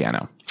playing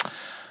piano.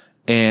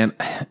 And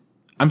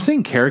I'm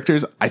saying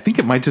characters. I think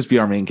it might just be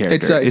our main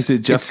character. Is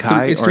it just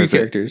Kai? It's three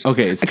characters.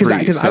 Okay, it's three.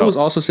 Because I was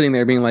also sitting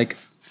there being like,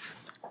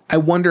 I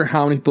wonder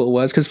how many people it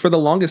was, because for the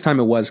longest time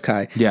it was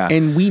Kai. Yeah.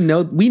 And we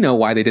know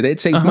why they did it. It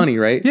saved money,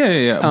 right?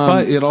 Yeah.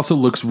 But it also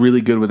looks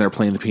really good when they're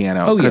playing the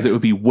piano, because it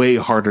would be way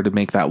harder to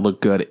make that look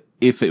good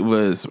if it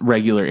was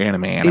regular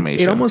animation.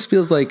 It almost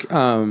feels like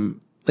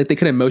they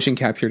could have motion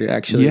captured it,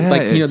 actually. Yeah,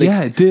 like, you know,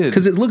 it did,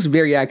 because it looks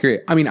very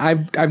accurate. I mean,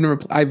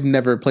 I've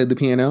never played the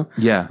piano.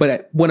 Yeah,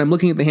 but when I'm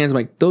looking at the hands, I'm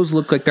like, those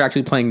look like they're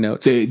actually playing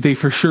notes. They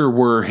for sure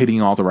were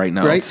hitting all the right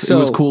notes. Right? So, it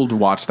was cool to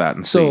watch that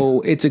and see.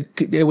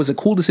 It was a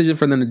cool decision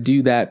for them to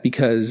do that,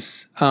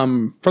 because for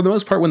the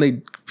most part,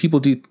 when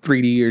people do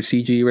 3D or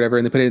CG or whatever,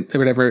 and they put it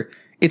whatever,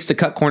 it's to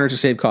cut corners to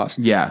save costs.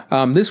 Yeah.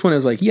 This one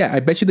is like, I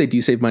bet you they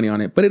do save money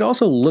on it, but it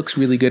also looks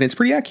really good. And it's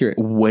pretty accurate.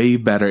 Way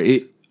better.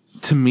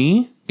 To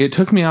me, it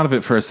took me out of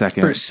it for a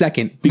second.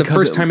 The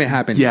first time it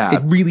happened. Yeah.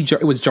 It really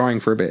it was jarring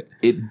for a bit.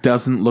 It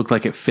doesn't look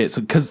like it fits.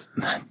 Because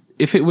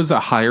if it was a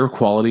higher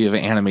quality of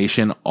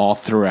animation all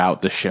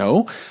throughout the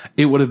show,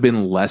 it would have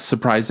been less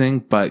surprising.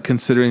 But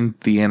considering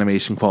the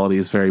animation quality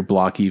is very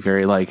blocky,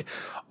 very like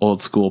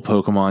old school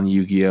Pokemon,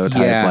 Yu-Gi-Oh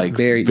type,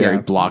 very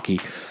blocky.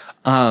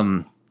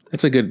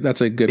 That's a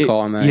good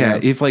call on that. Yeah,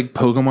 if like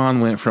Pokemon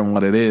went from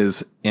what it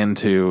is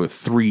into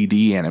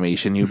 3D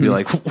animation, you'd be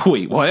like,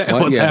 wait,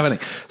 what's happening?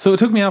 So it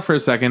took me out for a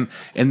second,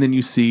 and then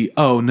you see,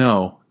 oh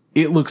no,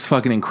 it looks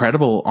fucking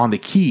incredible on the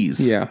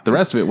keys. Yeah. The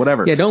rest of it,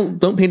 whatever. Yeah, don't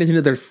pay attention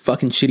to their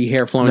fucking shitty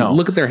hair flowing. No.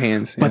 Look at their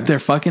hands. But their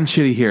fucking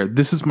shitty hair.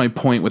 This is my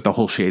point with the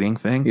whole shading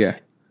thing. Yeah.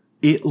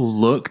 It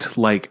looked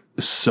like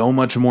so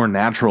much more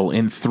natural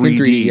in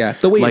 3D. Yeah,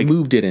 the way like, it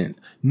moved didn't.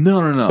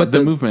 No. But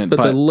the movement,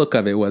 but the look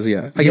of it was, yeah.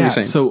 I get what you're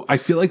saying. So I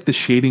feel like the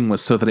shading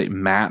was so that it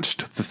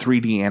matched the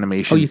 3D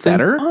animation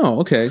better. Oh,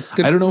 okay.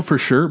 Good. I don't know for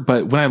sure,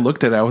 but when I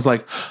looked at it, I was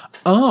like,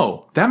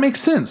 oh, that makes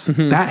sense.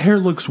 That hair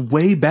looks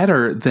way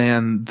better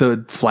than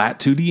the flat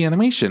 2D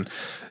animation.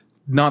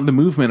 Not the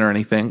movement or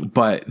anything,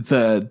 but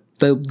the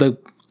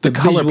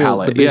color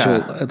palette, the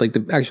visual, like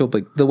the actual,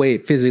 like the way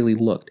it physically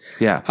looked.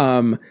 Yeah.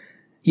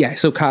 Yeah,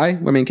 so Kai,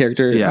 my main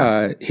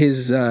character,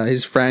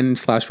 his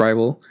friend /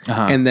 rival,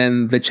 and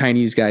then the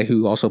Chinese guy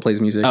who also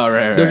plays music. Oh,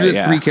 right. Those are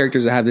the three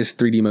characters that have this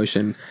 3D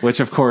motion. Which,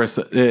 of course,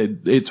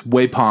 it's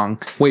Wei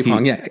Pong.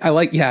 I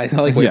like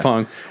Wei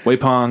Pong. Wei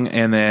Pong,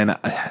 and then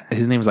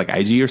his name is like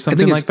IG or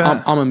something like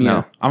that. Amamiya.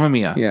 No,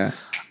 Amamiya. Yeah.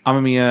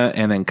 Amamiya,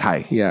 and then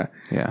Kai. Yeah.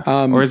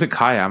 Or is it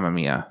Kai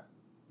Amamiya?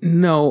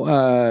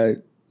 No,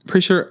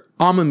 pretty sure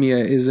Amamiya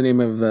is the name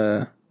of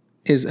the...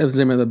 Is the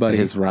name of the buddy,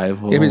 his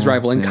rival,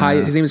 and Kai.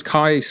 His name is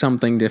Kai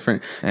something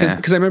different.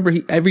 Because I remember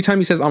every time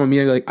he says "Mamma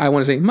Mia," like I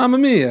want to say "Mamma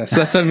Mia." So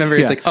that's what I remember.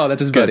 It's like, oh, that's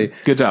his buddy.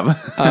 Good job.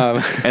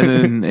 And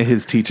then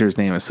his teacher's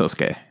name is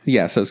Sosuke.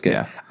 Yeah, Sosuke.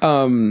 Yeah.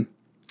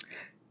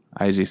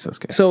 IG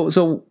Sosuke.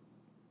 So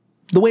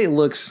the way it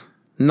looks,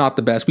 not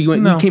the best. We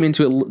came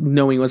into it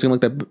knowing it wasn't going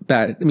to look that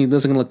bad. I mean, it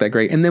wasn't going to look that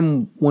great. And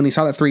then when he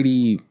saw that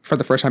 3D for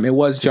the first time, it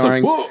was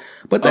jarring. Like,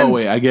 but then,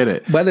 I get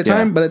it. By the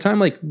time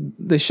like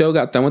the show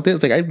got done with it,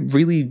 it's like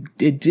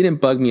it didn't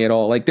bug me at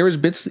all. Like there was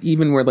bits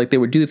even where like they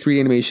would do the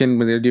 3D animation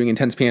when they were doing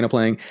intense piano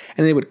playing,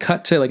 and they would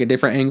cut to like a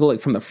different angle,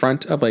 like from the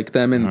front of like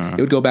them, and it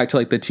would go back to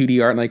like the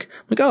 2D art, and like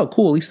oh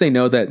cool, at least they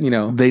know that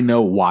they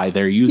know why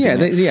they're using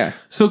it. Yeah.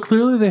 So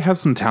clearly they have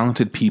some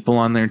talented people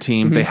on their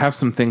team. They have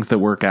some things that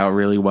work out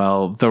really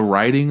well. The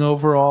writing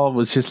overall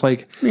was just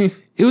like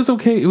it was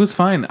okay. It was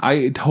fine.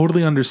 I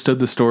totally understood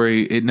the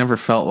story. It never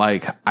felt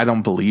like I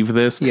don't believe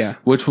this. Yeah.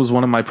 Which was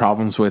one of my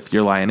problems with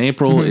Your Lie in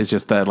April is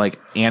just that like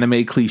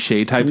anime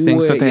cliche type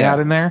things that they had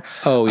in there.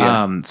 Oh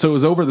yeah. So it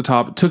was over the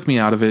top. It took me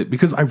out of it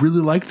because I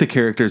really liked the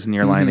characters in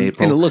Your Lie in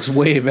April. And it looks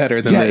way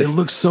better than this. Yeah, it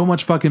looks so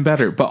much fucking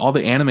better. But all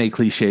the anime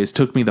cliches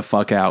took me the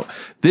fuck out.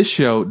 This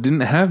show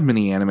didn't have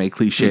many anime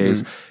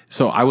cliches,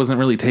 so I wasn't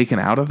really taken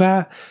out of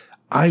that.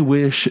 I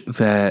wish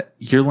that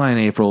Your Lie in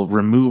April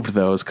removed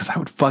those because I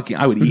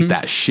would eat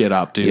that shit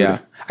up, dude. Yeah,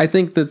 I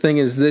think the thing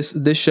is this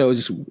show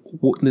is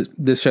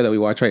this show that we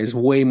watch, right, is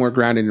way more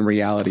grounded in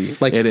reality.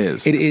 Like it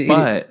is,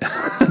 but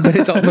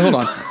it's all, but hold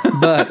on,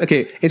 but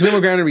okay, it's way more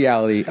grounded in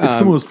reality. It's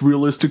the most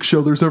realistic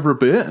show there's ever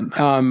been.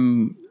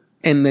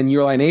 And then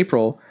Your Lie in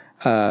April,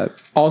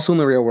 also in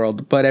the real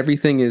world, but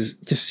everything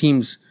just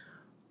seems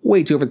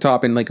way too over the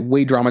top and like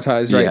way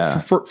dramatized, right?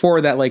 Yeah. For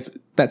that like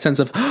that sense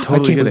of totally I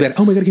can't believe that.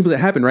 Oh my god, I can't believe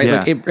that happened, right? Yeah.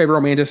 Like it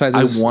romanticizes.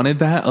 I wanted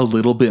that a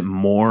little bit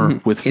more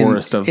with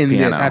Forest of Piano.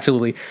 This,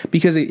 absolutely,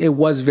 because it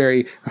was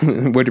very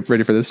ready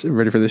for this.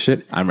 Ready for this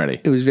shit? I'm ready.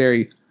 It was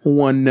very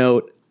one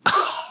note.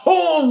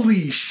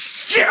 Holy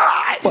shit!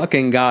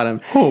 Fucking got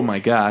him. Oh my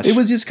gosh! It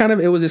was just kind of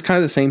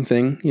the same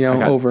thing,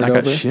 over and over.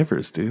 I got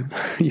shivers, dude.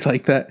 You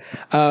like that?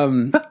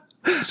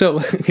 So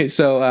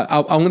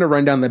I'm going to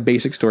run down the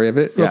basic story of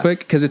it real quick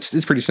because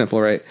it's pretty simple,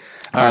 right?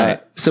 All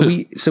right. So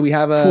we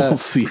have a. We'll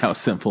see how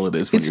simple it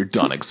is when you're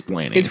done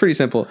explaining. It's pretty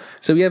simple.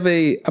 So we have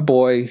a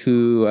boy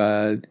who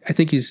I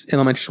think he's in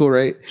elementary school,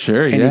 right?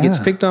 Sure. And he gets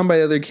picked on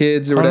by other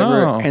kids or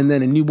whatever, no. and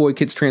then a new boy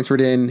gets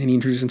transferred in, and he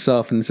introduces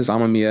himself, and this is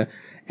Amamiya,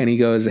 and he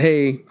goes,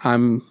 "Hey,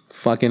 I'm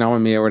fucking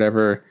Amamiya or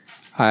whatever.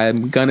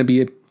 I'm gonna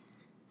be a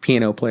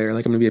piano player,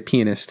 like I'm gonna be a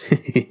pianist."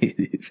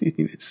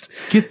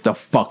 Get the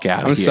fuck out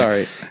of here. I'm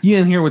sorry. You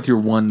in here with your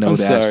one note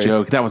ass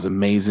joke. That was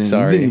amazing.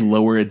 Sorry. Then you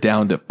lower it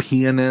down to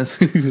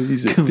pianist.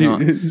 Come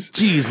on.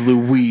 Jeez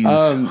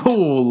Louise.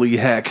 Holy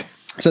heck.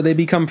 So they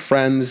become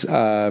friends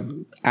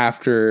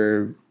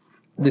after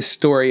this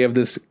story of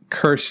this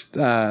cursed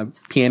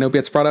piano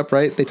gets brought up,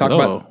 right? They talk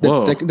about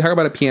they talk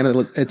about a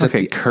piano.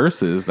 It's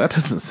curses. That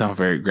doesn't sound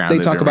very grounded.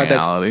 They talk in about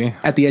reality.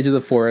 That at the edge of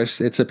the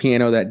forest. It's a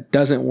piano that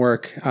doesn't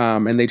work,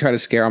 and they try to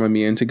scare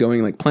Amamiya into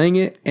going like playing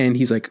it, and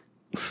he's like,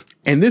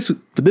 and this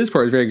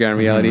part is very grounded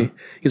in reality.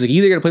 He's like,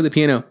 you either got to play the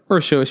piano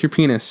or show us your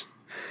penis.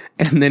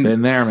 And then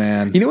been there,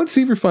 man. You know what's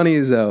super funny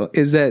is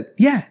that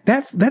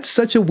that's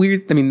such a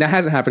weird. I mean, that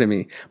hasn't happened to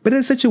me, but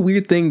it's such a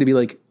weird thing to be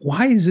like,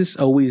 why is this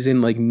always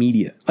in like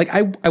media? Like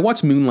I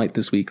watched Moonlight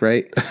this week,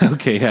 right?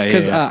 Okay,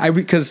 yeah.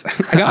 Because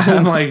I got home.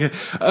 I'm like,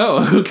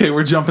 oh, okay,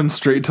 we're jumping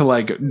straight to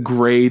like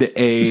grade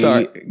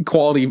A,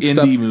 quality indie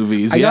stuff.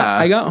 movies.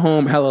 I got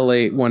home hella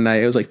late one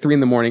night. It was like 3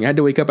 a.m. I had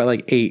to wake up at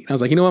like 8. I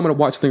was like, you know what? I'm gonna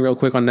watch something real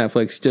quick on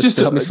Netflix just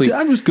to help me sleep.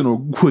 I'm just gonna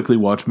quickly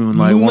watch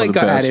Moonlight. Moonlight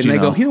got added, and I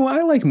go, you know what?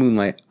 I like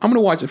Moonlight. I'm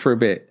gonna watch it for a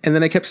bit, and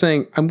then I kept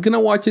saying, I'm gonna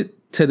watch it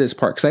to this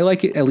part because I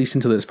like it at least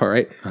into this part,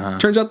 right?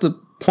 Turns out the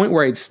point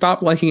where I'd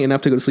stopped liking it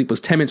enough to go to sleep was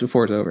 10 minutes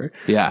before it's over.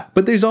 Yeah.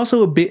 But there's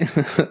also a bit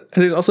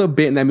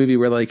in that movie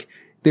where like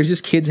there's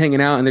just kids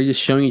hanging out and they're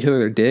just showing each other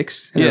their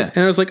dicks. And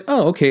I was like,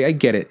 oh, okay, I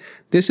get it.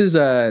 This is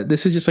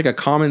just like a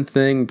common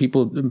thing.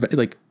 People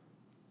like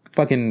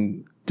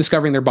fucking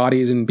discovering their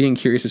bodies and being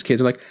curious as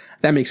kids. I'm like,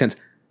 that makes sense.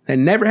 That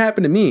never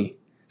happened to me.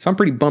 So I'm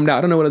pretty bummed out.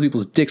 I don't know what other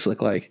people's dicks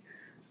look like.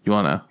 You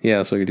wanna? Yeah,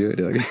 that's what we do.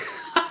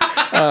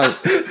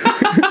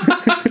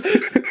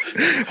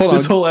 Hold on.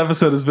 This whole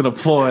episode has been a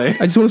ploy.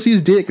 I just want to see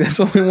his dick. That's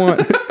all I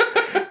want.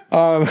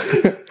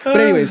 But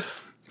anyways,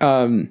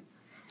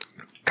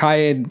 Kai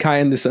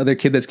and this other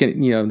kid that's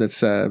getting,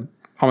 that's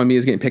Amamiya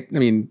is getting picked. I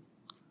mean,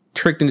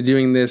 tricked into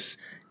doing this.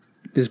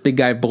 This big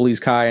guy bullies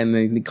Kai, and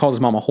he calls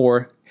his mom a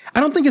whore. I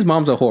don't think his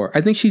mom's a whore.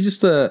 I think she's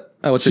just an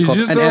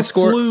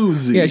escort.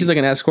 Floozy. Yeah, she's like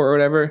an escort or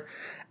whatever.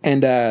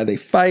 And they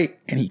fight,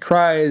 and he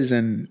cries,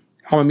 and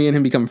Amamiya and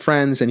him become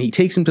friends, and he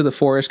takes him to the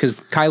forest because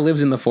Kai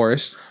lives in the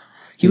forest.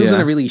 He lives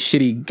in a really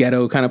shitty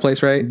ghetto kind of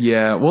place, right?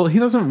 Yeah. Well, he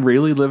doesn't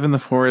really live in the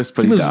forest,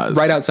 but he does.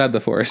 Right outside the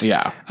forest.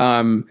 Yeah.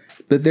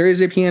 But there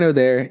is a piano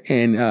there,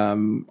 and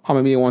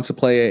Amamiya wants to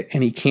play it,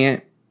 and he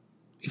can't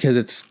because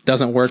it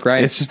doesn't work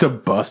right. It's just a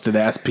busted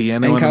ass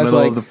piano in the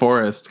middle of the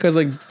forest. Because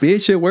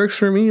bitch, it works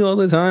for me all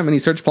the time, and he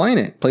starts playing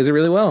it, plays it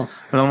really well.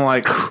 And I'm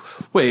like,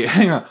 wait,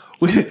 hang on.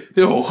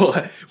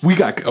 We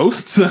got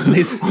ghosts.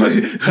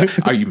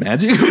 Are you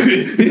magic?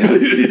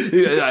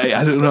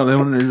 I don't know. I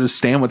don't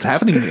understand what's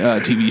happening.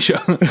 TV show.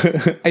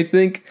 I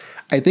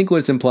think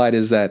what's implied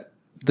is that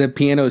the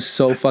piano is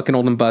so fucking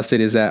old and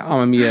busted. Is that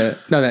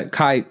that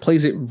Kai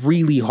plays it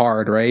really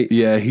hard, right?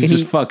 Yeah, he's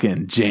just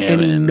fucking jamming,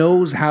 and he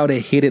knows how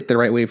to hit it the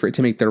right way for it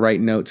to make the right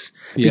notes.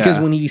 Because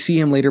when you see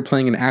him later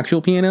playing an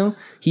actual piano,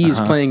 he is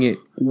playing it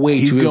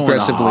way too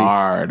aggressively.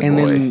 Hard, and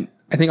boy. then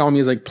I think Amamiya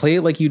is like, play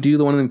it like you do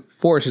the one in the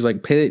forest. He's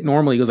like, play it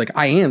normally. He goes like,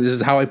 I am. This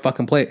is how I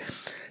fucking play it.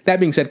 That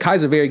being said,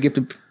 Kai's a very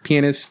gifted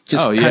pianist.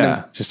 Just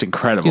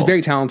incredible. He's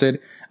very talented.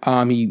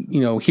 He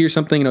hears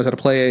something, he knows how to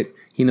play it.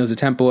 He knows the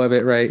tempo of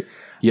it, right?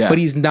 Yeah. But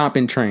he's not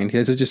been trained.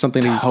 This is just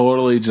something he's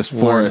totally just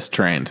forest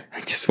trained.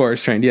 Just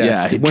forest trained,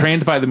 yeah. Yeah,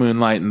 trained by the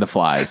moonlight and the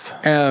flies.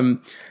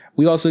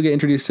 We also get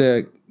introduced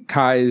to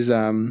Kai's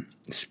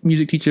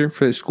music teacher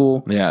for the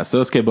school. Yeah,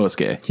 Sosuke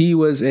Bosuke. He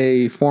was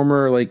a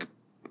former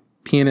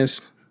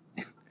pianist.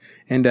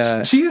 And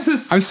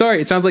Jesus, I'm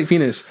sorry, it sounds like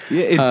penis.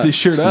 Yeah, it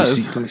sure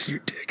does. Let me see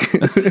your dick.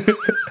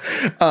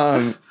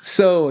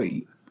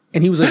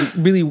 And he was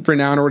really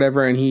renowned or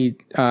whatever, and he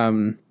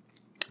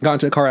got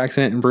into a car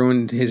accident and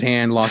ruined his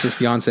hand, lost his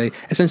fiance,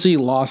 essentially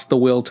lost the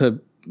will to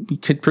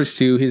could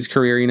pursue his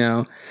career.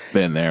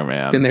 Been there,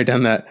 man. Been there,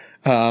 done that.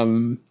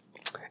 And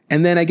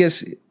then I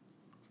guess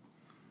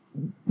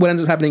what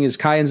ends up happening is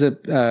Kai ends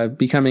up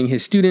becoming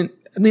his student.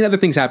 I mean, other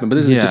things happen, but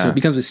this is just it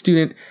becomes a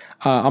student.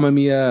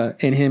 Amamiya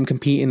and him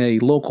compete in a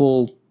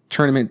local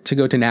tournament to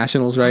go to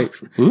nationals, right?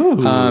 Ooh,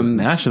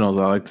 nationals.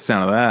 I like the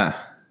sound of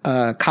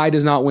that. Kai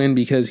does not win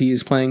because he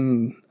is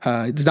playing.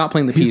 He's not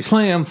playing the piece. He's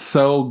playing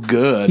so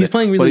good. He's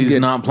playing really good, but he's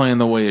not playing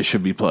the way it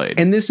should be played.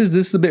 And this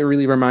is the bit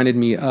really reminded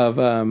me of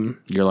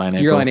Your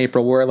Line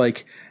April, where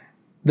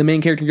the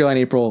main character in Your Line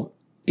April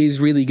is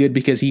really good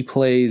because he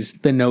plays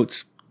the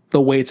notes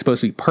the way it's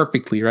supposed to be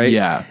perfectly, right?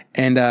 Yeah.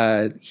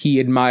 And he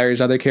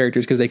admires other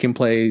characters because they can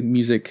play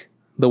music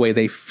the way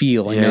they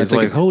feel. Yeah, it's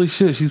like holy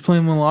shit, she's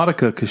playing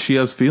melodica because she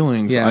has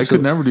feelings. Yeah, I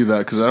could never do that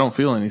because I don't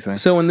feel anything.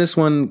 So in this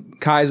one,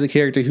 Kai is the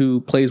character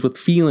who plays with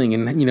feeling,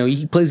 and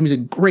he plays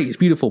music great, it's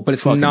beautiful, but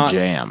it's not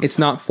jams. It's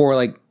not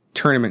for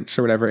tournaments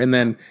or whatever. And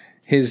then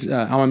his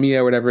Amamiya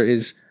or whatever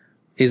is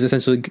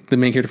essentially the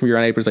main character from Your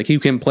Line April. It's like he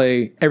can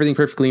play everything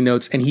perfectly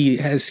notes, and he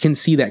can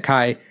see that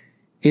Kai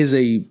is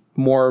a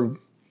more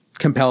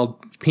compelled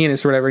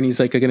pianist or whatever, and he's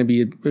going to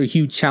be a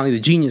huge challenge, a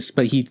genius,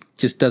 but he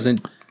just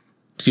doesn't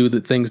do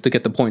the things to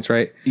get the points,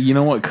 right? You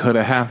know what could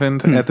have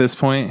happened at this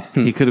point?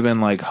 He could have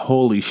been like,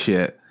 holy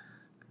shit,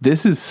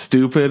 this is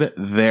stupid,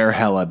 they're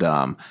hella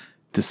dumb.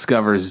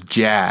 Discovers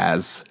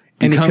jazz,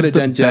 and becomes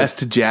the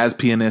best jazz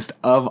pianist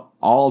of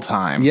all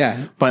time.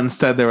 Yeah. But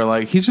instead they were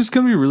like, he's just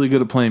going to be really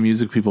good at playing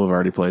music people have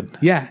already played.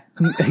 Yeah.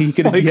 He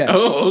could have,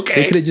 oh, okay.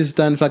 They could have just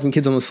done fucking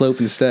Kids on the Slope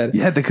instead.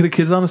 Yeah, they could have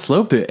Kids on the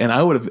Sloped it, and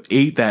I would have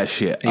ate that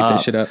shit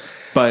up.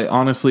 But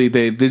honestly,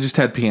 they just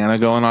had piano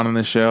going on in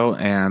the show,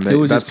 and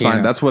that's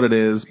fine. That's what it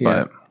is.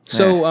 Yeah. But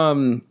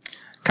so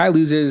Kai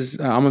loses.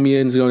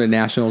 Amamiya is going to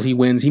nationals. He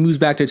wins. He moves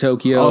back to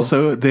Tokyo.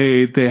 Also,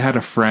 they had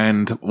a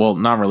friend. Well,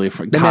 not really a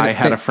friend. Kai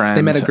had a friend.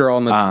 They met a girl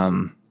on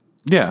the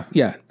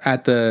yeah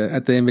at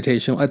the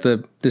invitation at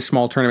this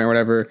small tournament or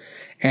whatever.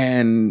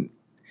 And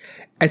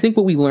I think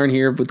what we learn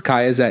here with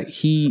Kai is that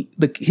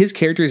his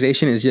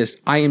characterization is just,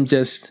 I am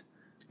just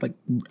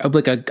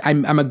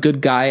I'm a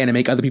good guy and I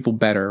make other people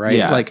better, right?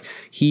 Yeah.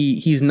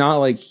 He's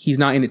not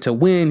in it to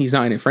win. He's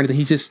not in it for anything.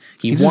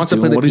 He wants to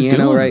play the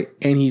piano, right?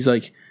 And he's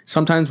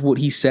sometimes what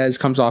he says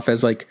comes off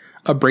as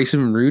abrasive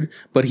and rude,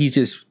 but he's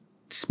just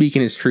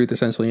speaking his truth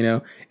essentially,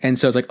 And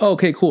so it's oh,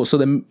 okay, cool.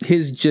 So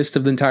his gist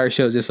of the entire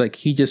show is just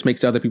he just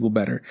makes other people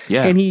better.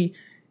 Yeah. And he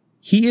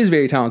is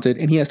very talented,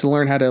 and he has to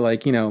learn how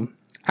to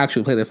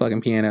actually play the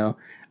fucking piano.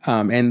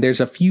 And there's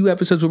a few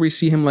episodes where we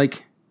see him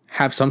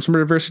have some sort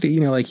of adversity,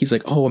 he's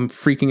oh, I'm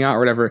freaking out or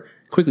whatever,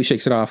 quickly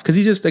shakes it off because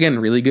he's just, again,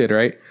 really good,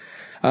 right?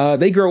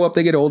 They grow up,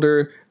 they get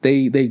older,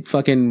 they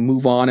fucking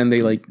move on, and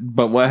they like.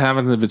 But what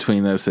happens in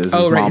between this is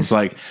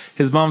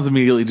his mom's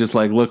immediately just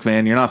like, look,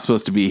 man, you're not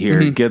supposed to be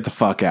here. Get the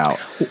fuck out.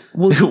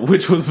 Well,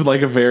 which was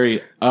like a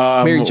very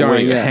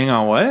jarring. Wait, hang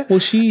on, what?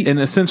 Well, and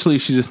essentially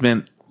she just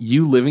meant,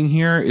 you living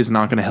here is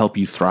not going to help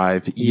you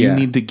thrive. You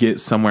need to get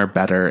somewhere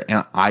better,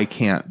 and I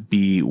can't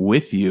be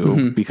with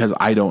you because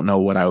I don't know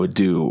what I would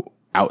do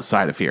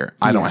outside of here.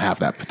 I don't have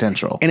that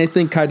potential. And I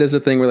think Kai does a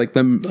thing where like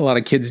a lot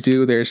of kids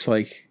do. There's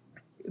like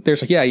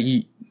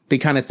they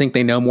kind of think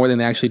they know more than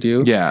they actually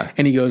do. Yeah.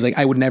 And he goes like,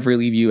 I would never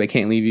leave you. I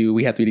can't leave you.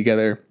 We have to be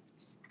together.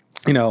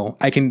 You know,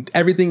 I can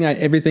everything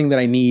that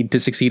I need to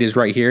succeed is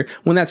right here.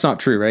 When that's not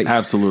true, right?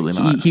 Absolutely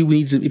not. He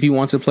needs, if he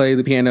wants to play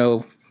the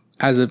piano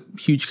as a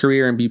huge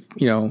career and be,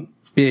 you know,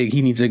 big,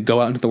 he needs to go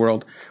out into the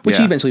world, which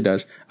he eventually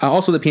does.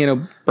 Also, the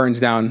piano burns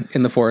down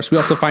in the forest. We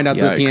also find out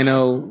that the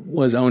piano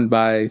was owned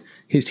by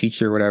his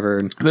teacher or whatever.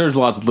 And there's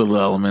lots of little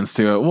elements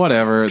to it.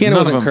 Whatever. Piano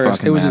None of wasn't them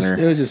cursed. fucking matter.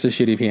 It was just a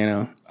shitty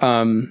piano.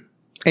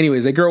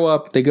 Anyways, they grow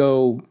up. They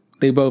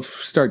both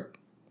start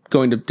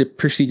going to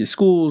prestigious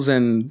schools,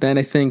 and then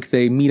I think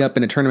they meet up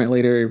in a tournament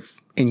later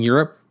in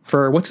Europe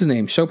for what's his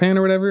name, Chopin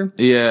or whatever.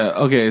 Yeah.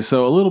 Okay.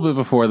 So a little bit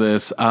before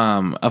this,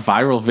 a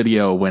viral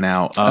video went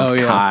out of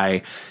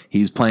Kai.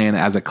 He's playing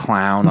as a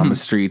clown on the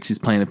streets. He's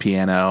playing the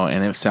piano,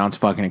 and it sounds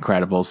fucking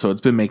incredible. So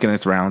it's been making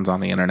its rounds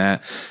on the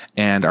internet.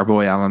 And our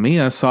boy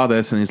Amamiya saw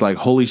this, and he's like,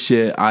 "Holy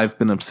shit! I've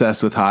been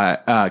obsessed with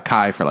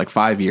Kai for like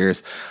 5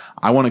 years.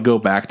 I want to go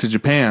back to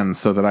Japan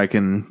so that I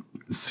can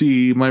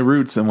see my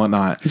roots and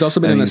whatnot." He's also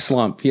been in a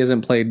slump. He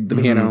hasn't played the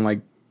piano in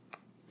like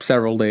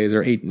several days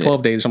or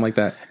 12 days, something like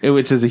that.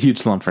 Which is a huge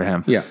slump for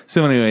him. Yeah.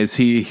 So anyways,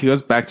 he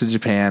goes back to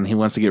Japan. He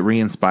wants to get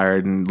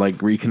re-inspired and like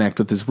reconnect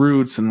with his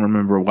roots and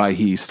remember why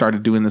he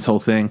started doing this whole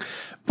thing.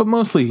 But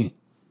mostly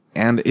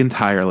and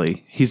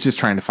entirely, he's just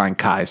trying to find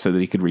Kai so that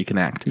he could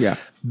reconnect. Yeah.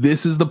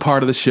 This is the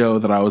part of the show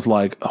that I was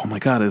like, oh my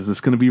God, is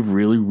this going to be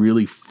really,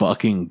 really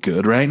fucking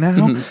good right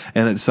now?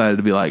 And I decided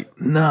to be like,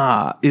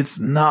 nah, it's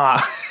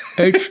not.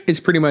 It's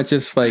pretty much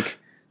just like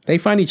they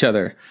find each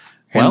other.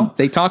 Well,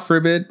 they talk for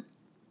a bit.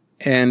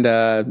 And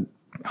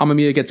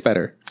Amamiya gets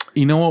better.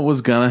 You know what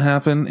was gonna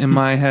happen in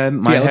my head?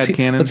 My head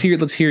canon. Let's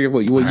hear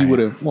what you would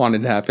have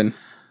wanted to happen.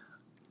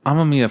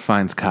 Amamiya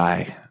finds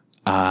Kai.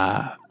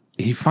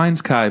 He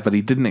finds Kai, but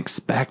he didn't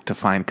expect to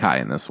find Kai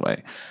in this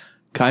way.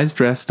 Kai's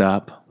dressed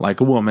up like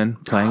a woman,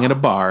 playing at a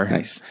bar.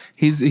 Nice.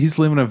 He's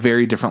living a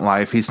very different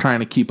life. He's trying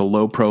to keep a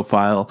low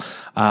profile,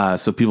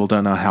 so people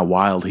don't know how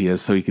wild he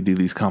is, so he could do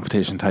these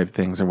competition type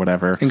things or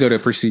whatever. And go to a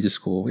prestigious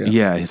school.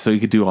 Yeah, so he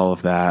could do all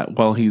of that.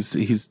 Well,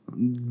 he's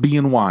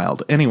being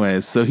wild.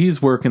 Anyways, so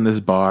he's working this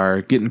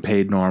bar, getting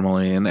paid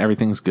normally, and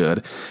everything's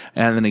good.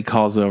 And then he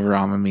calls over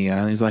Amamiya,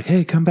 and he's like,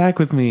 "Hey, come back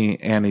with me."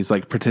 And he's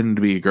like pretending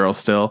to be a girl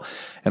still.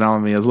 And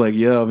Amamiya's like,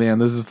 "Yo, man,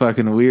 this is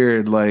fucking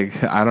weird.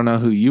 Like, I don't know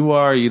who you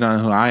are. You don't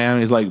know who I am."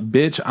 He's like,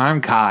 "Bitch,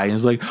 I'm Kai." And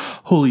he's like,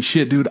 "Holy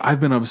shit, dude, I've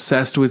been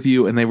obsessed with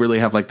you." And they really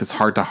have like this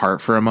heart to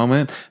heart for a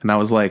moment. And I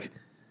was like,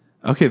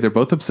 okay, they're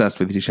both obsessed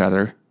with each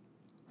other.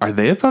 Are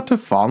they about to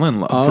fall in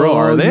love? Bro,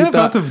 are they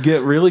about to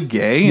get really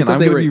gay and I'm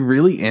going to be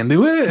really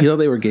into it? You know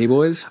they were gay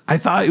boys? I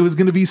thought it was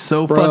going to be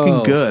so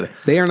fucking good.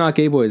 They are not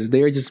gay boys.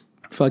 They are just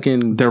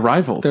fucking... They're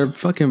rivals. They're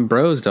fucking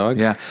bros, dog.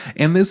 Yeah.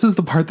 And this is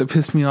the part that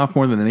pissed me off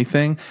more than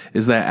anything,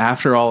 is that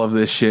after all of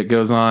this shit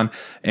goes on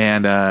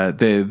and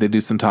they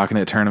do some talking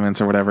at tournaments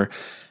or whatever,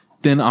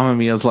 then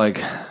Amamiya's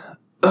like,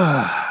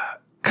 ugh.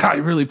 Kai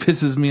really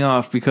pisses me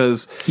off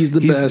because he's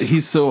the best.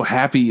 He's so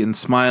happy and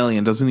smiling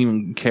and doesn't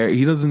even care.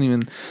 He doesn't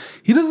even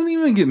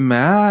get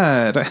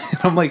mad.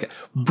 I'm like,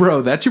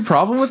 bro, that's your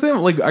problem with him?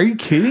 Like, are you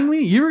kidding me?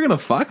 You were gonna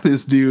fuck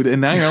this dude,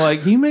 and now you're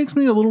like, he makes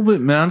me a little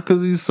bit mad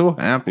because he's so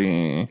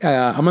happy.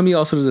 Amami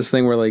also does this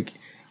thing where like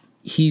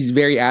he's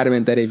very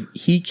adamant that if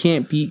he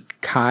can't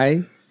beat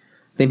Kai,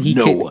 then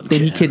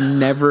he could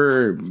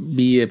never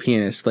be a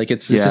pianist. Like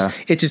it's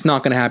just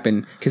not going to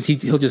happen because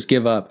he'll just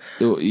give up.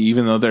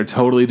 Even though they're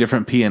totally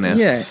different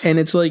pianists. Yeah, and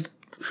it's like,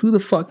 who the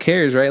fuck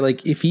cares, right?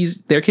 Like if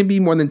there can be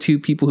more than two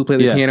people who play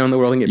the piano in the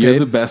world and get paid. You're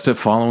the best at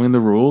following the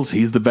rules.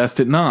 He's the best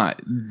at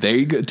not. There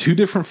you go. Two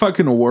different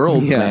fucking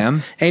worlds,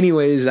 man.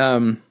 Anyways,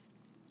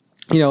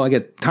 you know, I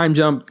get time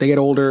jump. They get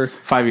older.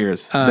 5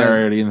 years. They're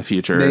already in the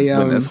future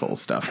when this whole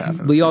stuff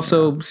happens. We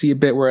also see a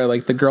bit where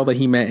like the girl that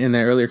he met in the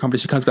earlier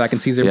competition comes back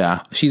and sees her.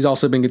 Yeah. She's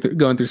also been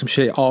going through some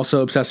shit.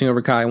 Also obsessing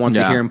over Kai. Wants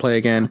to hear him play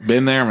again.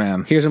 Been there,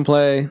 man. Hears him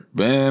play.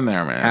 Been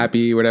there, man.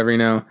 Happy, whatever, you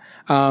know.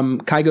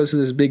 Kai goes to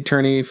this big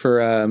tourney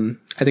for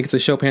I think it's a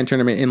Chopin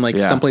tournament in like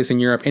someplace in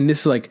Europe. And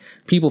this is like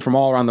people from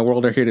all around the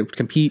world are here to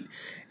compete.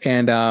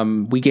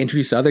 And we get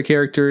introduced to other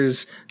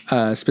characters,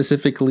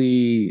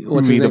 specifically,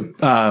 what's his name?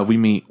 We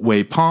meet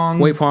Wei Pong.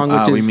 Wei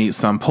Pong, we meet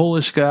some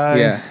Polish guy.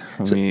 Yeah.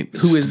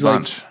 Who is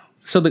like,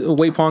 so the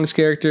Wei Pong's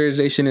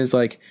characterization is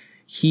like,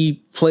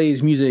 he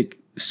plays music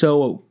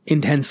so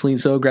intensely and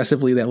so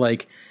aggressively that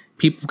like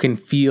people can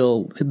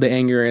feel the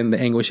anger and the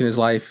anguish in his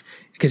life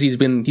because he's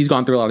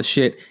gone through a lot of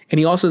shit. And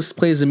he also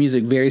plays the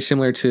music very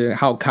similar to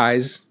how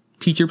Kai's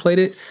teacher played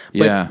it.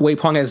 But Yeah. Wei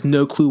Pong has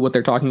no clue what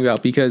they're talking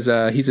about because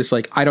he's just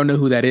like, I don't know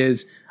who that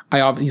is.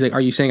 He's like,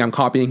 are you saying I'm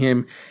copying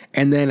him?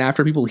 And then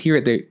after people hear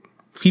it,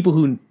 people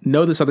who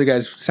know this other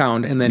guy's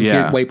sound and then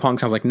hear Wei Pong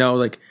sounds like, no,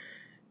 like,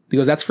 he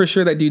goes, that's for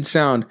sure that dude's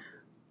sound.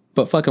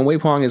 But fucking Wei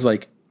Pong is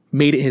like,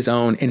 made it his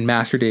own and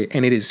mastered it,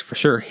 and it is for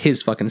sure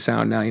his fucking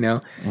sound now, you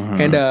know.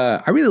 And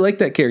I really like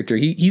that character.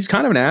 He's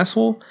kind of an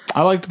asshole.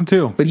 I liked him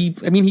too, but he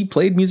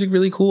played music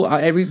really cool.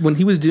 When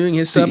he was doing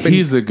his stuff,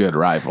 he's a good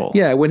rival.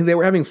 Yeah, when they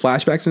were having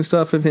flashbacks and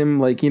stuff of him,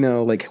 like, you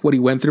know, like what he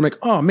went through, I'm like,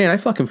 oh man, I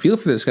fucking feel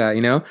for this guy,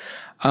 you know.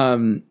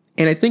 And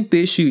I think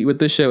the issue with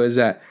this show is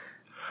that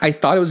I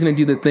thought it was going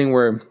to do the thing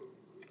where,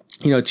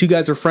 you know, two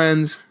guys are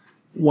friends,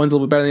 one's a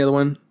little bit better than the other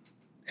one.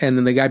 And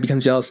then the guy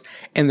becomes jealous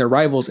and they're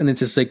rivals. And it's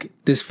just like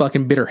this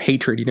fucking bitter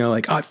hatred, you know,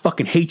 like, oh, I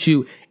fucking hate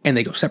you. And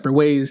they go separate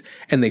ways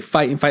and they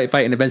fight and fight and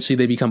fight. And eventually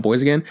they become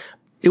boys again.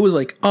 It was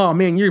like, oh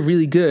man, you're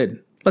really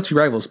good. Let's be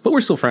rivals. But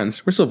we're still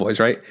friends. We're still boys,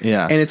 right?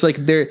 Yeah. And it's like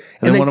they're.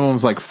 And then one of them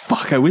was like,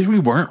 fuck, I wish we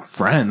weren't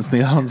friends. And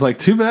the other one's like,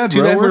 too bad,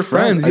 bro. We're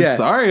friends. Yeah. I'm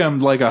sorry, I'm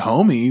like a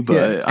homie,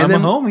 but I'm a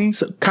homie.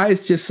 So Kai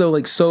is just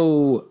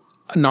so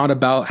not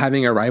about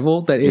having a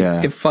rival that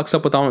it fucks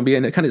up with Alma,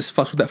 and it kind of just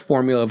fucks with that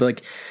formula of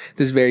like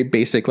this very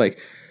basic, like,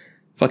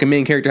 fucking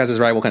main character has his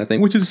rival kind of thing,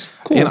 which is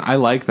cool. And I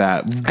like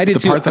that. I did the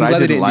too. part that I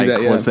didn't like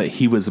was that that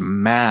he was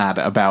mad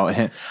about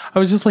him. I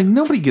was just like,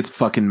 nobody gets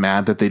fucking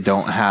mad that they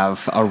don't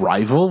have a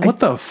rival. What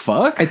the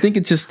fuck? I think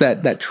it's just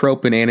that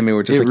trope in anime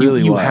where just like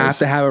really you have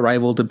to have a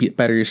rival to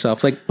better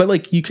yourself. Like, but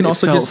like you can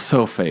also felt just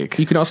so fake.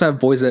 You can also have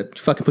boys that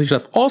fucking push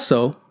yourself.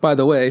 Also, by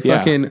the way,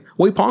 fucking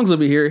Wei Pong's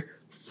over here,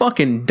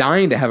 fucking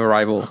dying to have a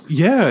rival.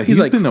 Yeah, he's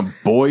like, been a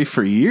boy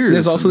for years.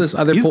 There's also this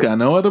other. He's got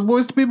no other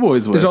boys to be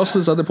boys with. There's also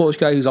this other Polish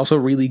guy who's also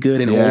really good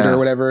and older or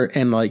whatever,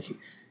 and like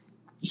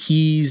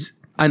he's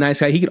a nice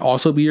guy. He could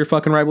also be your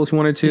fucking rival if you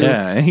wanted to.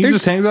 Yeah, and he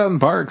just hangs out in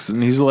parks,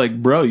 and he's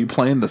like, "Bro, you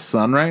playing the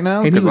sun right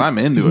now? Because I'm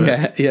into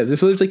it." Yeah.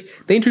 So there's like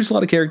they introduce a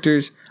lot of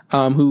characters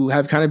who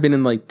have kind of been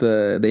in like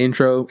the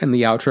intro and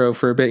the outro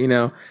for a bit, you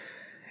know,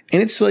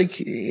 and it's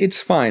like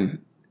it's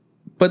fine.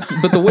 But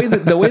the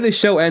way the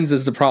show ends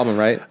is the problem,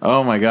 right?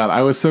 Oh my god,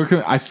 I was so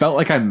I felt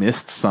like I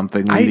missed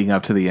something leading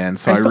up to the end,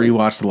 so I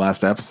rewatched the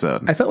last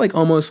episode. I felt like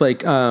almost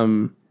like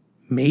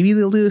maybe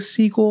they'll do a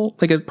sequel,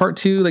 like a part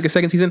 2, like a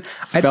second season.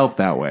 I felt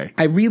that way.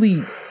 I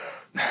really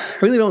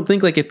don't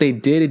think like if they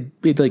did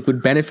it like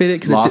would benefit it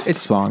because Lost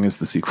Song is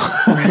the sequel,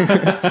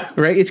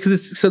 right? It's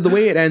because so the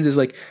way it ends is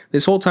like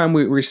this whole time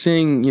we're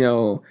seeing, you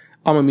know,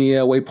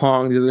 Amamiya, Wei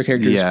Pong, the other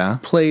characters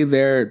play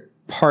their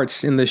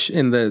parts in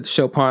the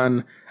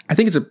Chopin. I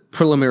think it's a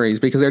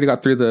preliminaries because they already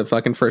got through the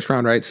fucking first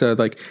round, right? So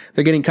like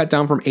they're getting cut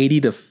down from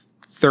 80 to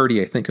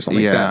 30, I think, or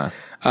something like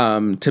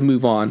that, to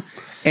move on.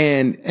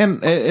 And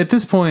at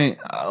this point,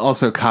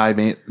 also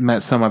Kai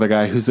met some other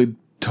guy who's a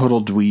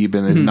total dweeb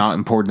and is not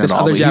important at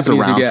all. But he's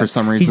around for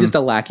some reason. He's just a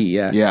lackey,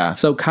 yeah.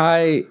 So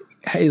Kai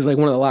is like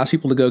one of the last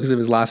people to go because of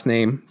his last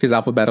name, because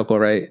alphabetical,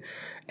 right?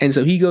 And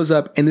so he goes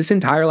up, and this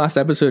entire last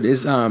episode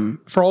is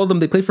for all of them.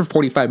 They play for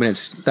 45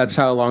 minutes. That's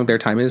how long their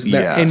time is. In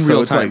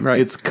real time, like,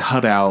 right? It's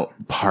cut out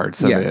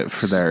parts of it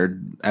for their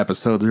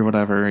episodes or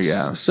whatever.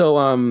 Yeah. So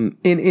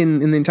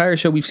in the entire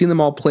show, we've seen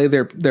them all play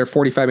their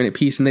 45-minute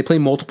piece, and they play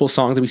multiple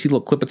songs, and we see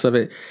little clippets of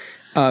it.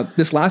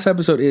 This last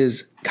episode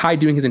is Kai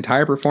doing his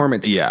entire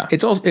performance. Yeah.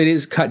 It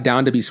is cut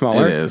down to be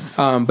smaller. It is.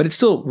 But it's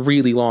still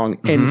really long.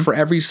 And for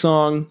every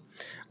song,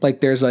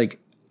 like there's like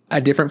a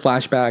different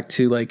flashback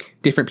to like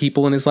different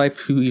people in his life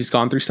who he's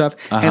gone through stuff.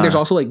 And there's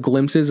also like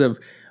glimpses of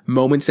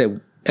moments of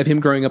him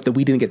growing up that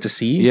we didn't get to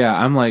see.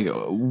 Yeah. I'm like,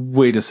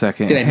 wait a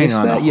second. Did I miss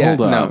that?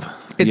 Hold up.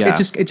 It's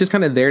just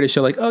kind of there to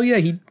show like, oh yeah,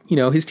 he, you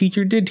know, his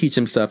teacher did teach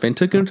him stuff and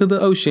took him to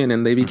the ocean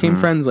and they became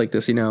friends like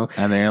this, you know.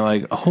 And they're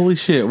like, holy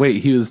shit,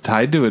 wait, he was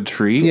tied to a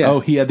tree? Yeah.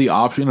 Oh, he had the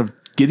option of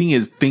getting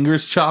his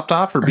fingers chopped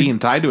off or being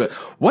tied to it.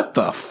 What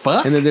the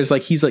fuck? And then there's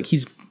like,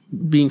 he's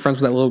being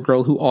friends with that little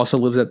girl who also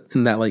lives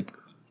in that like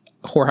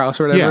whorehouse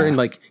or whatever, and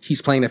like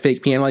he's playing a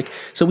fake piano, like,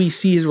 so we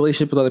see his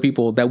relationship with other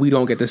people that we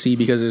don't get to see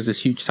because there's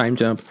this huge time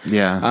jump.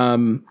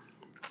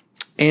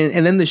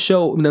 And then the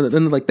show, you know,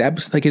 then like the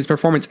episode, like his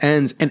performance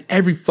ends and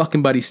every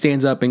fucking buddy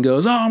stands up and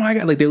goes, oh my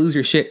god, like they lose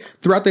your shit.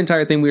 Throughout the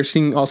entire thing, we're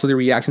seeing also the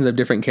reactions of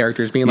different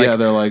characters being like,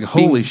 they're like,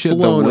 holy shit,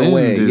 the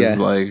wind is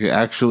like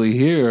actually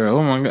here.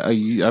 Oh my god,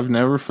 I've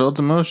never felt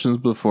emotions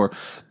before.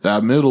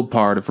 That middle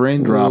part of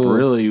Raindrop,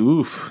 really,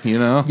 oof, you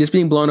know, just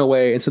being blown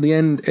away. And so the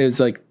end is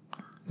like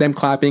them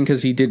clapping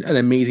because he did an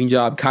amazing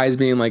job. Kai's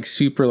being like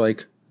super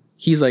like,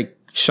 he's like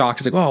shocked.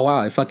 He's like, oh wow,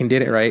 I fucking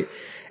did it, right?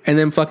 And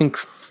then fucking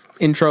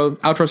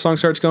outro song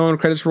starts going,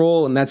 credits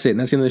roll, and that's it. And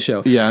that's the end of the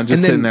show. Yeah, I'm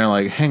just sitting there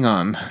like, hang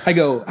on.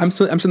 I'm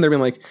sitting there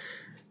being like,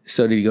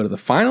 so did he go to the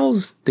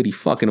finals? Did he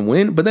fucking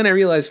win? But then I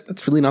realized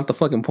that's really not the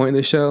fucking point of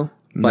the show.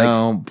 Like,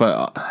 no,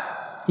 but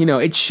you know,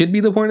 it should be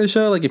the point of the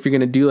show. Like, if you're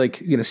gonna do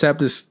like, you're gonna set up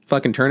this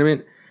fucking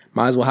tournament,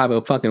 might as well have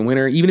a fucking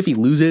winner, even if he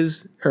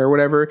loses or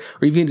whatever,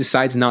 or even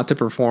decides not to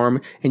perform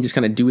and just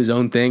kind of do his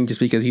own thing just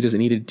because he doesn't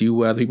need to do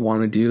what other people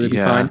want him to do. It'd be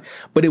fine.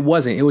 But it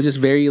wasn't. It was just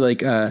very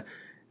like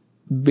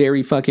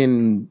very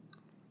fucking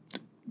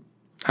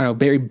I don't know,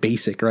 very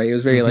basic, right? It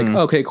was very like,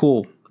 okay,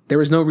 cool. There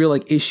was no real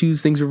like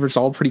issues. Things were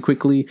resolved pretty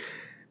quickly.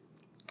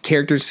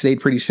 Characters stayed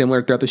pretty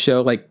similar throughout the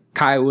show. Like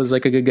Kai was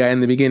like a good guy in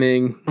the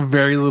beginning.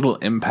 Very little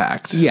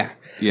impact. Yeah.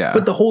 Yeah.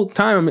 But the whole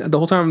time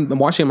I'm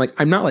watching, I'm like,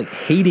 I'm not like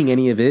hating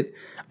any of it.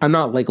 I'm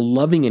not like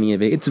loving any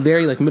of it. It's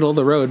very like middle of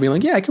the road, being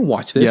like, yeah, I can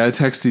watch this. Yeah, I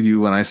texted you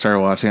when I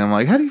started watching. I'm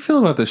like, how do you feel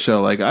about this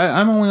show? Like,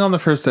 I'm only on the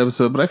first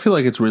episode, but I feel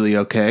like it's really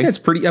okay. Yeah, it's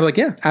pretty. I'm like,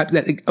 yeah,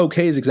 that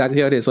okay is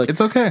exactly how it is. Like, It's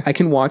okay. I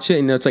can watch it,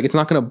 and it's like it's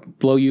not going to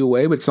blow you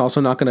away, but it's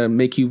also not going to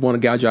make you want to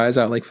gouge eyes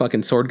out like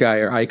fucking Sword Guy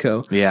or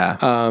Aiko. Yeah.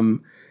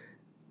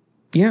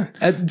 Yeah.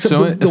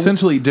 So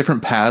essentially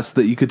different paths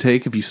that you could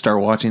take if you start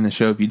watching the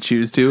show, if you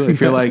choose to. If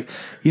you're like,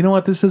 you know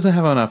what, this doesn't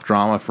have enough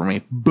drama for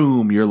me.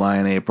 Boom, you're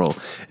Lion April.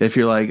 If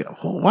you're like,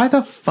 why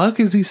the fuck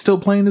is he still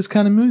playing this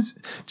kind of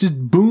music?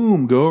 Just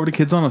boom, go over to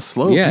Kids on a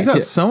Slope. Yeah, you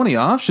got so many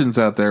options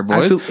out there,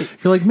 boys. Absolutely.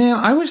 You're like, man,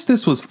 I wish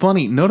this was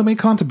funny. No to make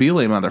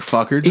Cantabile,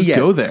 motherfucker. Just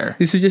go there.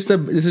 This is just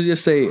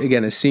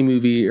a C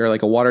movie or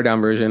like a watered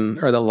down version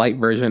or the light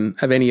version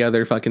of any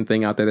other fucking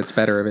thing out there that's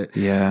better of it.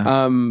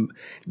 Yeah.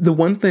 The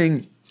one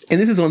thing, and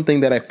this is one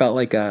thing that I felt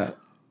like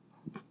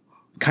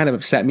kind of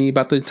upset me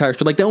about the entire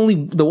show. Like the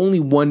only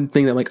one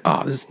thing that I'm like,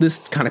 oh,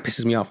 this kind of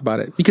pisses me off about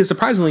it. Because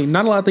surprisingly,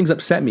 not a lot of things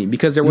upset me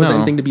because there wasn't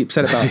anything to be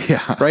upset about.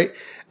 Yeah. Right?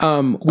 I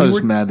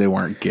was mad they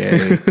weren't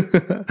gay.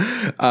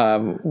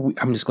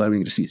 I'm just glad we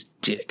get to see his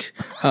dick.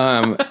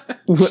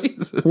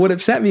 What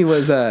upset me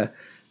was the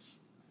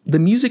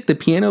music, the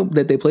piano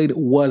that they played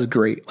was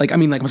great. Like, I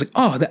mean, like I was like,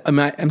 oh,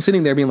 I'm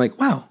sitting there being like,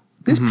 wow.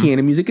 This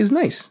piano music is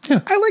nice.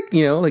 Yeah. I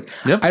like,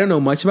 I don't know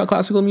much about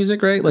classical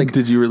music, right? Like,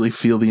 did you really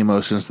feel the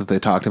emotions that they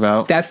talked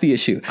about? That's the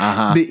issue.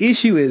 The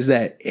issue is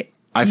that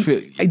I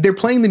feel they're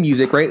playing the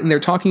music, right? And they're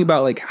talking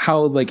about like how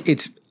like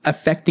it's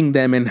affecting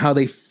them and how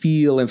they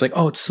feel. And it's like,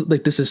 oh, it's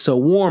like this is so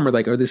warm or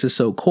like, or this is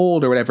so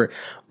cold or whatever.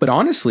 But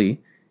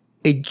honestly,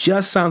 it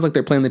just sounds like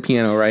they're playing the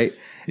piano, right?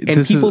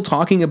 And people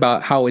talking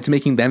about how it's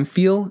making them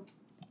feel.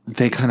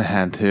 They kind of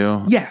had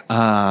to. Yeah.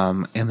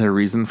 And their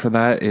reason for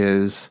that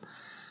is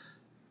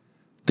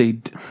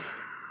I'm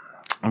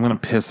going to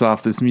piss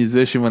off this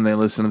musician when they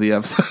listen to the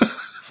episode.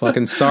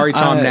 Fucking sorry,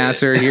 Tom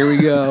Nasser. Here we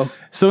go.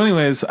 So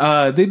anyways,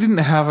 they didn't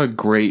have a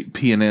great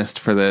pianist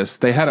for this.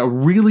 They had a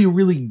really,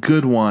 really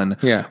good one.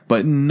 Yeah.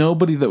 But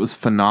nobody that was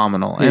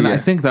phenomenal. And I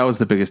think that was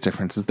the biggest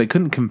difference is they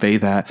couldn't convey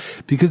that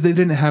because they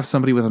didn't have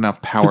somebody with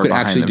enough power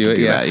behind them to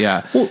do that.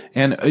 Yeah. Well,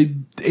 and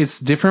it's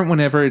different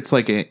whenever it's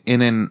like I'm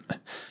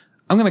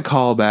going to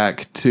call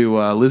back to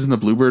Liz and the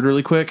Bluebird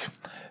really quick.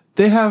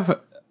 They have...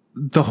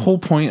 The whole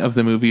point of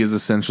the movie is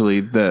essentially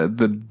the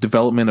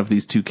development of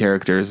these two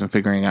characters and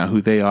figuring out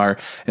who they are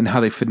and how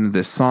they fit into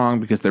this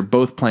song because they're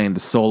both playing the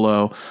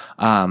solo.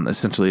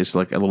 Essentially, it's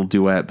like a little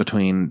duet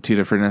between two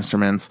different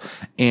instruments.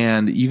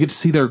 And you get to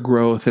see their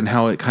growth and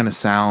how it kind of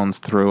sounds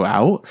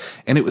throughout.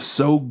 And it was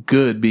so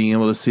good being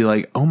able to see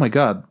like, oh my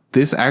God,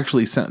 this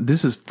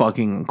is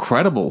fucking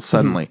incredible.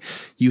 Suddenly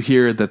you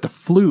hear that the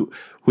flute,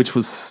 which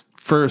was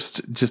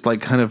first just like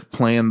kind of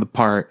playing the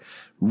part,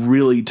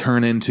 really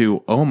turn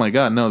into, oh my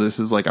God, no, this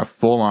is like a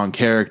full-on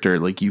character.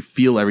 Like you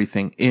feel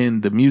everything in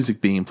the music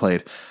being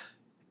played.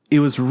 It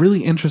was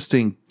really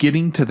interesting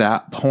getting to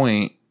that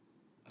point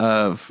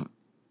of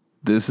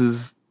this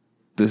is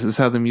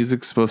how the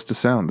music's supposed to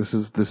sound. This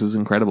is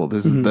incredible.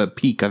 This is the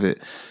peak of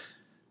it.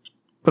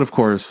 But of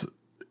course,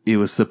 it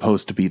was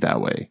supposed to be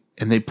that way.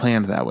 And they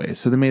planned that way.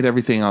 So they made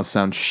everything else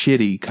sound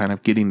shitty kind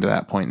of getting to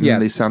that point.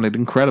 And they sounded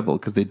incredible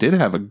because they did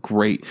have a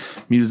great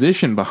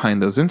musician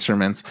behind those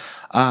instruments.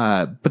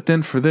 But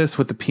then for this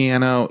with the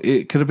piano,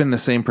 it could have been the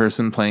same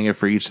person playing it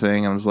for each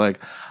thing. I was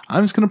like,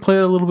 I'm just going to play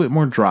it a little bit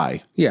more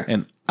dry. Yeah.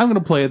 And I'm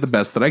going to play it the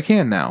best that I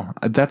can now.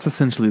 That's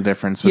essentially the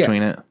difference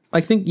between it.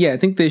 I think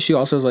the issue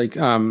also is like,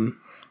 I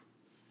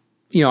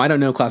don't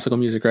know classical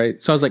music,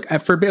 right? So I was like,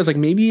 for a bit, I was like,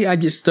 maybe I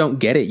just don't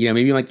get it.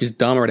 Maybe I'm like just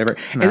dumb or whatever.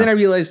 No. And then I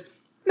realized,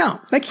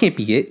 no, that can't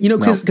be it.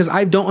 Because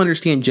I don't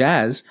understand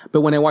jazz.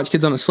 But when I watch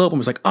Kids on a Slope, I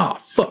was like, oh,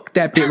 fuck,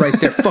 that bit right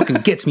there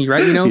fucking gets me,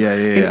 right?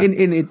 Yeah.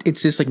 And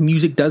it's just like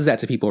music does that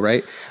to people,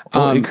 right?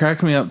 Well, it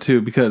cracked me up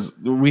too because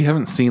we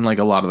haven't seen like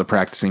a lot of the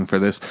practicing for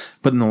this.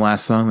 But in the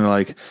last song, they're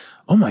like,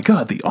 oh my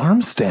God, the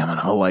arm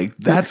stamina, like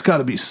that's got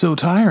to be so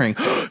tiring.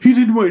 He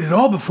didn't wait at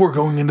all before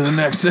going into the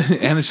next.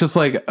 And it's just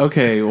like,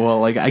 okay, well,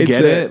 like I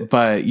get it,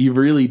 but you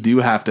really do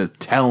have to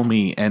tell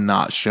me and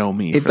not show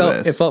me for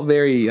this. It felt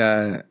very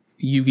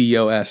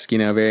Yu-Gi-Oh-esque,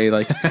 very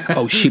like,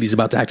 oh shit, he's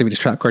about to activate his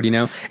trap card,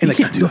 and like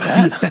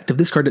the effect of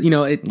this card,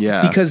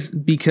 because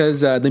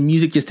the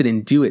music just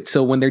didn't do it.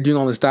 So when they're doing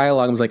all this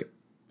dialogue, I was like,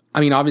 I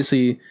mean,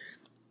 obviously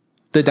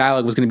the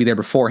dialogue was going to be there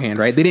beforehand,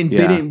 right? They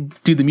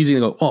didn't do the music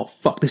and go, oh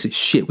fuck, this is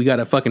shit. We got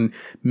to fucking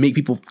make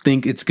people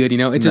think it's good,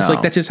 It's just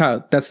like,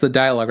 that's the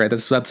dialogue, right?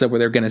 That's what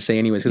they're going to say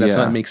anyways, because that's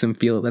how it makes them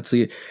feel. It's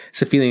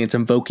a feeling it's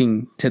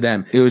invoking to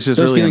them. It was just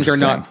those really feelings are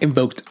not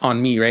invoked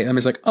on me, right? I'm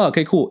just like, oh,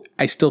 okay, cool.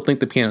 I still think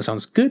the piano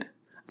sounds good.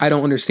 I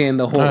don't understand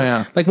the whole,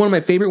 like one of my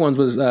favorite ones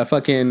was what's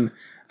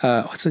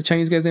the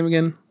Chinese guy's name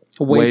again?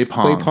 Wei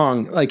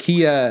Pong. Like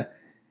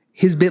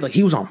his bit, like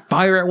he was on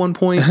fire at one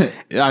point.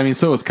 I mean,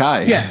 so was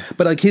Kai. Yeah,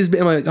 but like his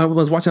bit, I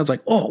was watching, I was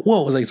like, oh,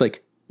 whoa, it's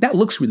like that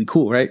looks really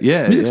cool, right?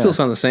 Yeah, music still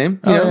sounds the same.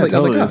 You know, like,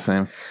 totally I was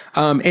like, the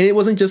same. and it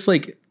wasn't just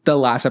like the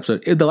last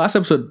episode. The last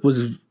episode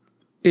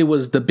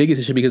was the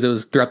biggest issue because it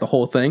was throughout the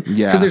whole thing.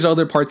 Yeah, because there's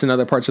other parts and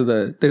other parts of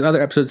there's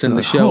other episodes in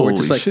the show where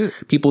just like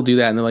people do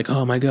that and they're like,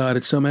 oh my god,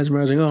 it's so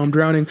mesmerizing. Oh, I'm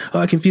drowning. Oh,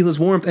 I can feel his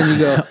warmth. And you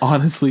go,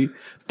 honestly,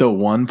 the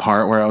one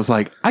part where I was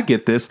like, I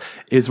get this,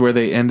 is where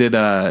they ended.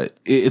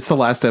 It's the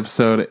last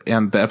episode,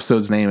 and the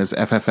episode's name is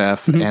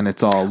FFF, and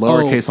it's all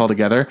lowercase all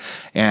together,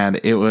 and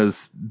it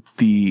was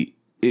the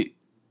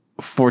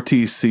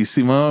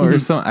fortissimo or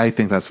something. I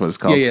think that's what it's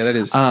called. Yeah, that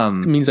is.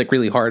 It means like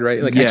really hard,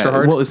 right? Like extra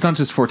hard. Well, it's not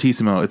just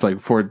fortissimo; it's like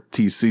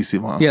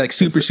fortissimo. Yeah, like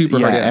super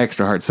hard. Yeah,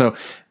 extra hard. So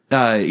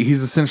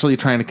he's essentially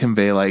trying to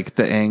convey like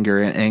the anger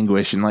and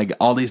anguish and like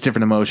all these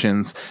different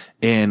emotions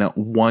in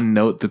one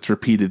note that's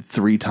repeated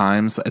 3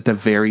 times at the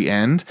very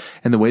end.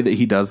 And the way that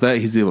he does that,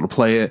 he's able to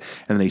play it,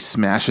 and then he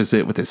smashes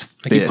it with his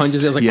fist. Like he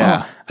punches it. I was like,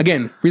 oh,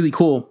 again, really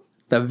cool.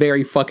 The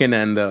very fucking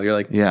end, though. You're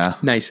like, yeah,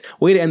 nice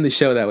way to end the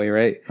show that way,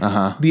 right?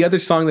 The other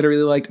song that I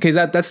really liked, okay,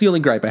 that's the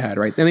only gripe I had,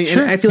 right? I mean, and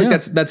I feel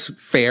like that's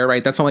fair,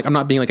 right? That's not like I'm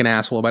not being like an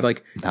asshole about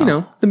like, you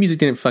know, the music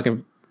didn't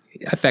fucking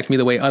affect me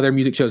the way other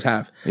music shows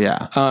have.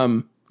 Yeah.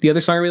 The other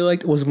song I really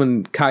liked was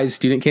when Kai's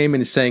student came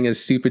and sang a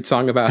stupid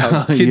song about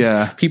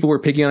how people were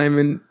picking on him,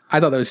 and I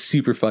thought that was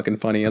super fucking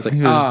funny. I was like,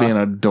 he was being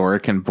a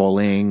dork and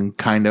bullying,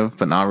 kind of,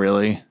 but not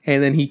really.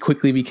 And then he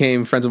quickly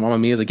became friends with Mamma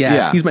Mia. I was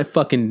like, he's my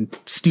fucking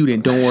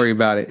student. Don't worry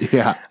about it.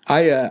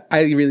 I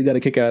really got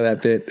a kick out of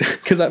that bit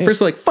because at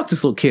first I was like, fuck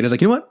this little kid. I was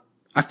like, you know what?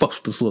 I fucks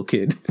with this little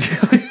kid.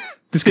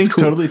 This thing's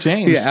cool. Totally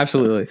changed. Yeah,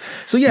 absolutely.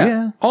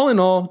 So all in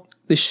all,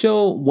 the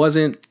show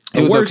wasn't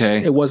the worst.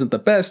 Okay. It wasn't the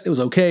best. It was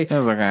okay. It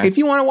was okay. If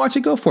you want to watch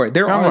it, go for it.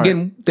 There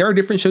are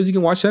different shows you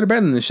can watch that are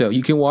better than the show.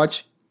 You can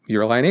watch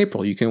Your Lie in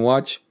April. You can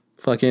watch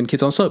fucking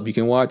Kids on Soap. You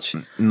can watch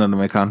None of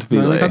My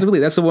Contabile.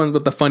 That's the one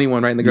with the funny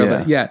one, right? And the girl.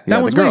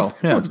 That one's girl.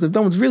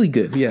 That one's really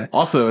good. Yeah.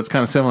 Also, it's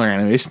kind of similar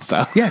animation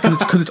style. Yeah,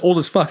 because it's old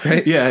as fuck,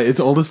 right? Yeah, it's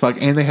old as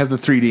fuck, and they have the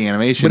 3D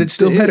animation, but it's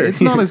still better.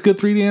 It's not as good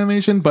 3D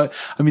animation, but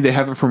I mean, they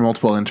have it for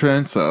multiple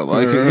entrants, so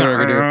like.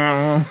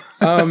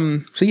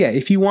 So yeah,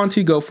 if you want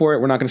to go for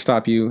it, we're not going to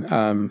stop you. You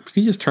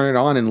can just turn it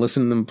on and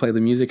listen to them play the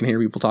music and hear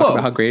people talk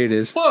about how great it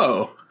is.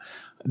 Whoa.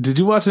 Did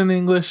you watch it in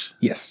English?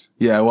 Yes.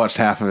 Yeah, I watched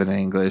half of it in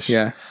English.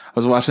 Yeah. I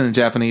was watching it in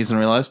Japanese and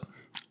realized,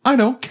 I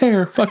don't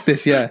care. Fuck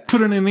this, yeah.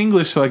 Put it in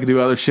English so I could do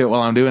other shit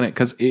while I'm doing it,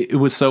 because it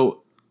was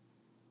so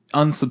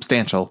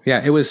unsubstantial.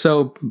 Yeah, it was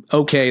so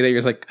okay that you're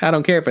just like, I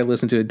don't care if I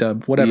listen to a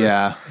dub, whatever.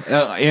 Yeah.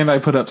 And I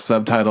put up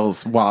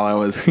subtitles while I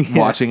was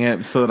watching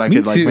it so that I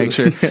could like make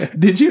sure.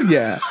 Did you?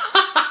 Yeah.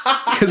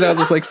 Because I was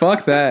just like,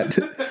 fuck that.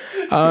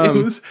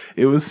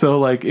 It was so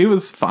like, it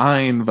was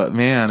fine, but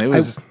man, it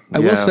was I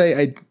will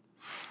say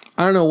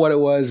I don't know what it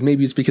was.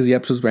 Maybe it's because the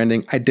episodes were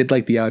ending. I did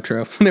like the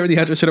outro. Whenever the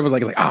outro showed up, I was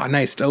like, oh,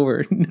 nice, it's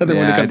over. Another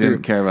one to come I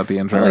didn't care about the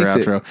intro or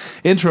outro.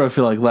 Intro, I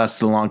feel like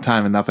lasted a long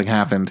time and nothing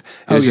happened.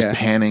 It was just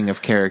panning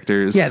of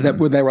characters. Yeah, that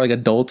were like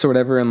adults or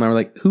whatever, and they were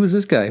like, who is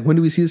this guy? When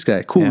do we see this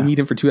guy? Cool, we meet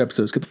him for 2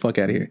 episodes. Get the fuck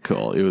out of here.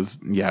 Cool. It was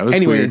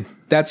anyway, weird.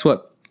 That's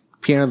what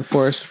Piano of the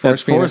Forest.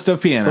 Forest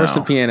of Piano. Forest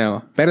of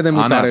Piano. Better than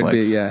we thought it would be.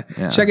 Yeah.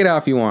 Check it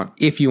out if you want.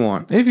 If you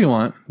want.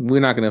 We're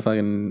not going to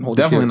fucking hold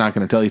Definitely not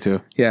going to tell you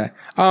to. Yeah.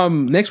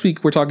 Next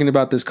week, we're talking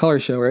about this color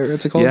show, right?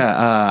 What's it called?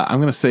 Yeah. I'm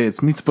going to say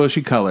it's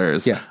Mitsubishi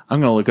Colors. Yeah. I'm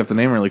going to look up the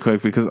name really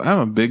quick because I'm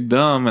a big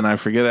dumb and I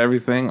forget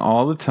everything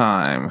all the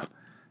time.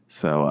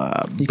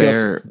 So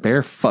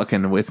bear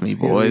fucking with me,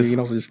 boys. You can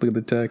also just look at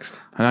the text.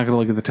 I'm not going to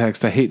look at the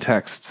text. I hate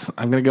texts.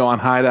 I'm going to go on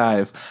High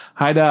Dive.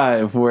 High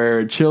Dive,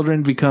 where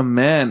children become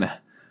men.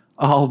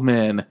 All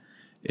men.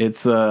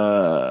 It's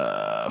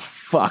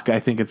fuck.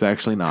 I think it's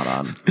actually not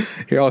on.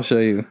 Here, I'll show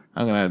you.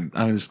 I'm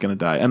just gonna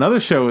die.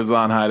 Another show is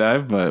on High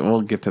Dive, but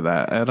we'll get to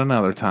that at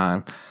another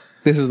time.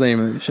 This is the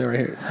name of the show right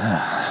here.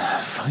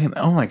 Fucking,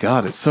 oh my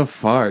god, it's so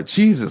far.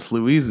 Jesus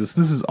Louises.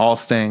 This is all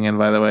staying in,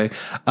 by the way.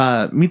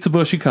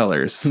 Mitsubishi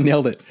Colors.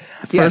 Nailed it.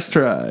 First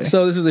try.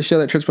 So this is a show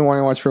that Tripp's been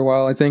wanting to watch for a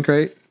while, I think,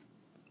 right?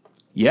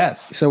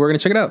 Yes. So we're gonna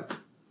check it out.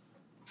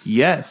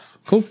 Yes.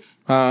 Cool.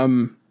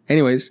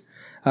 Anyways.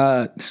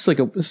 This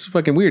is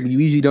fucking weird. You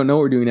usually don't know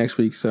what we're doing next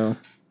week, so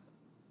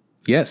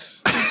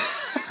yes.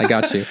 I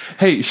got you.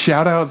 Hey,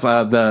 shout outs.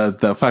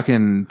 The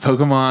fucking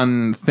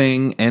Pokemon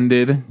thing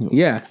ended.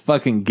 Yeah.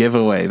 Fucking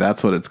giveaway.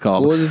 That's what it's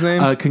called. What was his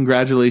name?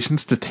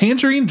 Congratulations to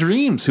Tangerine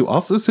Dreams, who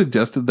also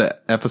suggested the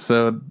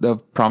episode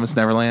of Promised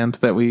Neverland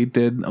that we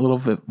did a little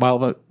bit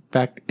while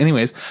back.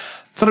 Anyways,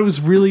 thought it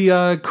was really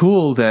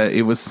cool that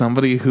it was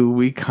somebody who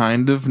we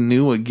kind of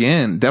knew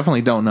again.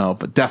 Definitely don't know,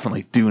 but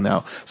definitely do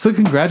know. So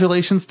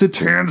congratulations to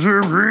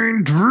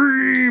Tangerine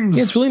Dreams.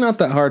 Yeah, it's really not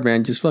that hard,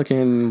 man. Just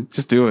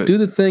do it. Do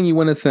the thing, you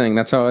win a thing.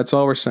 That's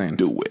all we're saying.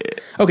 Do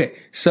it. Okay,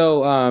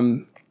 so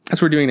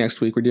that's what we're doing next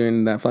week. We're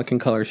doing that fucking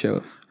color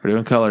show. We're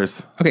doing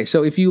colors. Okay,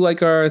 so if you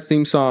like our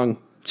theme song,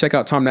 check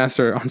out Tom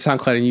Nasser on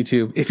SoundCloud and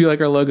YouTube. If you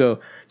like our logo,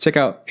 check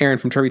out Aaron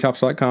from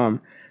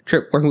TurbyTops.com.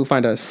 Trip, where can we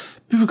find us?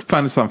 People can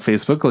find us on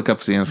Facebook. Look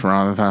up the Instant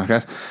Ramen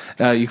Podcast.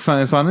 You can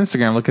find us on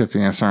Instagram. Look up the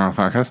Instant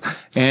Ramen Podcast.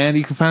 And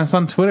you can find us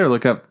on Twitter.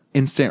 Look up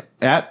Instant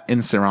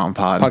Ramen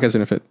Pod. Podcast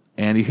Benefit.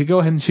 And you could go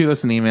ahead and shoot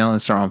us an email,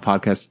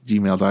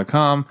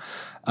 instantramepodcast@gmail.com.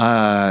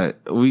 I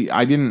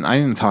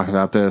didn't talk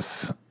about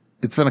this.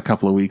 It's been a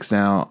couple of weeks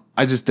now.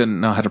 I just didn't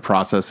know how to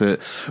process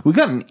it. We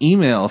got an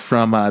email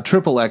from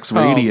Triple X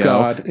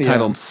Radio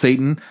titled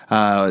Satan.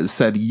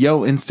 Said,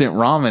 yo, Instant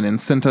Ramen,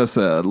 and sent us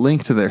a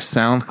link to their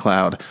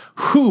SoundCloud.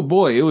 Whew,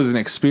 boy, it was an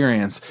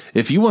experience.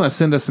 If you want to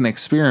send us an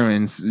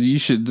experience, you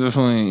should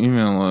definitely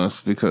email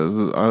us, because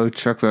I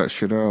checked that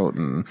shit out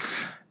and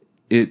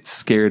it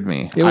scared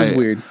me. It was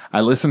weird.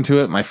 I listened to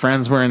it. My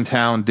friends were in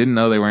town. Didn't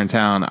know they were in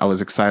town. I was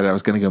excited. I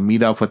was going to go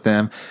meet up with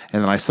them.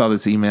 And then I saw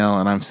this email,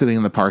 and I'm sitting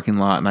in the parking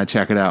lot, and I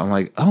check it out. I'm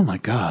like, oh my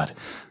God.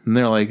 And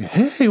they're like,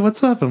 hey,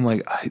 what's up? I'm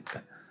like,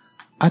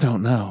 I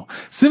don't know.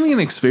 Send me an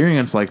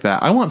experience like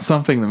that. I want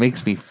something that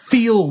makes me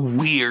feel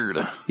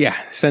weird. Yeah.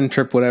 Send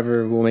Trip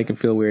whatever will make him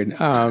feel weird.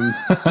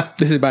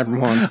 This is bye from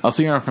Juan. I'll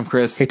see you around from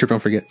Chris. Hey, Trip, don't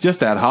forget.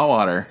 Just add hot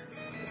water.